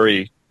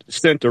 Marlbury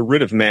sent a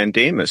writ of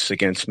mandamus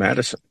against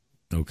Madison.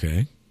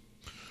 Okay.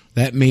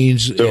 That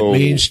means it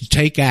means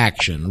take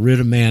action, writ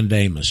of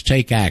mandamus,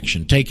 take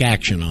action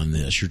on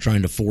this. You're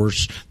trying to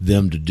force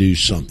them to do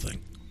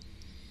something.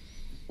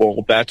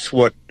 Well, that's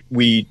what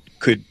we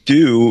could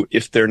do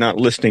if they're not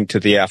listening to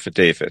the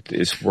affidavit,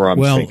 is where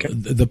I'm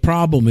thinking. Well, the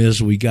problem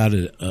is we got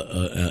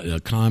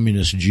a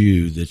communist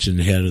Jew that's in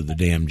the head of the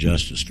damn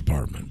Justice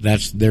Department.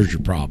 There's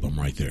your problem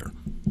right there.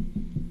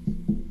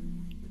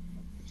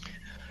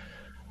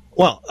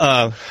 Well,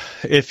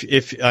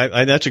 if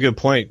that's a good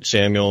point,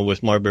 Samuel,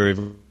 with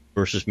Marbury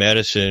versus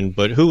Madison.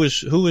 But who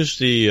was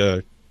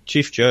the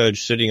chief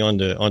judge sitting on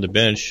the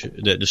bench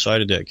that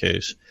decided that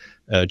case?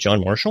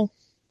 John Marshall?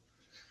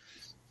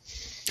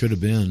 Could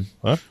have been.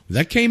 Huh?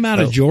 That came out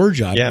of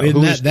Georgia. Yeah,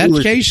 that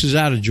case is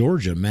out of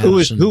Georgia.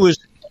 Madison. By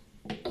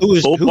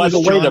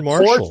the way, the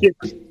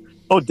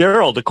court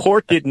Daryl, the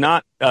court did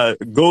not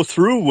go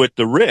through with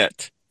the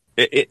writ.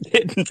 It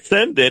didn't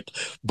send it,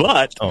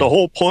 but the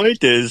whole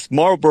point is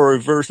Marlbury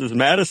versus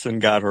Madison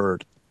got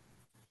heard.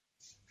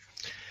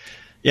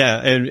 Yeah,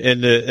 and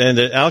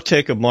the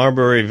outtake of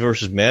Marbury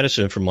versus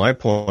Madison, from my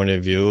point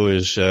of view,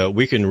 is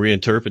we can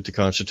reinterpret the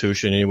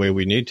Constitution any way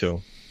we need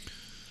to.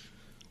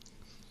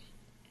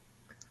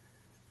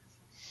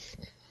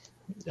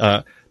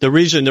 The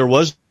reason there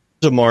was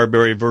a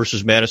Marbury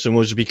versus Madison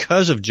was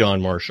because of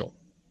John Marshall,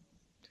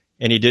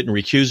 and he didn't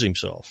recuse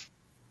himself.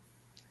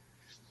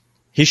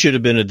 He should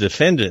have been a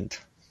defendant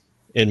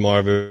in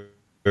Marbury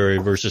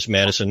versus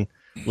Madison,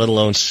 let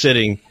alone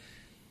sitting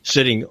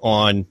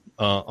on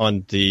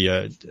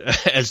the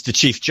as the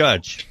chief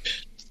judge.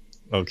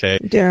 Okay.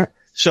 Yeah.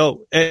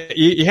 So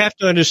you have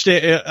to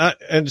understand,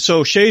 and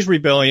so Shays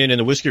Rebellion and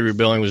the Whiskey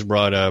Rebellion was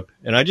brought up,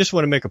 and I just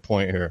want to make a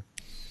point here.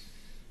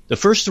 The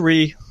first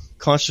three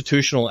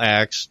constitutional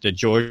acts that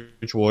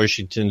George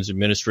Washington's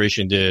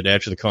administration did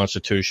after the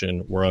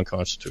Constitution were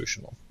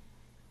unconstitutional.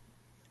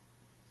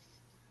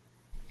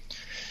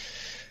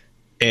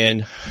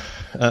 And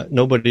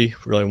nobody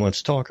really wants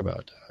to talk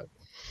about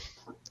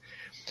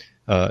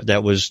that.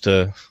 That was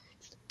the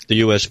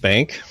U.S.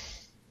 Bank,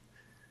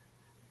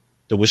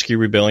 the Whiskey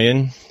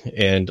Rebellion,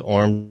 and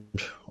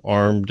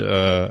armed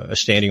a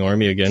standing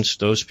army against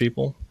those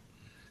people.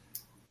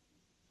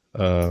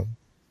 And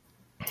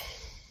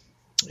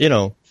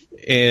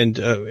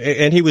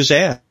he was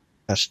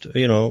asked,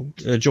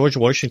 George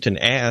Washington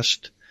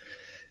asked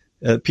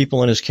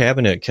people in his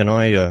cabinet, can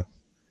I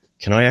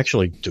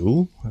actually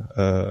do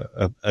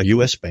a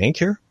U.S. bank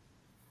here?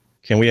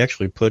 Can we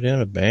actually put in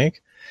a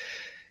bank?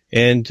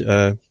 And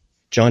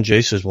John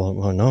Jay says,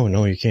 well,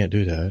 no, you can't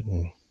do that.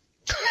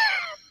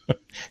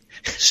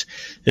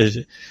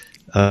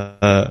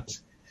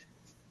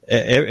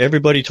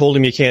 Everybody told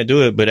him you can't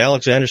do it, but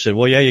Alexander said,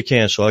 well, yeah, you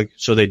can. So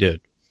they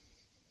did.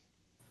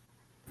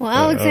 Well,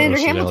 Alexander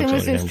Hamilton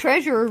was his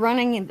treasurer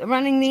running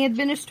the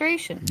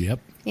administration. Yep.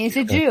 He's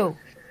a Jew.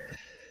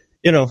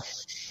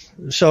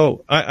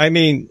 So I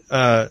mean,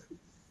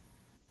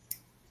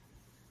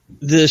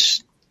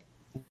 this,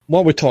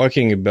 what we're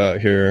talking about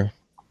here,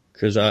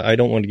 because I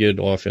don't want to get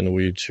off in the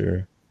weeds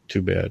here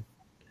too bad.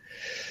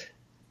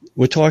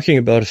 We're talking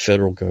about a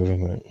federal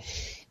government.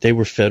 They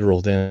were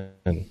federal then.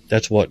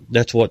 That's what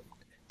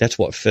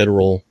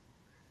federal.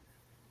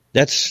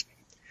 That's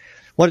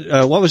what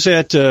was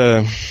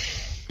that?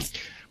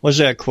 What's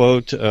that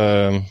quote?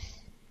 The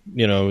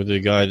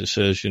guy that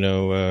says,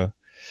 the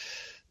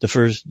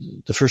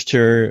first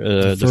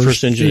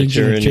engine of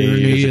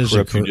tyranny is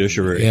a corrupt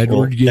judiciary.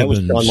 Edward Gibbons. That was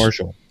John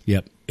Marshall.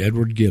 Yep,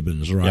 Edward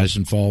Gibbons, Rise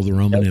and Fall of the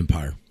Roman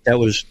Empire. That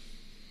was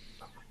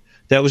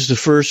the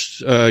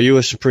first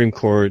U.S. Supreme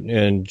Court,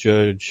 and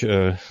Judge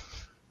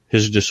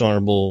His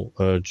Dishonorable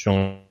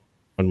John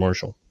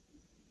Marshall.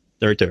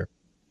 Right there,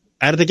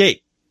 out of the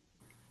gate.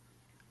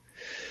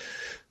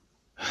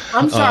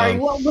 I'm sorry.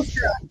 What was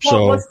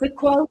the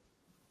quote?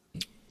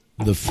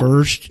 The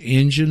first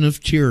engine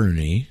of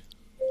tyranny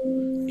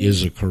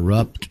is a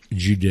corrupt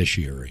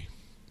judiciary.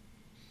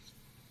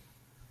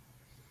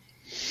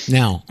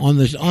 Now, on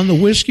the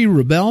Whiskey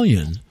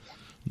Rebellion,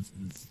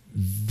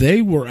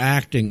 they were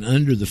acting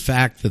under the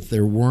fact that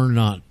there were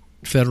not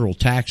federal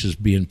taxes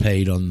being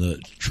paid on the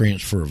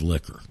transfer of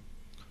liquor.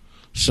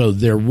 So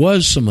there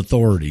was some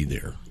authority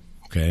there,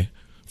 okay?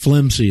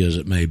 Flimsy as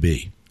it may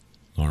be,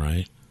 all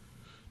right?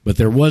 But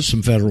there was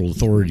some federal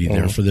authority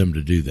there for them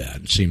to do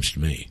that, it seems to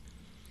me.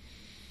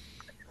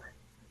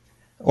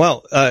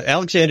 Well,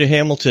 Alexander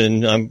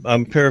Hamilton,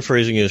 I'm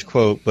paraphrasing his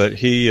quote, but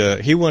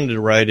he wanted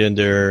to ride in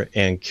there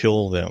and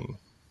kill them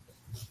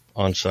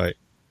on site,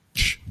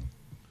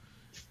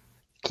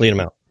 clean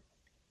them out.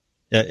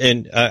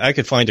 And I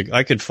could find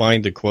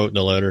the quote in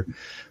the letter,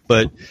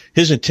 but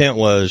his intent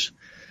was,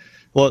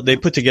 well, they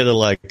put together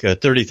like a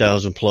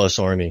 30,000 plus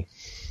army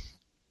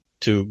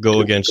to go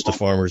against the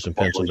farmers in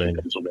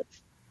Pennsylvania.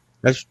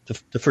 That's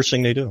the first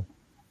thing they do.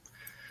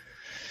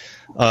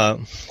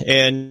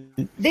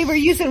 And they were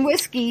using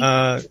whiskey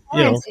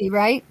currency,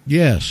 right?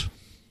 Yes.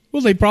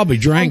 Well, they probably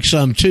drank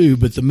some too,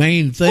 but the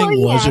main thing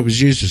was it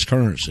was used as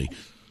currency.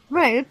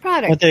 Right, a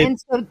product. But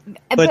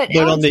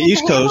on the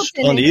East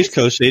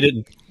Coast, they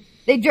didn't.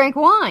 They drank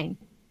wine.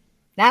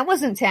 That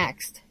wasn't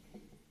taxed,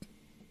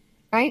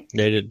 right?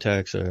 They didn't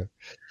tax it.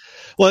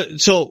 Well,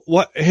 so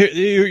what?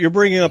 You're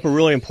bringing up a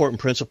really important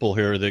principle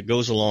here that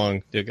goes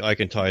along. That I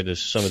can tie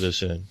some of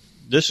this in.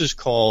 This is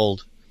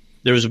called.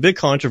 There was a big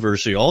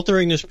controversy all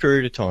during this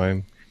period of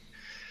time,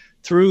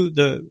 through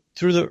the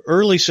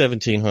early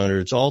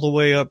 1700s, all the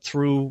way up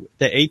through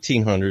the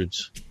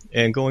 1800s,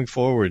 and going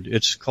forward.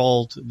 It's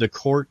called the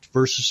court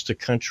versus the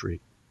country.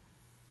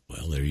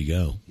 Well, there you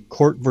go.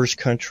 Court versus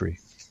country.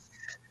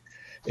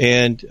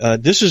 And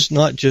this is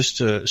not just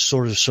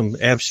sort of some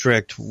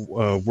abstract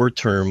word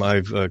term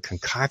I've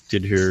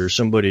concocted here.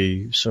 Some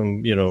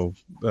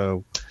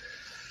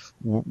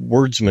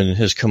wordsman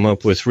has come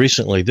up with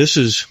recently. This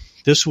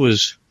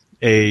was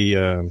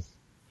an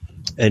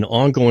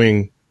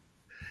ongoing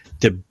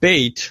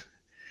debate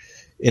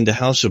in the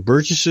House of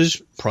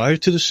Burgesses prior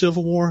to the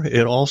Civil War.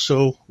 It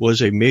also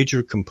was a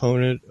major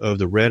component of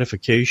the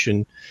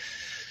ratification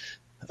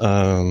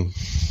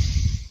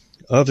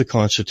of the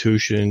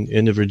Constitution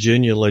in the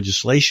Virginia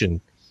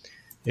legislation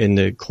in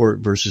the court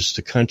versus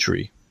the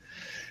country,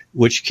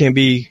 which can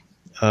be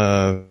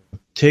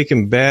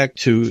taken back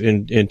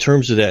to in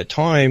terms of that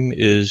time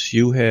is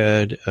you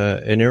had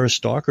an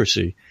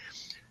aristocracy.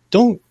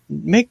 Don't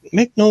make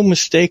no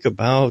mistake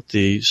about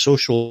the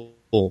social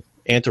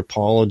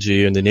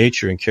anthropology and the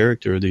nature and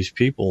character of these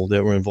people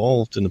that were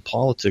involved in the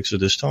politics of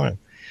this time.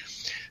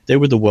 They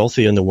were the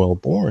wealthy and the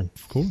well-born.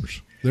 Of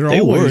course.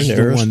 They were an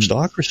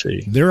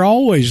aristocracy. They're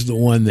always the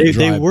one that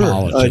drive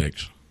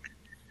politics.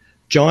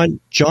 John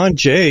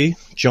Jay,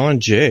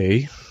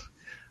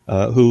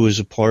 who was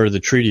a part of the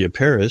Treaty of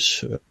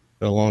Paris,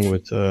 along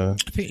with I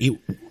think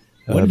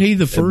wasn't he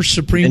the first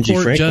Supreme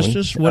Court Franklin.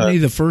 justice? Wasn't he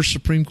the first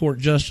Supreme Court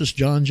justice,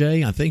 John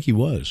Jay? I think he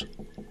was.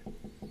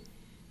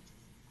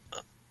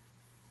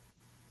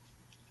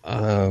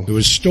 There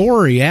was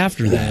Story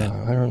after that.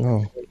 I don't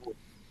know,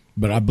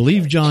 but I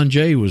believe John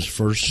Jay was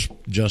first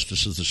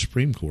justice of the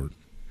Supreme Court.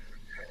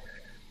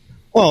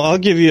 Well, I'll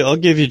give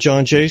you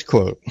John Jay's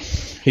quote.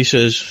 He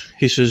says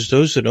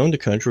those that own the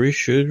country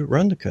should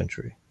run the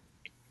country.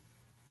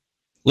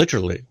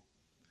 Literally.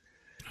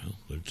 Well,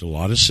 there's a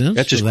lot of sense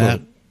That's to that.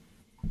 Quote.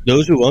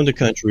 Those who own the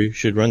country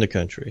should run the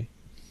country.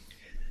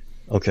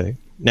 Okay.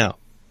 Now,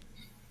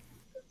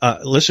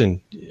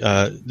 listen,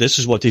 this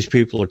is what these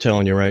people are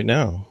telling you right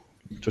now.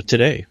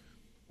 Today,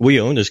 we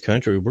own this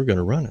country. We're going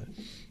to run it.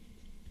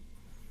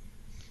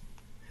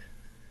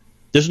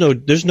 There's no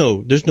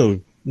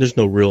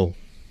real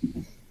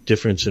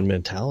difference in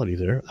mentality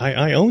there.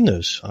 I own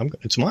this.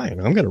 It's mine.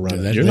 I'm going to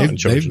run it. You're not in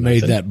charge they've of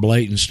made nothing. that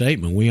blatant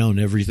statement. We own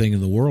everything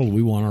in the world.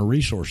 We want our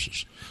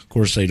resources. Of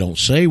course, they don't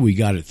say we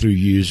got it through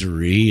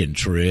usury and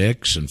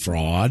tricks and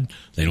fraud.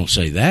 They don't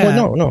say that.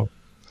 Well,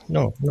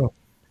 no.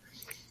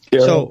 Daryl,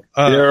 So,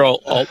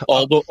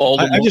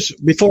 I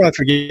just before I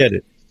forget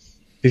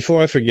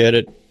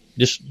it,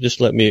 just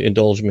let me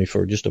indulge me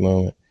for just a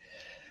moment.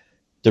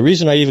 The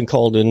reason I even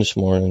called in this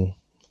morning,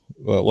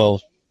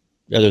 well,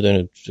 other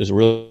than it's a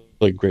really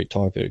great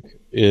topic,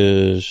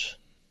 is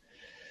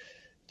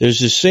there's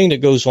this thing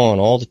that goes on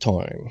all the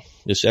time,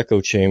 this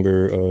echo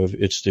chamber of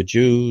it's the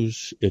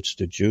Jews, it's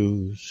the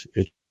Jews,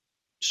 it's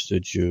the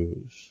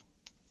Jews.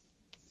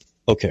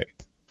 Okay,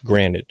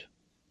 granted,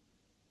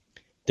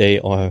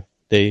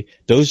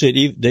 those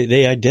that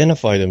they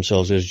identify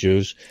themselves as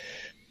Jews.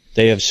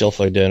 They have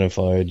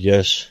self-identified,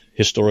 yes.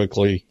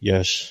 Historically,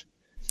 yes.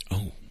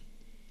 Oh.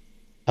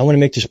 I want to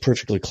make this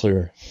perfectly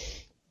clear.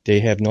 They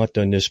have not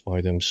done this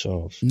by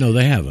themselves. No,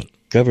 they haven't.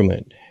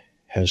 Government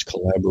has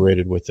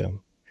collaborated with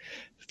them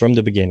from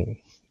the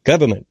beginning.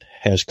 Government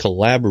has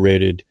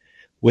collaborated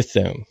with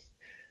them.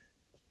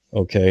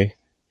 Okay?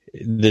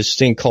 This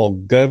thing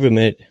called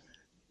government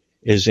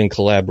is in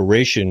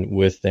collaboration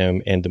with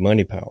them and the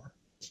money power.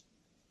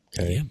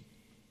 Okay? Yeah.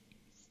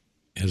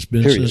 Has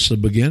been since the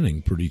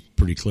beginning,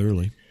 pretty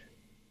clearly.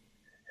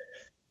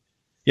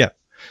 Yeah.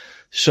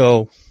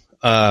 So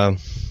I'm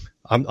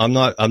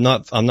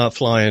not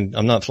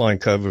flying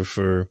cover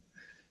for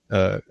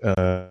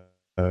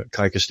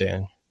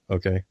Kyrgyzstan.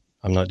 Okay,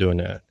 I'm not doing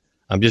that.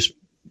 I'm just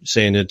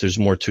saying that there's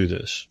more to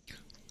this.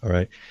 All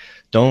right.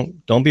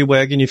 Don't be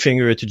wagging your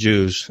finger at the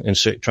Jews and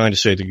trying to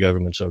say the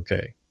government's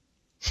okay.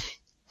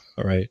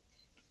 All right.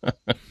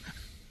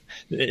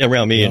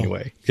 Around me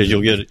anyway, because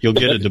you'll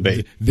get a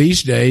debate.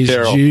 These days,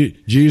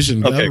 Jews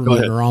and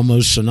government are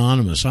almost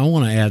synonymous. I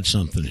want to add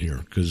something here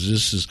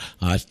because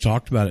I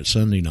talked about it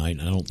Sunday night,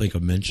 and I don't think I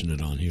mentioned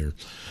it on here.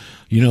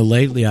 You know,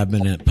 lately I've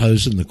been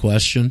posing the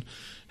question,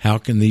 how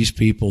can these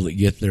people that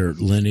get their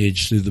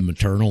lineage through the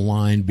maternal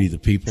line be the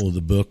people of the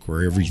book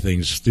where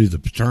everything's through the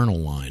paternal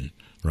line,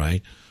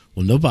 right?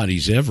 Well,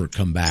 nobody's ever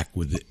come back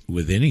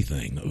with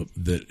anything.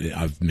 That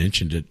I've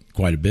mentioned it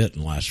quite a bit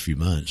in the last few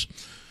months.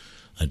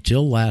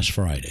 Until last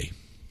Friday.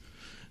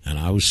 And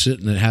I was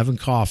sitting and having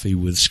coffee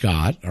with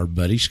Scott, our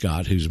buddy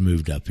Scott, who's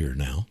moved up here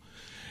now,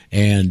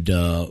 and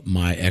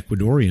my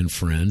Ecuadorian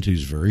friend,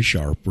 who's very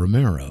sharp,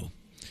 Romero.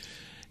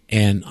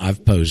 And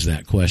I've posed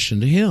that question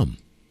to him.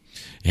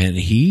 And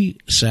he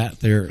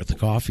sat there at the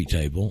coffee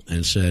table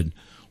and said,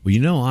 well, you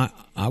know,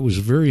 I was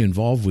very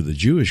involved with a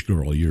Jewish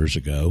girl years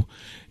ago,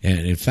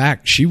 and in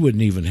fact, she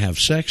wouldn't even have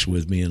sex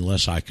with me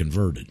unless I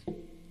converted.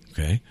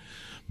 Okay?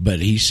 But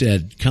he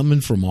said,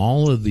 coming from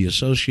all of the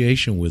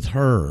association with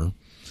her,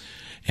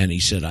 and he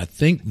said, I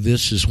think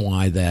this is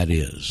why that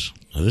is.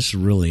 Now, this is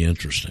really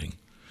interesting.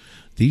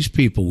 These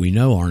people we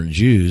know aren't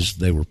Jews,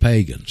 they were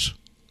pagans.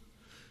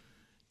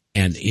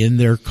 And in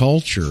their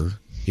culture,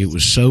 it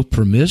was so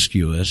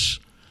promiscuous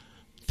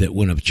that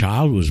when a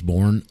child was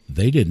born,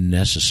 they didn't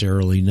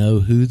necessarily know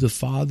who the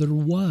father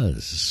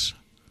was.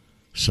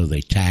 So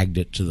they tagged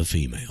it to the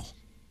female.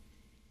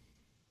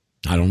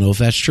 I don't know if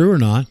that's true or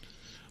not,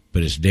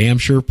 but it's damn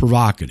sure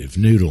provocative.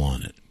 Noodle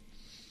on it.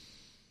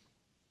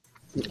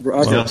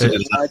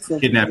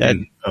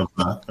 Kidnapping of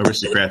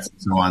aristocrats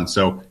and so on.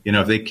 So, you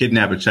know, if they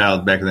kidnap a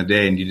child back in the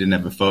day and you didn't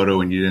have a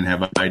photo and you didn't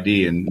have an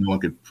ID and no one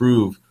could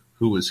prove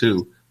who was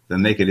who,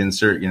 then they could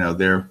insert, you know,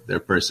 their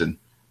person.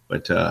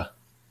 But,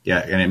 yeah,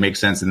 and it makes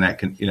sense in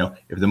that, you know,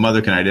 if the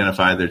mother can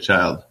identify their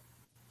child,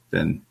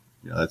 then,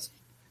 you know,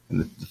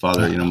 and the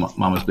father,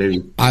 mama's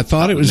baby. I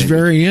thought it was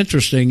very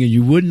interesting, and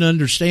you wouldn't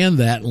understand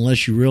that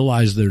unless you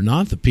realize they're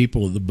not the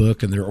people of the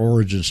book and their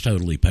origin's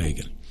totally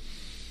pagan.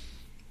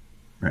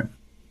 Right.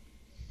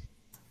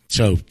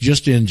 So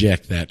just to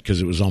inject that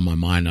because it was on my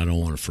mind. I don't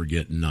want to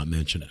forget and not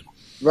mention it.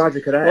 Roger,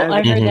 could I? Well,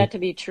 I heard that to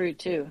be true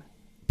too.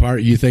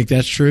 You think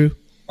that's true?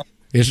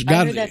 I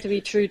heard that to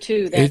be true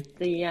too. That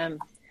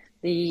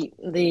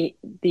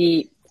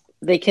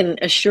they can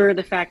assure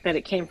the fact that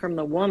it came from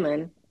the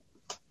woman,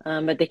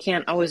 but they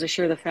can't always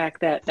assure the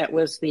fact that that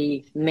was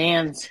the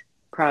man's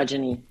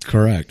progeny.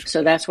 Correct.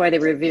 So that's why they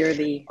revere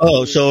the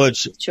so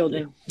it's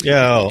children.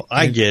 Yeah,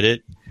 I get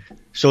it.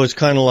 So it's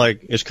kind of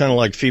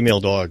like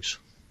female dogs.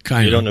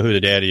 You don't know who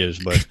the daddy is,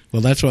 but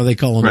well, that's why they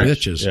call them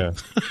bitches. Yeah,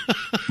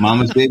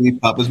 mama's baby,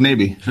 papa's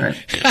maybe. Right.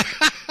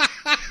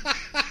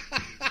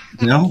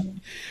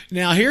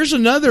 Now here's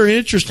another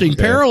interesting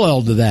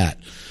parallel to that.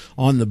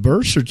 On the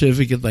birth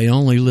certificate, they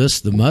only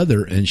list the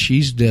mother, and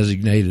she's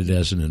designated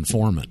as an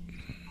informant.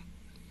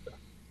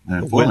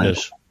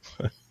 Witness.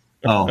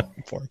 Oh,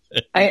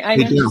 I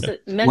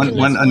mentioned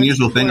one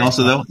unusual thing.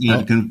 Also, though,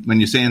 when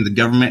you're saying the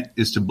government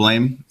is to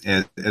blame,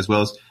 as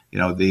well as a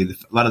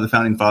lot of the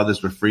founding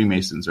fathers were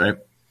Freemasons, right?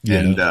 Yeah.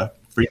 And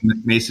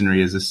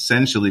Freemasonry is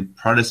essentially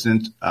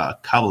Protestant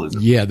Kabbalism.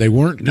 Yeah, they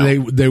weren't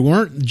they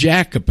weren't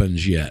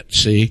Jacobins yet.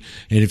 See,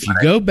 and if you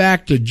go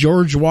back to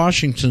George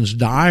Washington's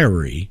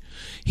diary,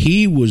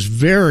 he was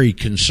very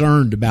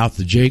concerned about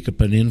the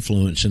Jacobin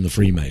influence in the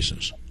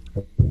Freemasons.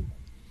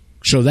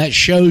 So that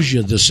shows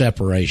you the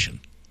separation.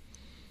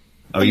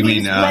 Oh, you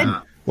mean?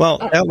 Well,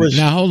 that was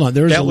now. Hold on,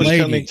 there's that a was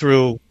lady coming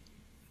through.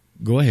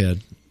 Go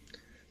ahead.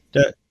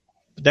 That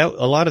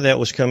a lot of that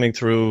was coming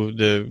through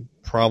the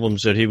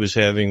problems that he was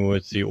having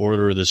with the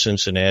Order of the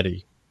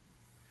Cincinnati,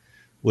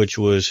 which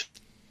was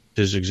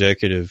the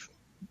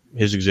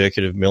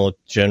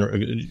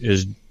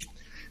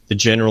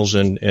generals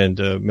and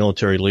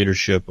military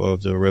leadership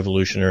of the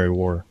Revolutionary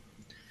War.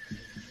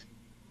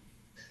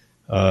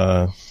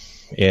 And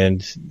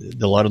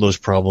a lot of those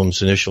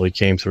problems initially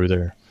came through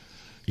there.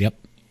 Yep.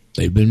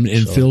 They've been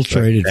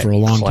infiltrated for a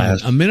long time.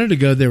 A minute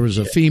ago, there was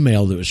a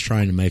female that was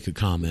trying to make a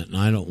comment, and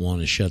I don't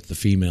want to shut the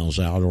females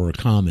out or a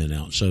comment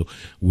out, so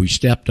we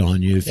stepped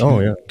on you. If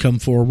you come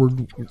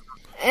forward.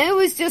 It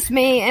was just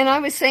me, and I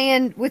was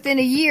saying within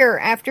a year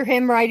after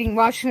him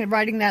Washington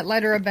writing that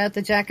letter about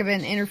the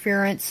Jacobin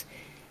interference,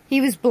 he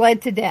was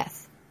bled to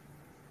death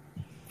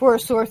for a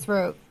sore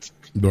throat.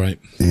 Right.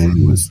 And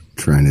he was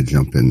trying to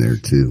jump in there,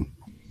 too.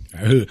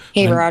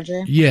 Hey,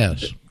 Roger.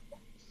 Yes.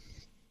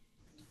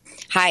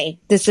 Hi,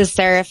 this is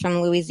Sarah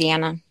from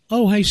Louisiana.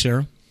 Oh, hey,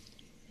 Sarah.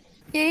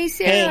 Hey,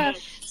 Sarah. Hey.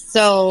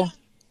 So,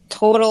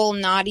 total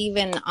not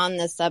even on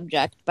the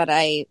subject, but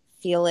I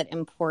feel it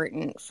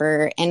important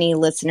for any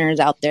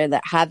listeners out there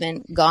that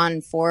haven't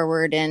gone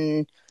forward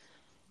and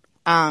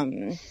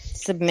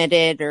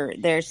submitted or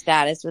their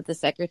status with the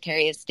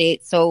Secretary of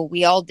State. So,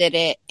 we all did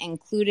it,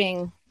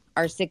 including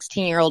our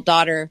 16-year-old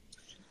daughter.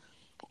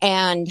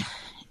 And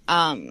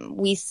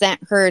we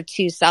sent her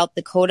to South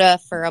Dakota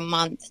for a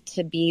month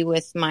to be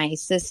with my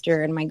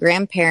sister and my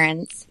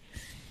grandparents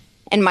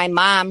and my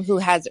mom, who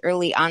has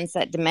early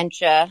onset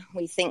dementia,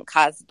 we think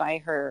caused by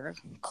her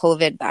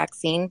COVID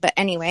vaccine. But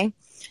anyway,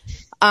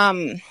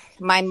 my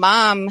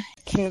mom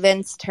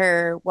convinced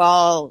her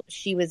while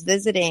she was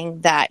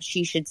visiting that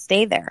she should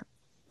stay there.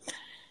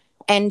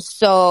 And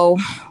so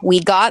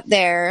we got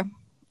there.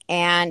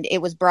 And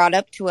it was brought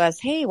up to us,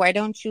 hey, why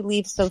don't you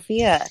leave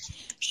Sophia?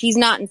 She's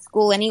not in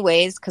school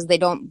anyways because they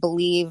don't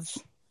believe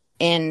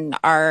in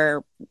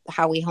how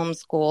we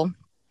homeschool.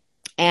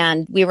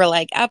 And we were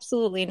like,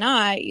 absolutely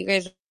not. You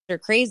guys are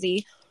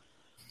crazy.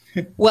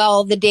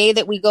 Well, the day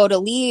that we go to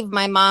leave,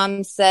 my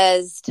mom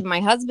says to my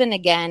husband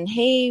again,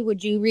 hey,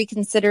 would you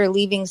reconsider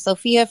leaving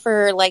Sophia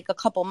for like a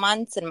couple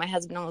months? And my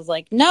husband was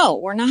like, no,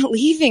 we're not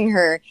leaving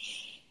her.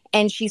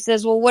 And she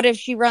says, well, what if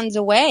she runs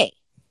away?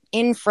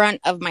 In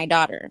front of my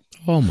daughter,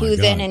 who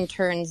then in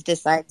turns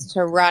decides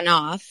to run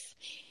off.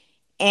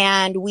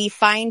 And we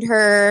find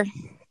her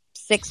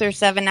 6 or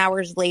 7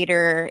 hours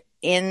later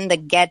in the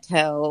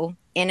ghetto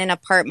in an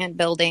apartment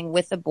building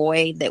with a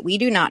boy that we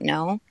do not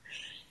know.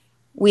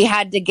 We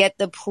had to get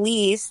the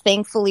police.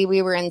 Thankfully,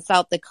 we were in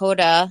South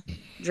Dakota,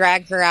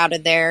 drag her out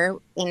of there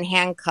in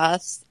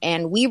handcuffs.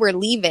 And we were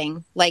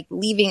leaving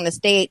the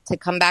state to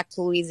come back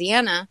to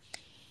Louisiana.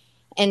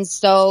 And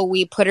so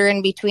we put her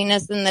in between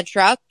us in the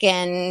truck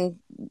and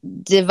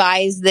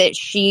devised that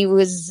she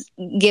was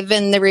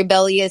given the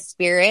rebellious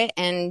spirit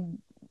and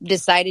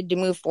decided to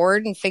move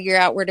forward and figure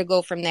out where to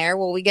go from there.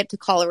 Well, we get to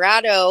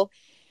Colorado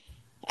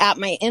at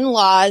my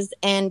in-laws,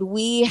 and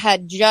we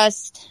had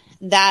just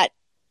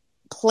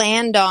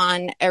planned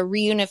on a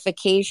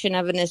reunification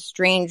of an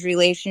estranged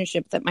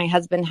relationship that my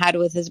husband had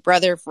with his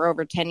brother for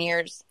over 10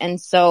 years. And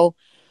so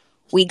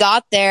we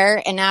got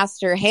there and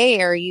asked her,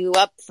 hey, are you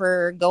up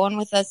for going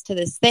with us to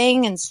this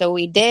thing? And so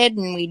we did.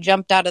 And we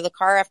jumped out of the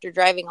car after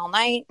driving all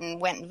night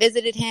and went and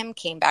visited him,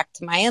 came back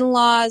to my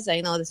in-laws.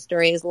 I know the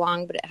story is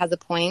long, but it has a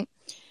point.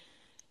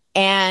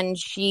 And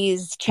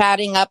she's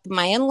chatting up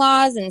my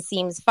in-laws and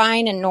seems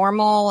fine and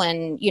normal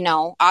and,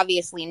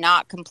 obviously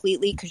not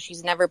completely because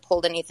she's never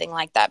pulled anything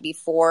like that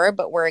before,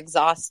 but we're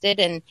exhausted.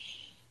 And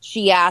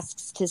she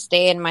asks to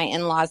stay in my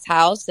in-laws'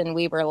 house. And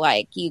we were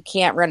like, you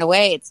can't run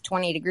away. It's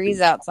 20 degrees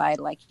outside.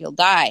 Like, you'll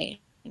die.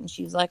 And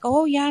she's like,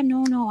 oh, yeah,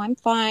 no, I'm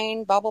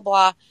fine, blah, blah,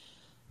 blah.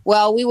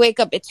 Well, we wake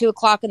up at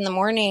 2:00 in the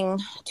morning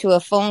to a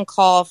phone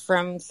call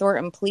from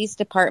Thornton Police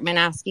Department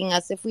asking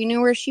us if we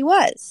knew where she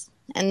was.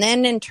 And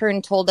then in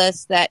turn told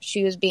us that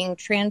she was being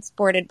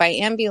transported by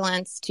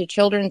ambulance to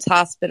Children's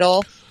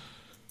Hospital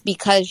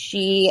because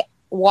she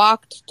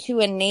walked to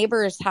a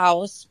neighbor's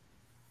house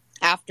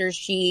after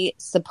she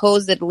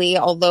supposedly,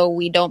 although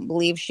we don't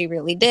believe she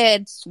really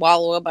did,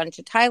 swallow a bunch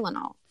of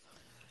Tylenol.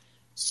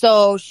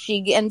 So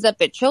she ends up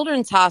at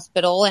Children's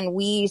Hospital and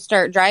we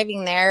start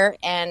driving there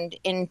and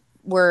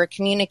we're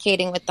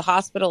communicating with the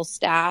hospital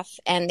staff,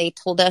 and they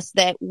told us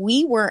that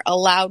we weren't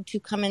allowed to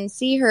come and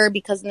see her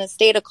because in the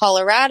state of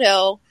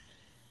Colorado,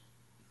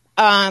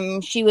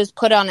 she was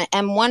put on an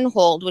M1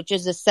 hold, which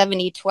is a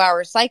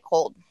 72-hour psych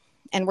hold.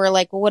 And we're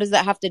like, well, what does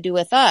that have to do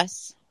with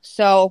us?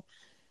 So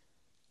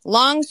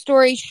long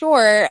story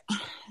short,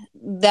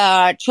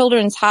 the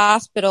Children's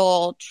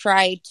Hospital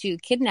tried to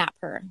kidnap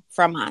her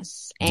from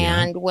us.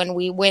 Yeah. And when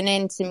we went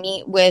in to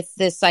meet with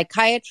the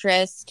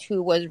psychiatrist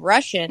who was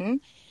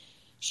Russian,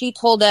 she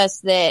told us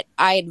that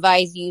I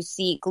advise you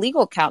seek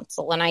legal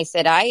counsel. And I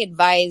said, I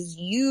advise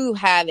you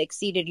have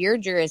exceeded your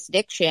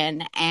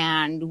jurisdiction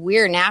and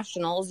we're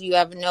nationals. You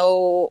have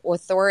no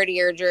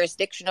authority or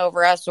jurisdiction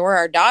over us or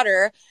our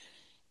daughter.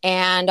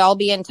 And I'll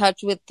be in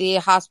touch with the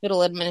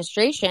hospital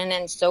administration.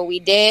 And so we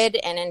did.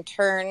 And in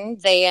turn,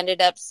 they ended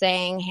up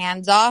saying,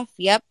 hands off.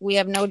 Yep, we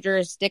have no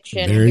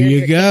jurisdiction. There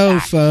you go,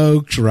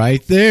 folks,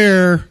 right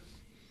there.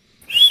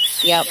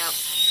 Yep.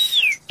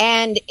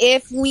 And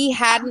if we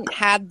hadn't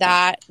had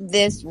that,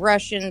 this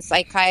Russian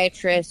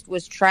psychiatrist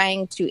was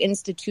trying to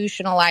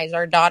institutionalize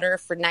our daughter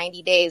for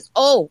 90 days.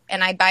 Oh,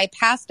 and I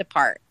bypassed a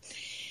part.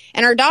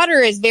 And our daughter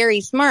is very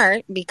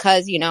smart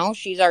because,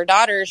 she's our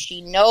daughter.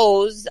 She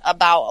knows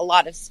about a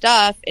lot of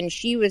stuff. And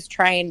she was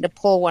trying to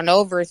pull one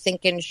over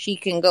thinking she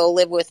can go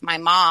live with my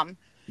mom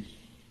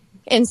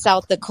in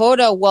South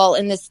Dakota. Well,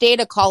 in the state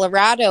of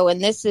Colorado,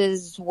 and this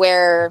is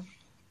where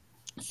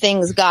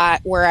things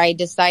got where I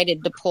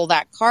decided to pull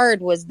that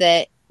card, was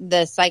that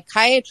the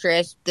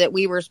psychiatrist that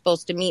we were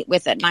supposed to meet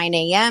with at 9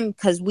 a.m.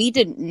 because we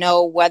didn't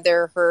know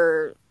whether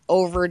her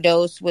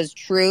overdose was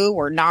true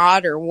or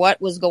not or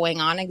what was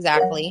going on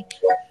exactly.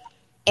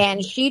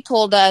 And she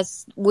told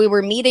us we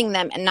were meeting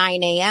them at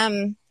 9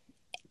 a.m.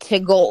 to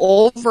go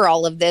over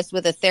all of this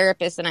with a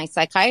therapist and a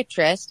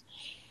psychiatrist.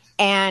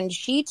 And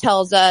she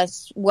tells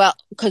us, well,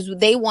 because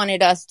they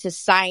wanted us to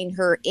sign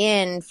her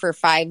in for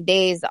 5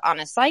 days on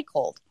a psych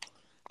hold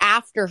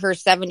after her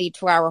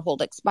 72-hour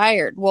hold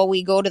expired. Well,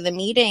 we go to the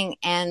meeting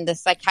and the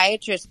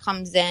psychiatrist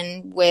comes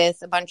in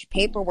with a bunch of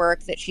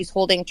paperwork that she's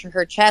holding to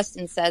her chest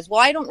and says, well,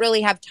 I don't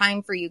really have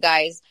time for you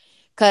guys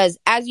because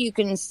as you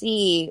can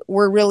see,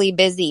 we're really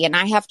busy and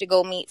I have to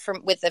go meet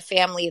with a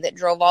family that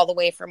drove all the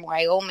way from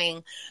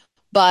Wyoming.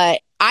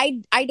 But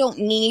I don't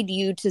need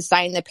you to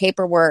sign the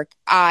paperwork.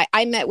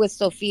 I met with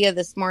Sophia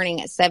this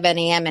morning at 7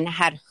 a.m. and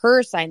had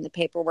her sign the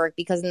paperwork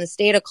because in the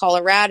state of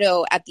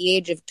Colorado, at the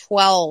age of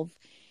 12,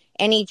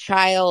 any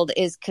child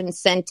is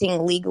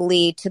consenting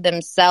legally to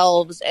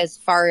themselves as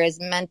far as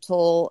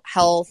mental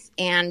health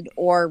and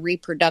or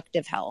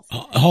reproductive health.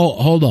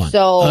 Hold on.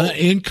 So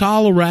in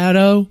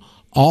Colorado,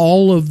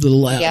 all of the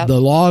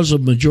laws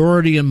of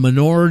majority and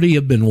minority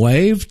have been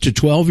waived to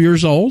 12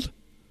 years old?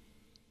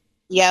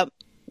 Yep.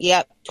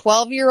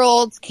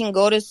 12-year-olds can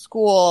go to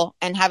school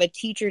and have a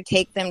teacher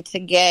take them to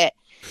get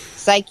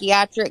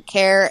psychiatric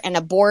care, an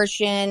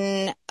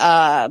abortion,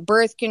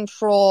 birth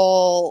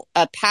control,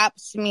 a pap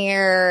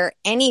smear,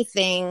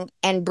 anything,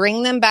 and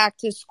bring them back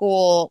to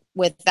school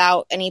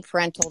without any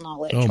parental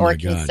knowledge or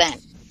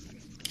consent.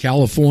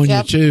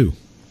 California, too.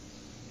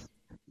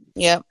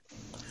 Yep.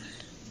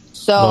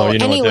 So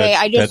anyway,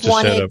 I just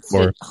wanted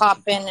to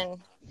hop in and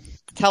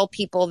tell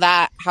people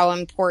that how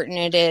important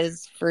it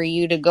is for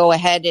you to go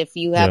ahead. If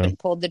you haven't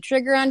pulled the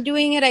trigger on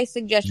doing it, I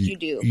suggest you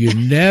do. You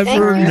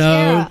never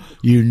know.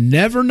 You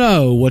never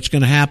know what's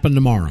going to happen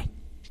tomorrow,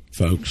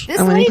 folks.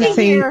 This lady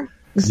here,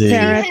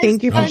 Sarah,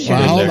 thank you for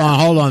sharing.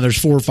 Hold on. There's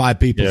 4 or 5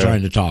 people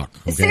trying to talk.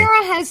 Okay?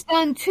 Sarah has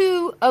done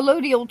 2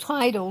 allodial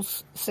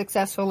titles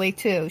successfully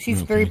too.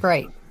 She's very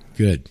bright.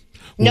 Good.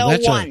 Well,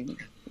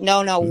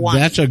 one.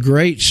 That's a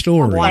great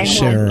story,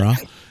 Sarah.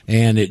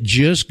 And it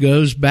just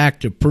goes back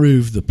to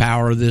prove the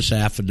power of this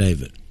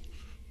affidavit.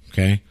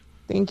 Okay?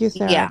 Thank you,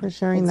 Sarah, for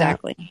sharing that.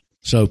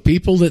 So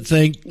people that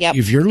think,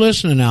 if you're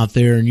listening out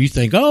there and you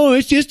think, oh,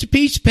 it's just a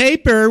piece of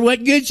paper,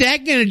 what good's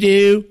that going to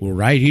do? Well,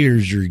 right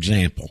here's your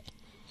example.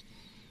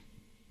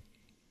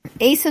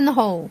 Ace in the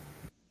hole.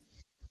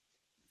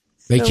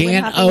 They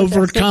can't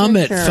overcome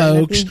it,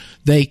 folks.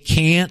 They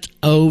can't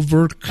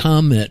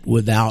overcome it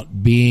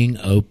without being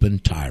open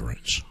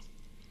tyrants.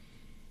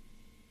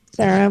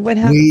 Sarah, what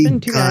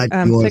happened to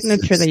your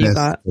signature that you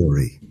got?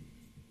 Story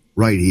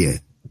right here.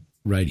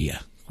 Right, yeah.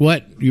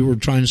 What? You were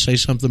trying to say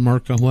something,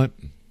 Marco? What?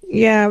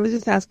 Yeah, I was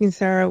just asking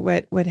Sarah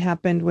what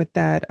happened with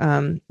that.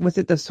 Was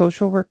it the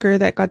social worker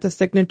that got the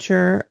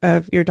signature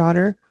of your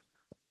daughter?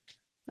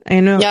 I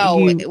know.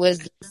 No, it was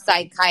the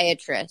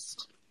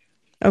psychiatrist.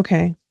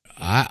 Okay.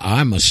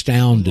 I'm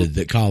astounded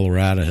that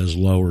Colorado has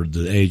lowered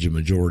the age of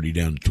majority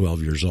down to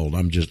 12 years old.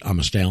 I'm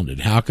astounded.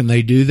 How can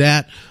they do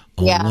that?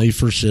 Only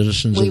for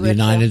citizens of the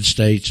United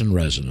States and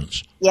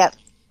residents. Yep.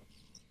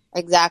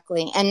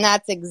 Exactly. And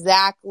that's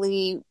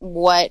exactly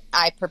what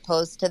I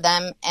proposed to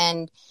them.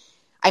 And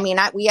I mean,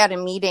 we had a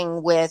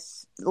meeting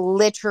with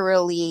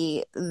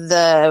literally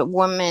the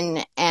woman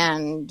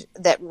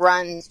that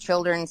runs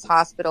Children's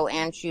Hospital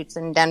Anschutz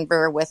in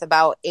Denver with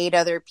about 8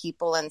 other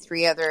people and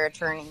 3 other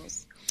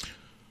attorneys.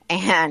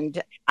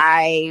 And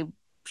I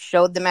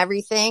showed them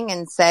everything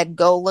and said,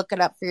 go look it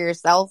up for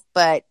yourself.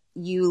 But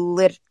you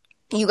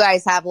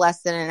guys have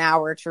less than an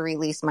hour to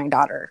release my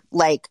daughter.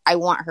 Like, I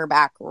want her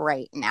back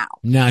right now.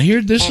 Now,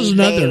 this is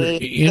another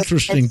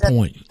interesting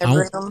point.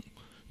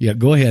 Yeah,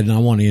 go ahead, and I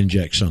want to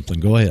inject something.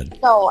 Go ahead.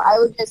 So I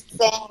was just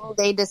saying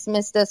they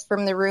dismissed us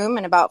from the room,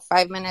 and about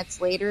 5 minutes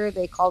later,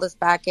 they called us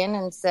back in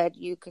and said,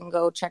 you can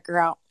go check her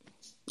out.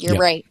 You're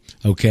right.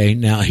 Okay,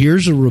 now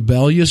here's a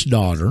rebellious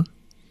daughter,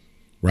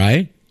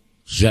 right?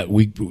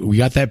 We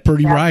got that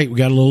pretty right. We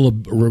got a little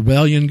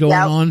rebellion going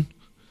on.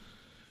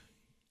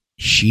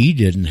 She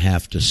didn't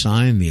have to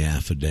sign the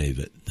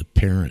affidavit. The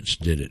parents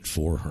did it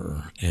for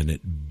her, and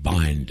it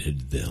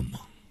binded them.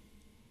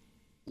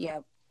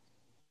 Yep.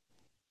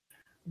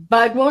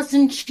 But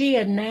wasn't she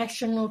a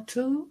national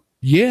too?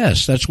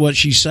 Yes, that's what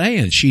she's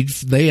saying.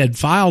 They had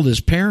filed as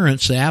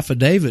parents the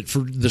affidavit for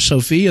the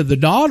Sophia, the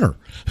daughter,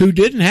 who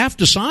didn't have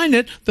to sign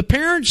it. The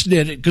parents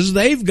did it because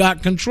they've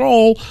got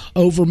control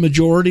over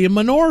majority and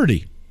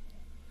minority.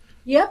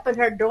 Yeah, but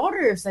her daughter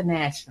is a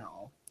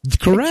national.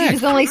 Correct. But she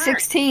was only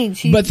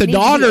 16. But the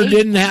daughter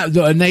didn't have,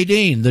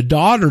 Nadine, the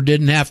daughter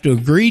didn't have to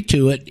agree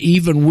to it,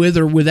 even with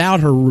or without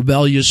her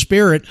rebellious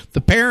spirit.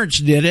 The parents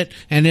did it,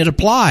 and it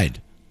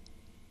applied.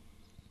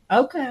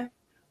 Okay.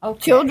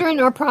 Children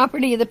are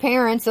property of the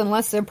parents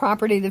unless they're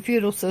property of the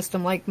feudal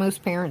system, like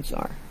most parents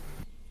are.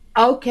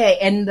 Okay,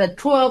 and the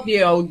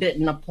 12-year-old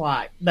didn't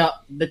apply. The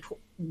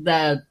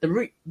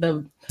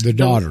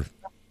daughter.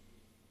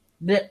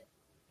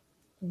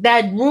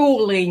 That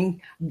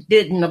ruling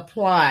didn't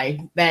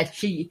apply. That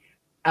she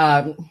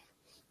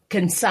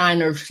can sign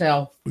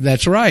herself.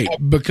 That's right,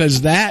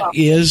 because that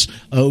is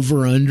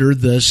over under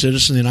the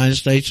citizen of the United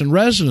States and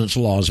residence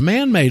laws,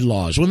 man-made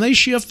laws. When they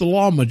shift the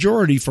law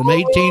majority from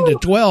 18 to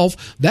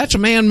 12, that's a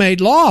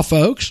man-made law,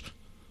 folks.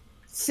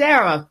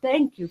 Sarah,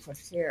 thank you for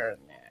sharing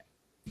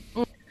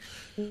that.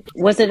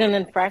 Was it an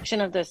infraction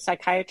of the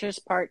psychiatrist's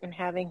part in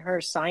having her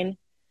sign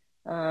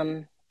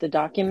the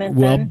document?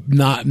 Well,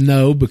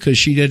 no, because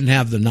she didn't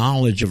have the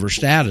knowledge of her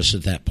status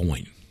at that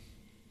point.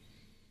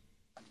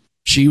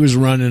 She was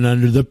running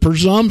under the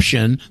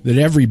presumption that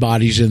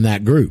everybody's in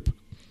that group.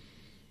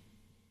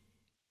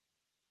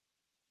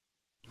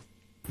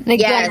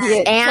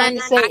 Yes, and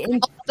I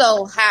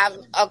also have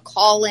a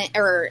call in,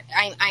 or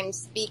I'm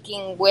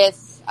speaking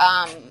with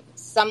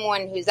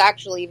someone who's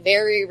actually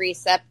very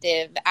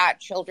receptive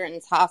at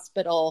Children's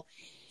Hospital,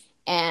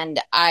 and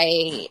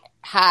I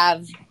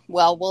have,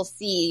 we'll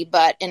see,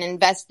 but an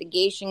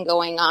investigation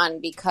going on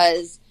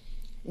because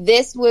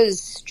this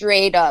was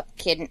straight up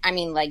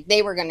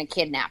they were going to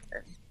kidnap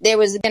her. There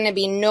was going to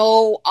be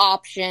no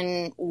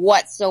option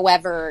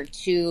whatsoever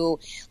to,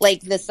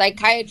 the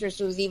psychiatrist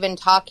was even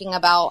talking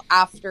about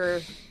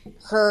after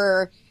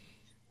her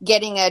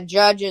getting a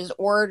judge's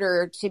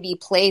order to be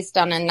placed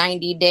on a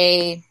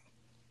 90-day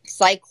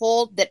psych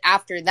hold, that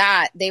after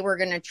that, they were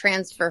going to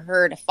transfer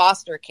her to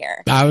foster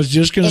care. I was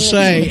just going to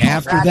say,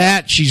 after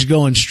that, she's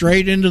going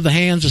straight into the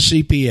hands of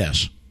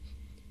CPS.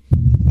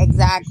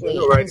 Exactly.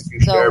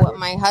 So what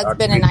my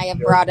husband and I have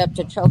brought up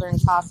to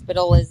Children's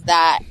Hospital is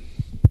that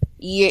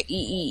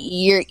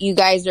you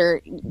guys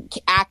are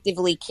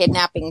actively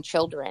kidnapping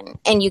children,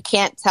 and you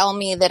can't tell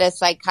me that a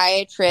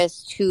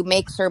psychiatrist who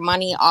makes her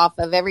money off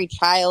of every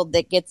child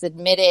that gets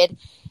admitted,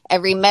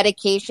 every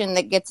medication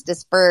that gets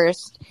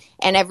dispersed,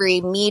 and every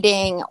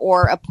meeting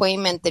or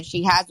appointment that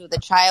she has with a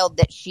child,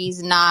 that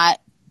she's not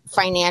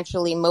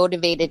financially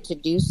motivated to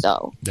do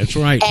so. That's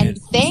right. And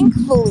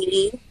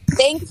thankfully,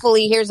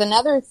 here's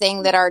another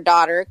thing that our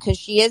daughter, because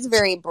she is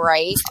very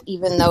bright,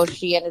 even though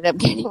she ended up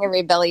getting a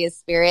rebellious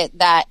spirit,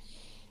 that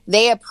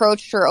they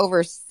approached her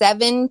over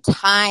 7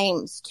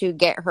 times to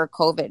get her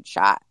COVID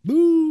shot.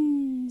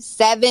 Ooh.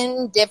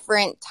 7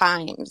 different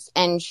times,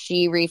 and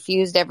she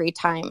refused every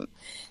time.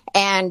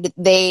 And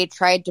they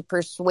tried to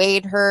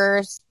persuade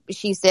her.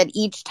 She said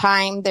each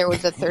time there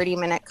was a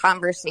 30-minute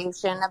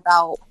conversation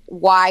about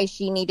why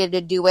she needed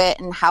to do it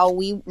and how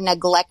we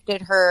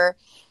neglected her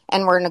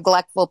and were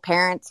neglectful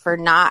parents for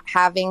not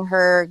having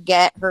her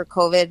get her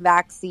COVID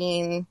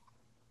vaccine.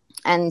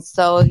 And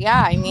so,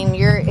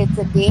 it's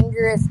a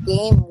dangerous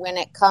game when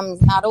it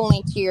comes not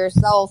only to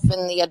yourself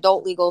and the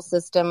adult legal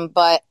system,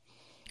 but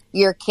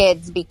your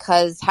kids,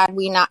 because had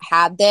we not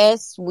had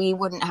this, we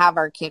wouldn't have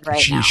our kid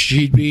right now.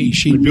 She'd be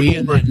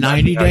in that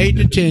 90-day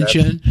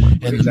detention,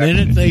 and the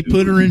minute they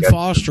put her in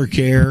foster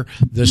care,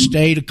 the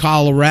state of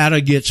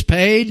Colorado gets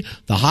paid,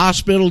 the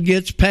hospital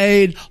gets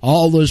paid,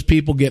 all those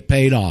people get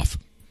paid off.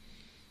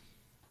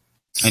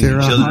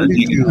 Sarah,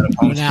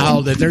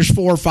 now that there's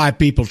 4 or 5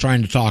 people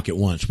trying to talk at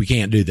once, we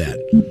can't do that.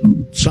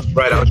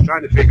 Right, I was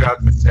trying to figure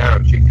out for Sarah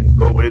if she can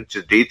go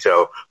into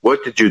detail.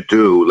 What did you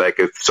do? Like,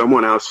 if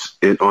someone else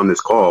on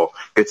this call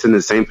gets in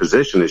the same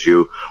position as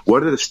you,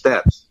 what are the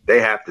steps they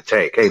have to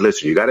take? Hey,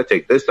 listen, you got to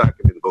take this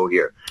document and go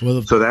here.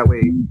 So that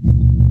way.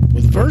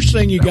 Well, the first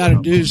thing you got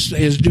to do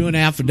is do an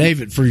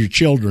affidavit for your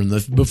children.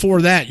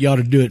 Before that, you ought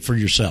to do it for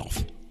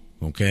yourself.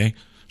 Okay,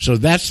 so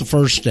that's the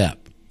first step.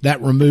 That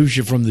removes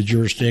you from the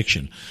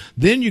jurisdiction.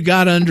 Then you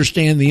got to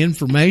understand the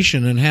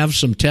information and have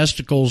some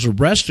testicles or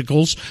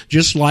breasticles,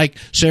 just like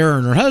Sarah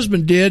and her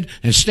husband did,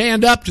 and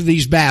stand up to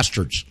these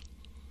bastards.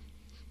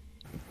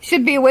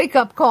 Should be a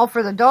wake-up call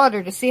for the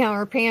daughter to see how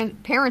her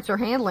parents are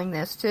handling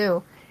this,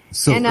 too.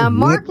 So, and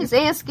Mark is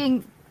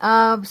asking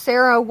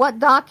Sarah what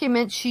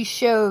documents she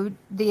showed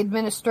the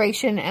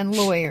administration and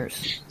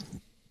lawyers.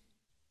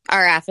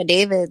 Our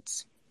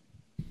affidavits.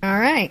 All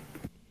right.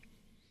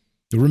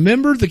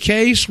 Remember the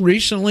case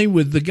recently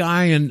with the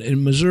guy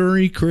in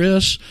Missouri,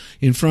 Chris,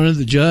 in front of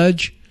the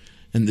judge?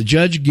 And the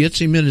judge gets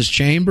him in his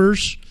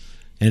chambers,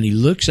 and he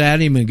looks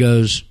at him and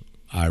goes,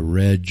 I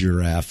read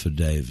your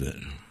affidavit.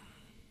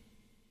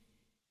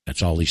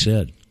 That's all he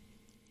said.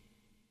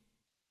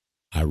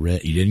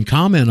 He didn't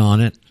comment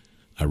on it.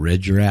 I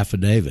read your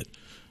affidavit.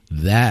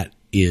 That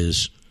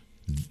is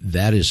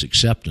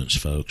acceptance,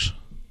 folks.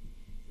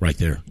 Right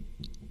there.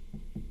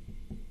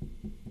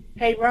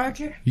 Hey,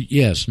 Roger?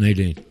 Yes,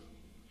 Nadine.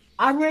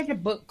 I read a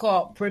book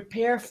called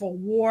Prepare for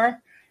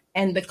War,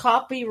 and the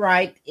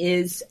copyright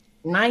is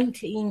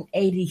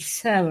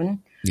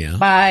 1987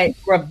 by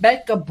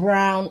Rebecca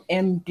Brown,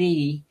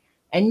 MD.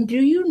 And do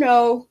you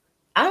know,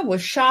 I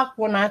was shocked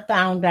when I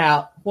found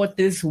out what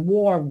this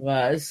war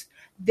was.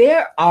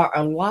 There are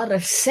a lot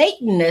of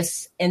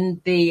Satanists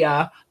in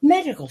the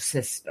medical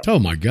system. Oh,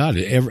 my God.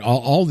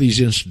 All these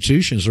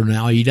institutions are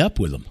now eat up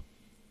with them.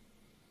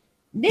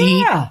 Yeah.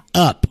 Eat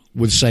up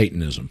with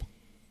Satanism.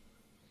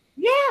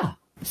 Yeah.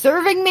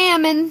 Serving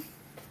mammon.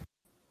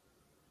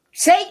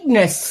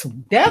 Satanists,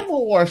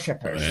 devil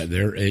worshippers.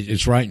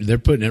 It's right. They're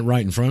putting it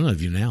right in front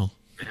of you now.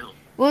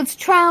 Well, it's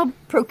child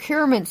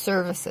procurement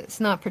services,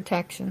 not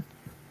protection.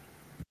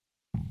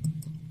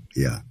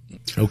 Yeah.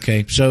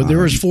 Okay, so there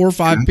was 4 or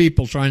 5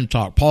 people trying to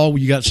talk. Paul,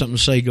 you got something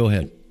to say? Go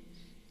ahead.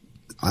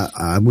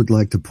 I would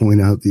like to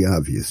point out the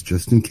obvious,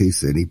 just in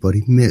case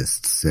anybody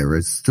missed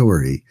Sarah's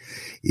story.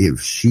 If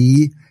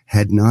she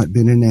had not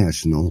been a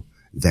national,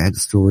 that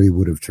story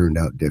would have turned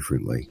out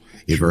differently.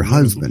 If her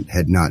husband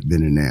had not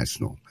been a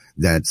national,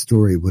 that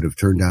story would have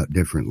turned out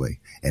differently.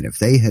 And if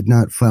they had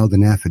not filed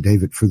an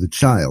affidavit for the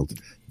child,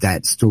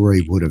 that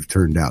story would have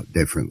turned out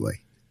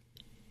differently.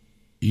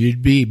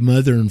 You'd be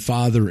mother and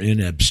father in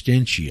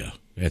absentia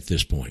at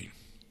this point.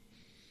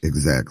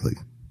 Exactly.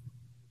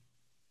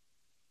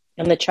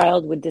 And the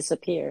child would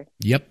disappear.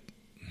 Yep.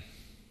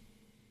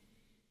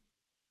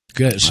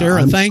 Good.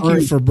 Sarah, thank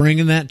you for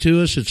bringing that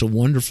to us. It's a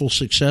wonderful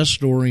success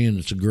story, and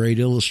it's a great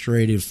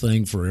illustrative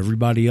thing for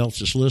everybody else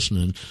that's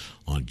listening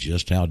on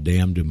just how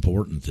damned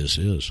important this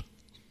is.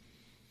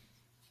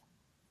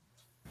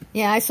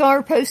 Yeah, I saw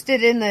her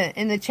posted in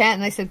the chat,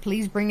 and I said,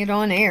 please bring it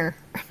on air.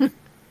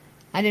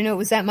 I didn't know it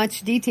was that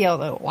much detail,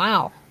 though.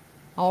 Wow.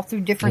 All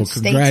through different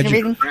states and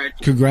everything.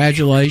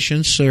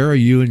 Congratulations, Sarah.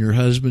 You and your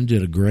husband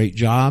did a great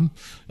job.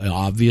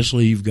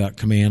 Obviously, you've got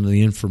command of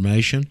the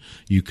information.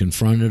 You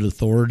confronted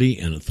authority,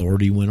 and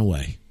authority went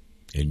away.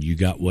 And you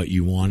got what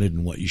you wanted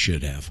and what you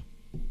should have.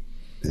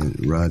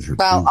 And Roger,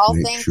 well, all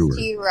thanks to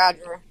you,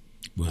 Roger.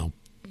 Well,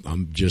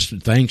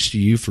 thanks to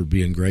you for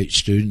being great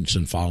students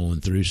and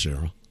following through,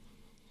 Sarah.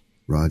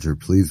 Roger,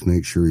 please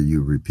make sure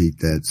you repeat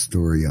that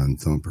story on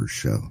Thumper's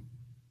show.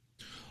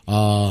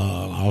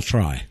 I'll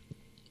try.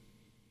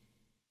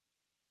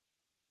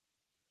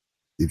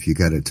 If you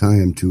got to tie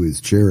him to his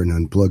chair and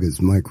unplug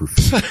his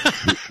microphone,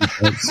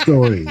 that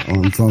story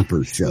on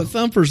Thumper's show. Well,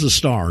 Thumper's a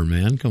star,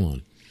 man. Come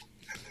on.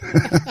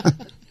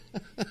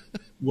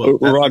 Well,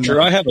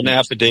 Roger, I have an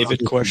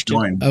affidavit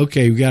question.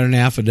 Okay, we got an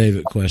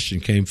affidavit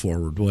question came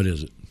forward. What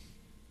is it?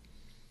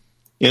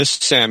 Yes,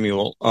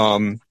 Samuel.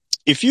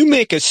 If you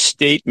make a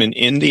statement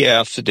in the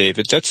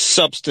affidavit that's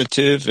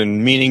substantive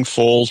and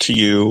meaningful to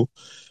you,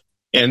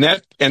 and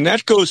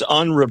that goes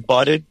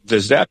unrebutted,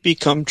 does that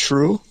become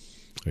true?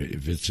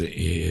 If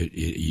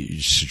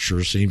it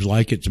sure seems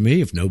like it to me.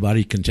 If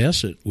nobody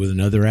contests it with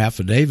another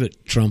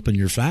affidavit trumping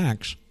your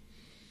facts,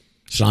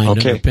 signed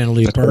under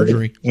penalty of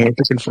perjury. I want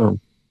to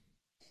confirm.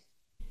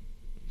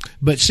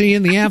 But see,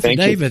 in the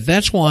affidavit,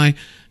 that's why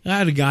I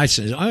had a guy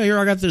say, "Oh, here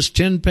I got this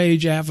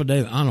 10-page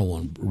affidavit." I don't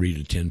want to read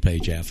a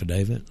 10-page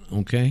affidavit,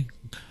 okay?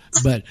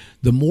 But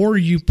the more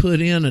you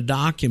put in a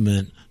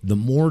document, the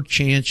more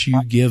chance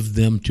you give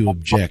them to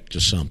object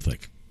to something.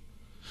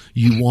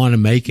 You want to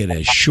make it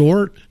as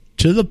short,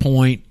 to the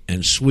point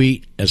and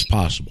sweet as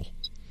possible.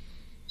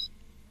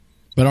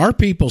 But our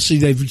people, see,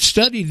 they've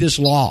studied this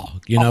law,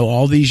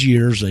 all these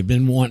years. They've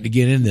been wanting to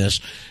get in this,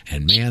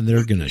 and man,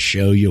 they're going to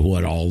show you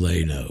what all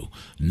they know.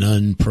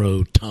 Non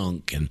pro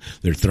tunc, and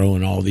they're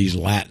throwing all these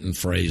Latin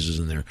phrases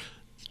in there.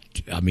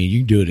 I mean,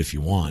 you can do it if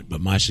you want,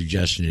 but my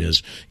suggestion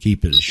is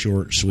keep it as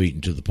short, sweet,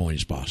 and to the point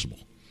as possible.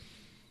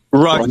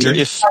 Roger,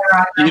 if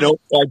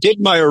I did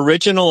my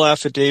original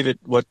affidavit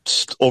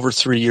over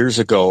 3 years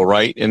ago,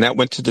 right, and that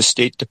went to the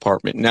State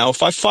Department. Now,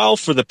 if I file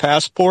for the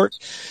passport,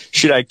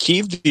 should I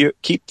keep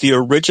the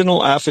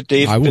original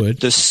affidavit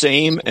the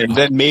same, and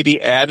then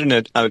maybe add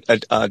an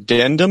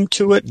addendum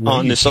to it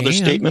on this other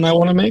statement I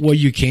want to make? Well,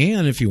 you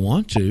can if you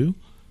want to.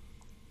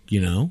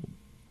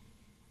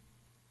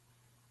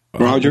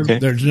 Roger,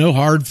 there's no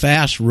hard,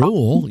 fast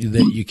rule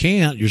that you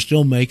can't. You're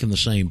still making the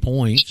same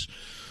points.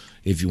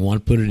 If you want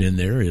to put it in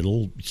there,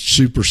 it'll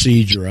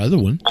supersede your other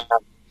one.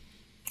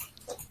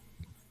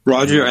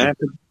 Roger,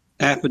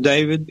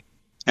 affidavit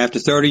after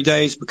 30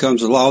 days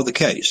becomes the law of the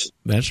case.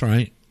 That's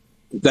right.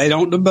 They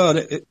don't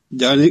debate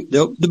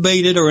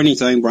it or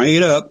anything. Bring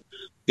it up.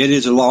 It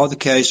is a law of the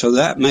case, so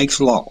that makes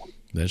law.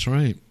 That's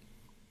right.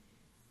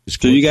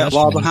 So you got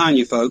law behind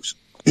you, folks.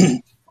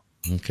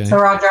 Okay. So,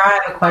 Roger,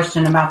 I have a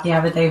question about the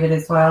affidavit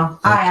as well.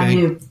 Okay.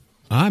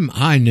 I'm new.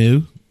 I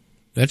knew.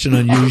 That's an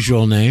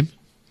unusual name.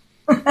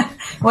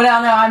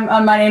 Well,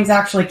 no, my name's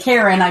actually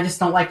Karen. I just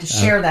don't like to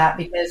share that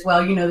because,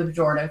 well, the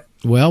pejorative.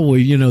 Well,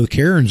 the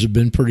Karens have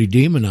been pretty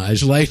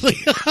demonized lately.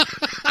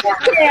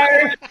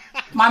 Yeah.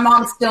 My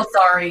mom's still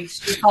sorry.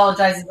 She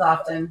apologizes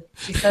often.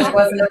 She said it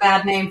wasn't a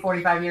bad name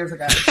 45 years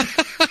ago.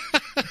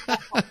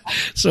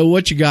 So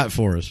what you got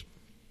for us?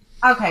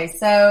 Okay,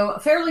 so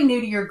fairly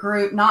new to your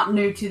group, not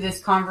new to this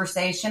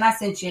conversation. I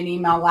sent you an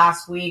email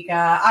last week.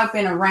 I've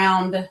been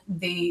around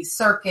the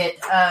circuit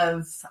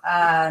of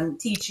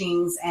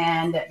teachings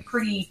and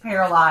pretty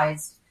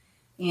paralyzed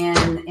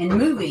in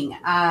moving.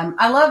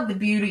 I love the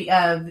beauty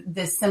of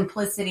the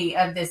simplicity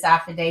of this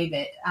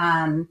affidavit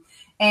and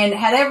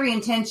had every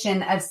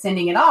intention of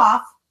sending it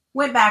off.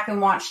 Went back and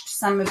watched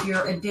some of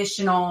your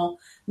additional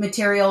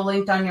material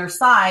linked on your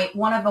site.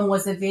 One of them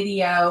was a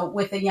video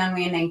with a young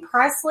man named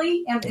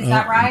Presley. Is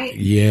that right?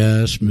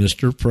 Yes,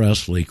 Mr.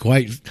 Presley.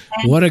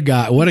 What a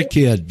guy. What a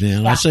kid,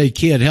 man. Yeah. I say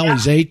kid. Hell,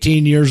 he's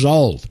 18 years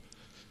old.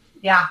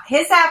 Yeah.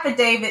 His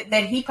affidavit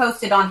that he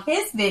posted on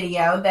his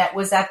video that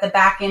was at the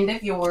back end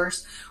of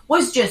yours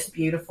was just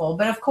beautiful.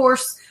 But of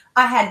course,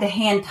 I had to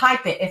hand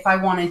type it if I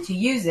wanted to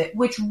use it,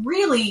 which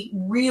really,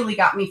 really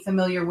got me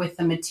familiar with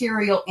the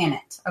material in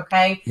it.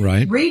 Okay.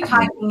 Right.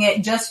 Retyping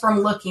it just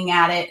from looking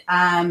at it.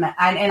 And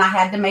I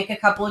had to make a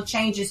couple of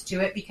changes to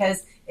it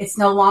because it's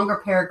no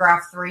longer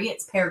paragraph 3.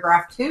 It's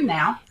paragraph 2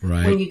 now.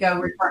 Right. When you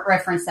go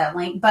reference that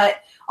link. But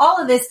all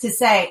of this to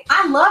say,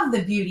 I love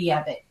the beauty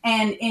of it.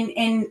 And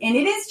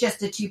it is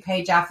just a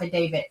 2-page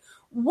affidavit.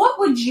 What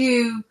would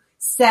you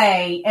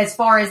say as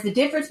far as the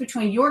difference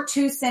between your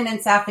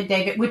 2-sentence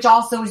affidavit, which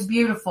also is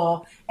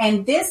beautiful,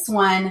 and this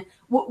one?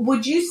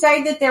 Would you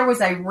say that there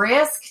was a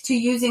risk to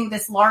using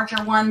this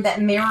larger one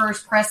that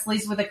mirrors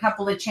Presley's with a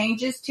couple of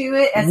changes to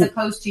it as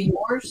opposed to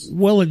yours?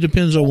 Well, it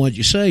depends on what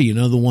you say.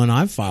 The one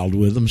I filed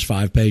with them is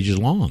 5 pages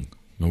long.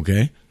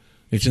 Okay.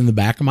 It's in the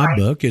back of my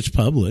book. It's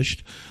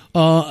published.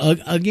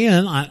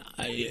 Again,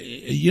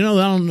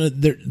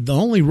 the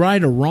only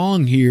right or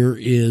wrong here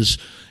is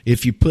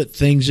if you put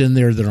things in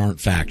there that aren't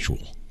factual.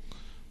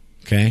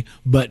 Okay.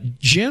 But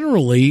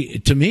generally,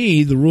 to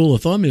me, the rule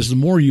of thumb is the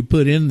more you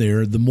put in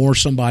there, the more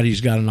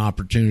somebody's got an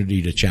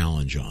opportunity to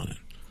challenge on it.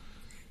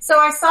 So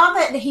I saw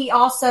that he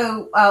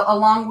also,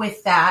 along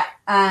with that,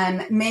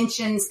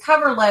 mentions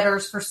cover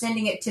letters for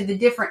sending it to the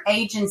different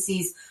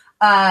agencies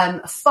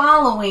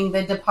following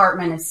the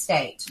Department of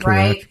State,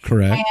 right?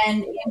 Correct.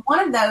 And in one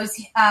of those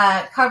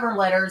cover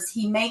letters,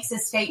 he makes a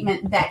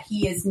statement that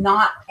he is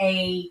not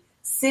a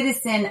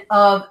citizen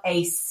of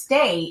a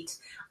state.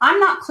 I'm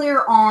not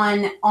clear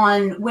on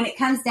when it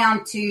comes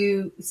down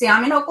to, see,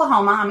 I'm in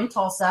Oklahoma, I'm in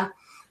Tulsa,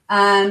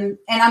 and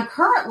I'm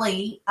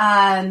currently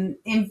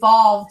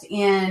involved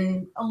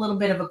in a little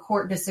bit of a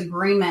court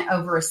disagreement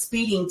over a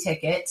speeding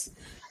ticket.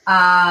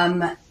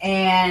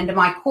 And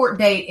my court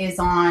date is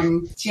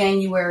on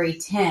January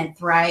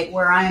 10th, right,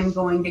 where I am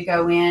going to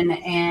go in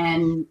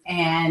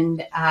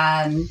and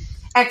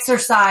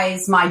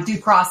exercise my due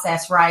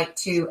process right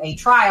to a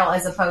trial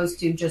as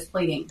opposed to just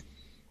pleading.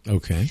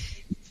 Okay.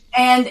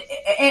 And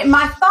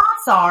my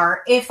thoughts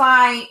are, if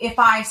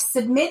I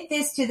submit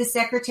this to the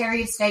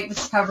Secretary of State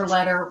with the cover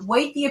letter,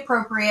 wait the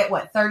appropriate,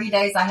 30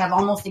 days? I have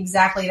almost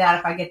exactly that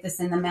if I get this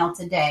in the mail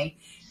today.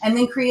 And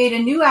then create a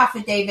new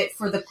affidavit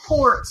for the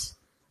court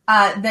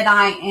that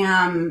I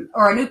am,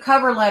 or a new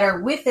cover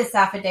letter with this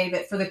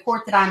affidavit for the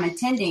court that I'm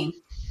attending.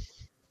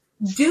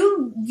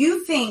 Do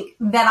you think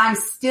that I'm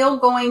still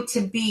going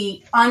to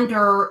be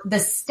under the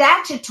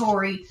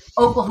statutory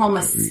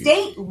Oklahoma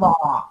state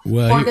law,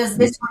 or does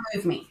this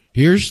remove me?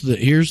 Here's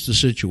the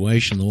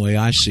situation, the way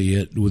I see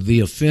it.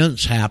 The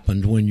offense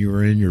happened when you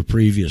were in your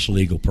previous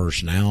legal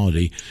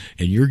personality,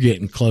 and you're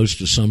getting close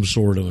to some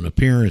sort of an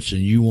appearance,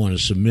 and you want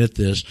to submit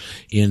this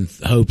in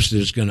hopes that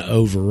it's going to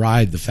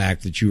override the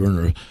fact that you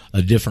were in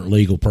a different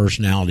legal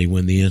personality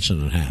when the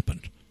incident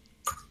happened.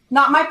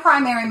 Not my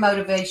primary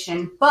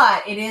motivation,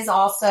 but it is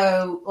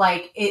also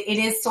like it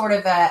is sort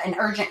of an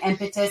urgent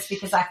impetus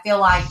because I feel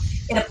like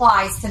it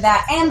applies to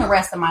that and the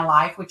rest of my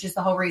life, which is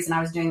the whole reason I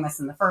was doing this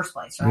in the first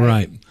place, right?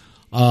 Right.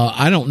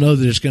 I don't know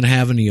that it's going to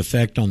have any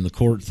effect on the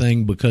court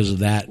thing because of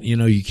that. You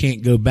know, you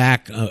can't go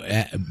back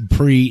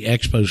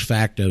pre-ex post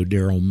facto.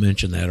 Daryl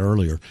mentioned that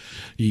earlier.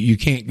 You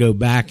can't go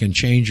back and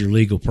change your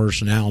legal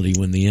personality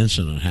when the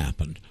incident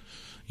happened.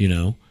 You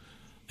know,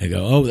 they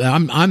go, "Oh,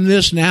 I'm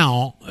this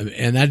now,"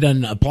 and that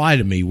doesn't apply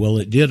to me. Well,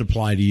 it did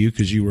apply to you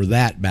because you were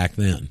that back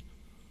then.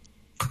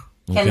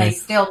 Okay. Can they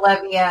still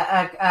levy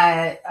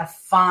a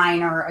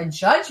fine or a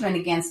judgment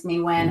against me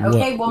when,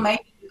 okay, well,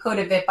 maybe you could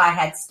have if I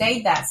had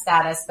stayed that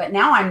status, but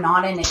now I'm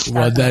not in it.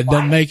 Well, that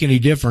doesn't make any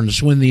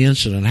difference when the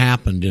incident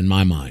happened in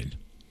my mind.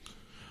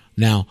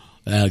 Now,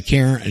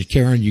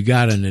 Karen, you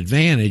got an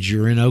advantage.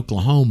 You're in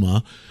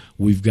Oklahoma.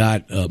 We've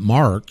got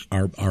Mark,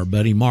 our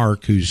buddy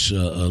Mark, who's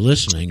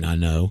listening, I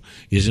know,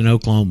 is in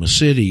Oklahoma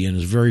City and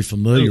is very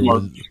familiar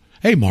with.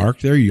 Hey, Mark,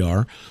 there you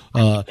are.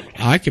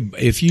 I could,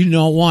 if you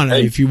don't want,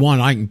 if you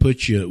want, I can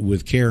put you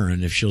with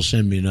Karen if she'll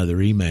send me another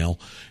email,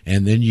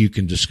 and then you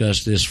can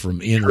discuss this from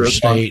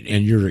interstate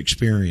and your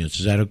experience.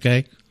 Is that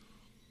okay?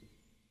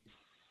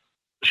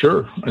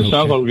 Sure. It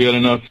sounds like we got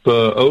enough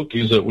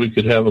Okies that we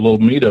could have a little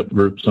meetup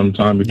group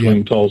sometime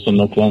between Tulsa and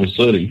Oklahoma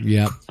City.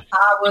 Yeah.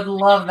 I would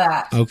love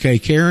that. Okay,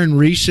 Karen,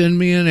 resend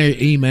me an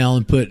email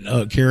and put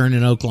Karen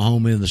in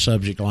Oklahoma in the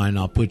subject line.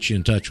 I'll put you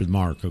in touch with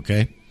Mark,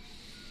 okay?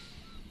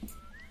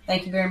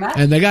 Thank you very much.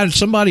 And they got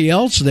somebody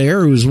else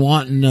there who's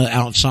wanting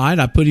outside.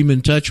 I put him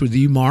in touch with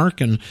you,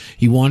 Mark, and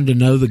he wanted to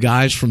know the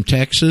guys from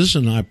Texas,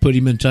 and I put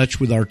him in touch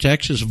with our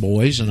Texas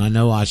boys, and I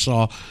know I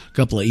saw a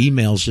couple of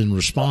emails in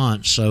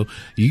response. So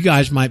you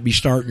guys might be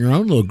starting your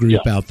own little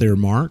group out there,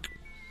 Mark.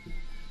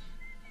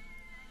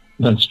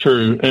 That's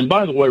true. And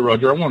by the way,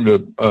 Roger, I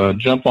wanted to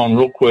jump on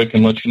real quick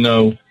and let you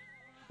know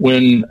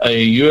when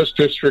a U.S.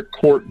 District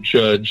Court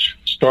judge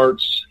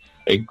starts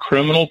a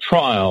criminal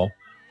trial,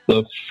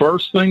 the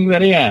first thing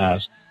that he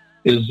asks,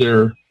 is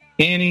there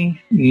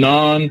any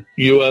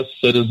non-U.S.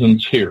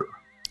 citizens here?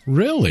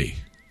 Really?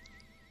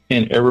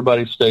 And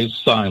everybody stays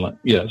silent,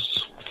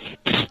 yes.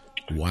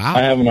 Wow. I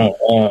have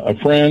a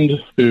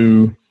friend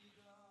who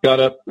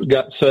got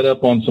set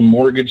up on some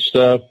mortgage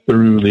stuff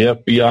through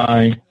the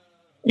FBI.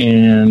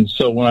 And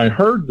so when I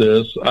heard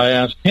this, I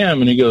asked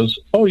him, and he goes,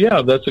 "Oh,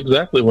 yeah, that's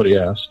exactly what he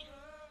asked."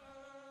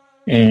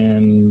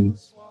 And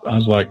I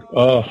was like,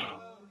 oh,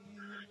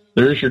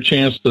 there's your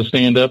chance to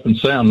stand up and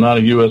say, I'm not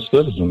a U.S.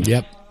 citizen.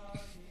 Yep.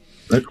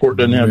 That court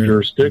doesn't have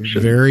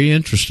jurisdiction. Very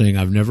interesting.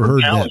 I've never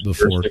heard that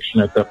before.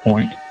 Jurisdiction at that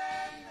point.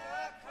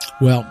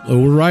 Well,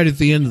 we're right at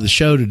the end of the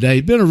show today.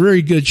 It's been a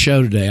very good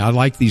show today. I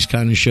like these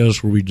kind of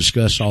shows where we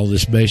discuss all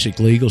this basic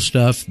legal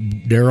stuff.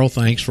 Daryl,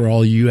 thanks for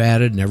all you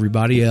added and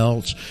everybody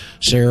else.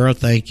 Sarah,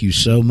 thank you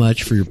so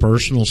much for your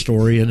personal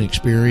story and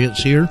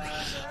experience here.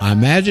 I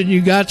imagine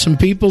you got some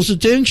people's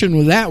attention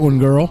with that one,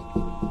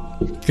 girl.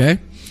 Okay?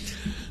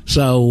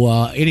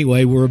 So,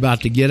 anyway, we're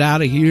about to get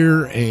out of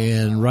here,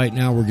 and right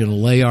now we're going to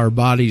lay our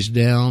bodies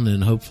down,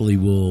 and hopefully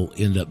we'll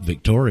end up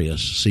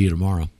victorious. See you tomorrow.